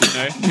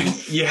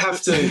haircuts, You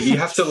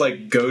have to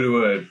like go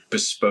to a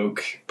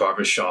bespoke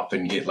barber shop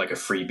and get like a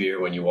free beer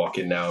when you walk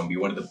in now and be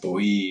one of the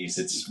boys.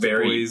 It's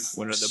very Boys.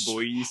 One of the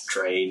boys.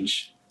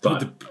 strange.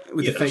 But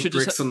With you the know. fake Should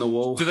just bricks on the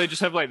wall. Do they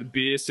just have like the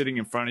beer sitting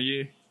in front of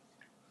you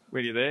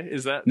when you're there?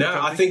 Is that No, the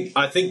kind of I thing?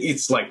 think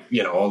it's like,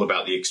 all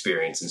about the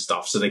experience and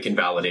stuff, so they can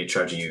validate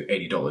charging you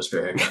 $80 for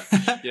a haircut.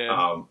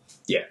 Yeah.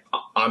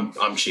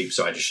 I'm cheap,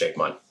 so I just shave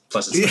mine.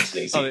 Plus, it's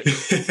nice and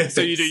easy.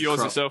 So you do yours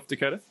Crap. yourself,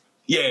 Dakota?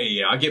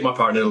 Yeah. I get my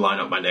partner to line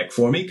up my neck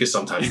for me because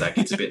sometimes that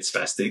gets a bit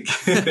spastic.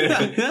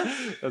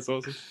 That's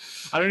awesome.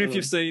 I don't know if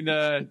you've seen,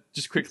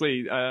 just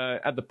quickly,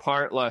 at the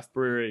Pirate Life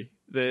Brewery,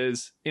 there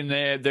is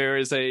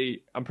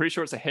I'm pretty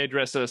sure it's a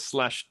hairdresser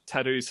 /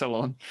 tattoo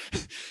salon.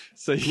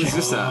 So you, What's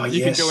this at?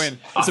 you yes. can go in.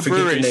 I It's a forget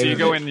the brewery, so name you of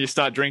go it. in and you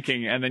start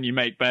drinking, and then you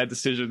make bad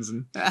decisions.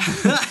 And Do you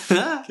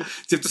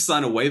have to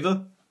sign a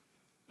waiver?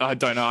 I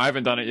don't know. I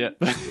haven't done it yet.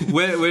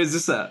 Where is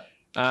this at?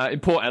 In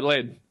Port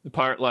Adelaide, the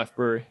Pirate Life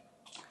Brewery.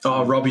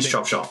 Oh, Robbie's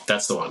Chop Shop.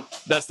 That's the one.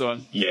 That's the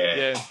one. Yeah.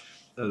 Yeah.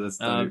 Oh, that's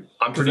Um,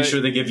 I'm pretty they-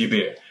 sure they give you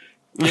beer.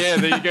 Yeah,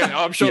 there you go.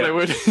 Oh, I'm sure Yeah. they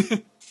would.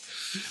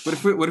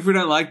 what if we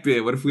don't like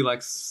beer? What if we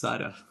like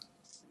cider?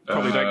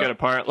 Probably don't get a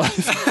Pirate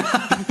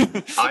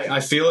Life. I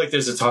feel like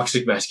there's a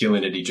toxic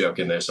masculinity joke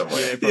in there somewhere.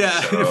 Yeah, probably.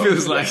 Yeah, So, it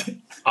feels like.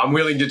 I'm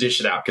willing to dish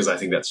it out because I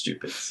think that's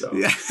stupid. So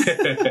Yeah.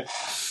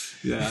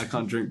 Yeah, I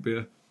can't drink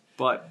beer,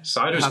 but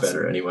cider's Have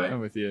better some- anyway. I'm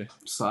with you.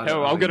 cider.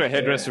 Hell, I'll go to a Yeah.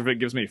 hairdresser if it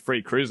gives me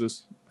free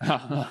cruises.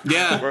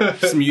 Yeah,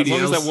 As some long as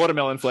they're UDLs.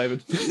 watermelon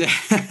flavored.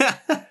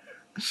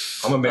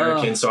 I'm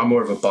American, so I'm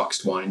more of a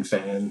boxed wine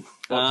fan.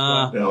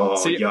 Oh,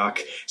 See, yuck.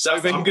 So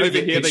over- I'm going to over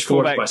get here they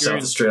call pitchforked that by South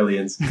goon.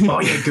 Australians. Oh,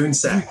 yeah, goon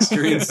sacks.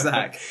 Green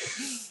sack.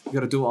 You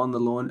got to do it on the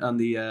lawn, on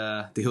the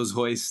Hills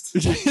Hoist.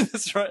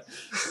 That's right.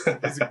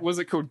 Was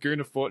it called Goon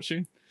of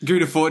Fortune?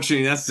 Goon of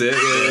Fortune, that's it.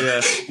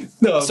 Yeah.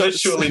 No, So- that's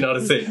surely not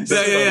a thing. That's Yeah,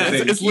 not a yeah.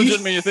 thing. It's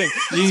legitimately a thing.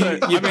 you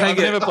peg I've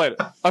it. never played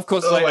it. Of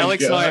course, Oh like my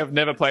Alex and I God. have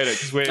never played it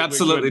because we're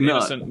Absolutely we're not.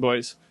 innocent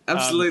boys.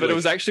 Absolutely. But it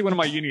was actually one of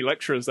my uni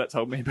lecturers that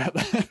told me about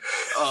that.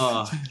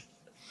 Oh,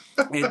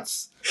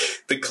 it's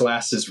The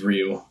class is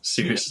real.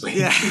 Seriously.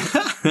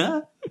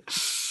 yeah.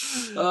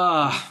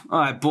 All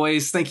right,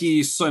 boys. Thank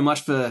you so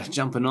much for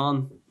jumping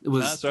on. It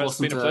was That's right, it's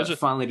awesome been a to pleasure.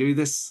 finally do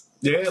this.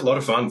 Yeah, a lot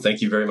of fun.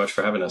 Thank you very much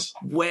for having us.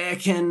 Where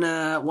can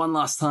one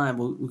last time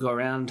we'll go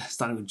around,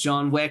 starting with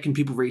John. Where can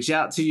people reach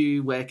out to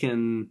you? Where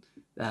can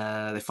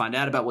they find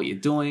out about what you're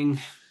doing?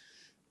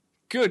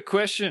 Good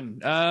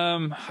question.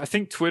 I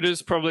think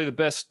Twitter's probably the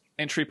best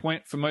entry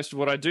point for most of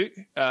what I do.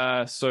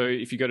 So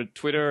if you go to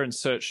Twitter and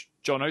search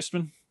John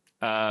Oastman,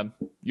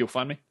 you'll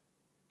find me.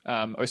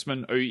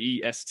 Oastman,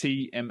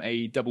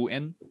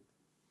 OESTMANN.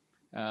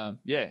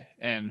 Yeah,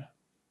 and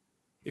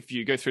if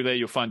you go through there,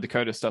 you'll find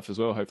Dakota stuff as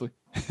well, hopefully.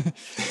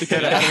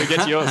 Dakota, how do we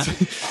get to yours?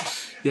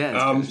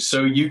 Yeah.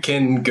 So you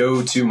can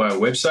go to my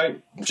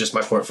website, just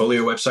my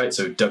portfolio website.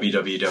 So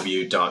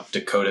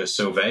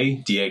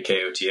www.dakotasauve,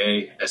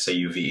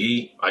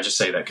 DAKOTASAUVE. I just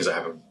say that because I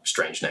have a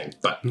strange name.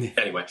 But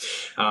anyway,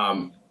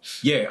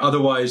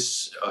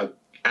 otherwise,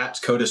 at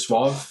Coda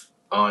Suave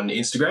on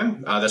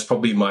Instagram. That's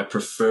probably my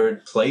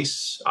preferred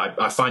place.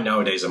 I find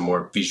nowadays I'm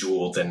more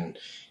visual than...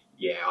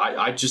 Yeah,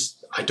 I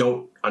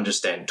don't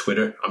understand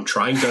Twitter. I'm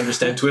trying to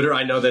understand Twitter.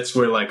 I know that's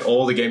where like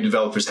all the game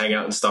developers hang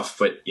out and stuff,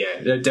 but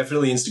yeah,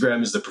 definitely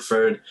Instagram is the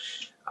preferred.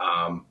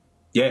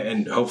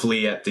 And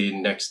hopefully at the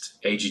next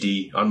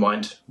AGD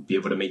Unwind, be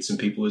able to meet some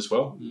people as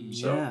well.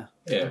 So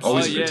yeah,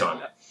 always a good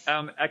time.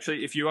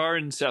 Actually, if you are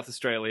in South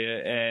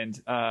Australia and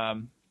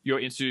you're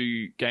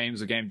into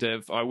games or game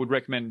dev, I would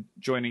recommend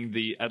joining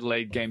the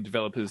Adelaide Game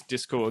Developers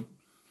Discord,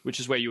 which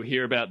is where you'll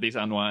hear about these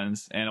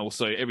unwinds and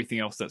also everything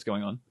else that's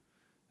going on.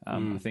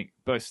 I think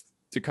both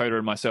Dakota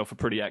and myself are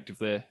pretty active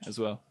there as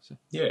well. So.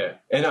 Yeah,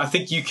 and I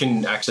think you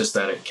can access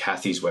that at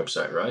Kathy's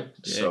website, right?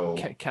 Yeah, So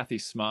Kathy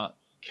Smart.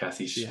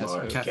 Kathy has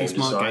Smart, her- Kathy game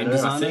Smart, designer, game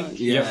designer? I think.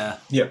 Yeah.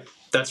 Yep,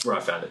 that's where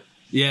I found it.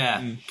 Yeah.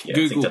 Yeah, I think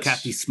Google that's-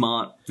 Kathy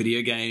Smart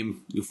video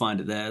game. You'll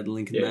find it there. The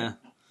link in Yeah. there.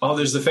 Oh,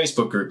 there's the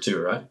Facebook group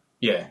too, right?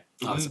 Yeah.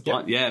 Oh, it's a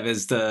bunch. Yeah,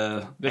 there's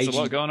the. There's a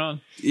lot going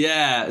on.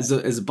 Yeah,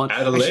 there's a bunch.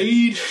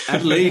 Adelaide.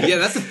 Adelaide. Yeah,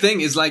 that's the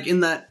thing. Is like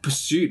in that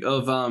pursuit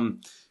of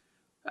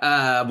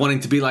wanting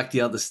to be like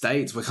the other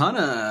states, we're kind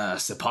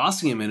of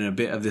surpassing him in a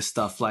bit of this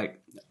stuff.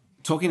 Like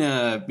talking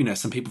to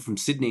some people from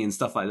Sydney and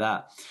stuff like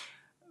that.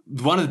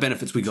 One of the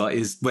benefits we got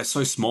is we're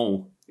so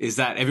small. Is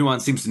that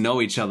everyone seems to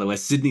know each other. Where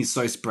Sydney's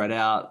so spread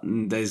out,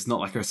 and there's not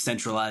like a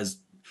centralized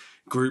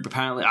group.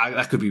 Apparently,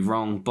 I could be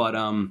wrong, but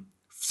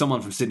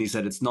someone from Sydney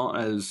said it's not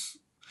as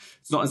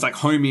like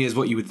homey as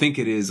what you would think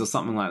it is, or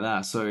something like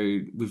that. So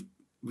we've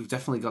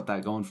definitely got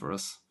that going for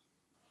us.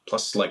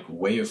 Plus, like,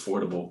 way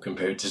affordable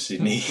compared to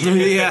Sydney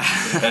Yeah.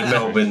 and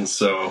Melbourne.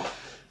 So,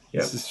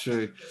 yeah. This is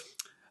true.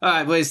 All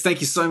right, boys.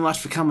 Thank you so much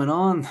for coming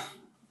on.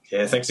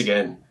 Yeah, thanks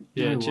again.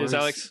 Yeah, No cheers, worries.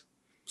 Alex.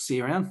 See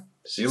you around.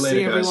 See you later,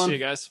 guys. everyone. See you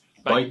guys.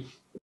 Bye.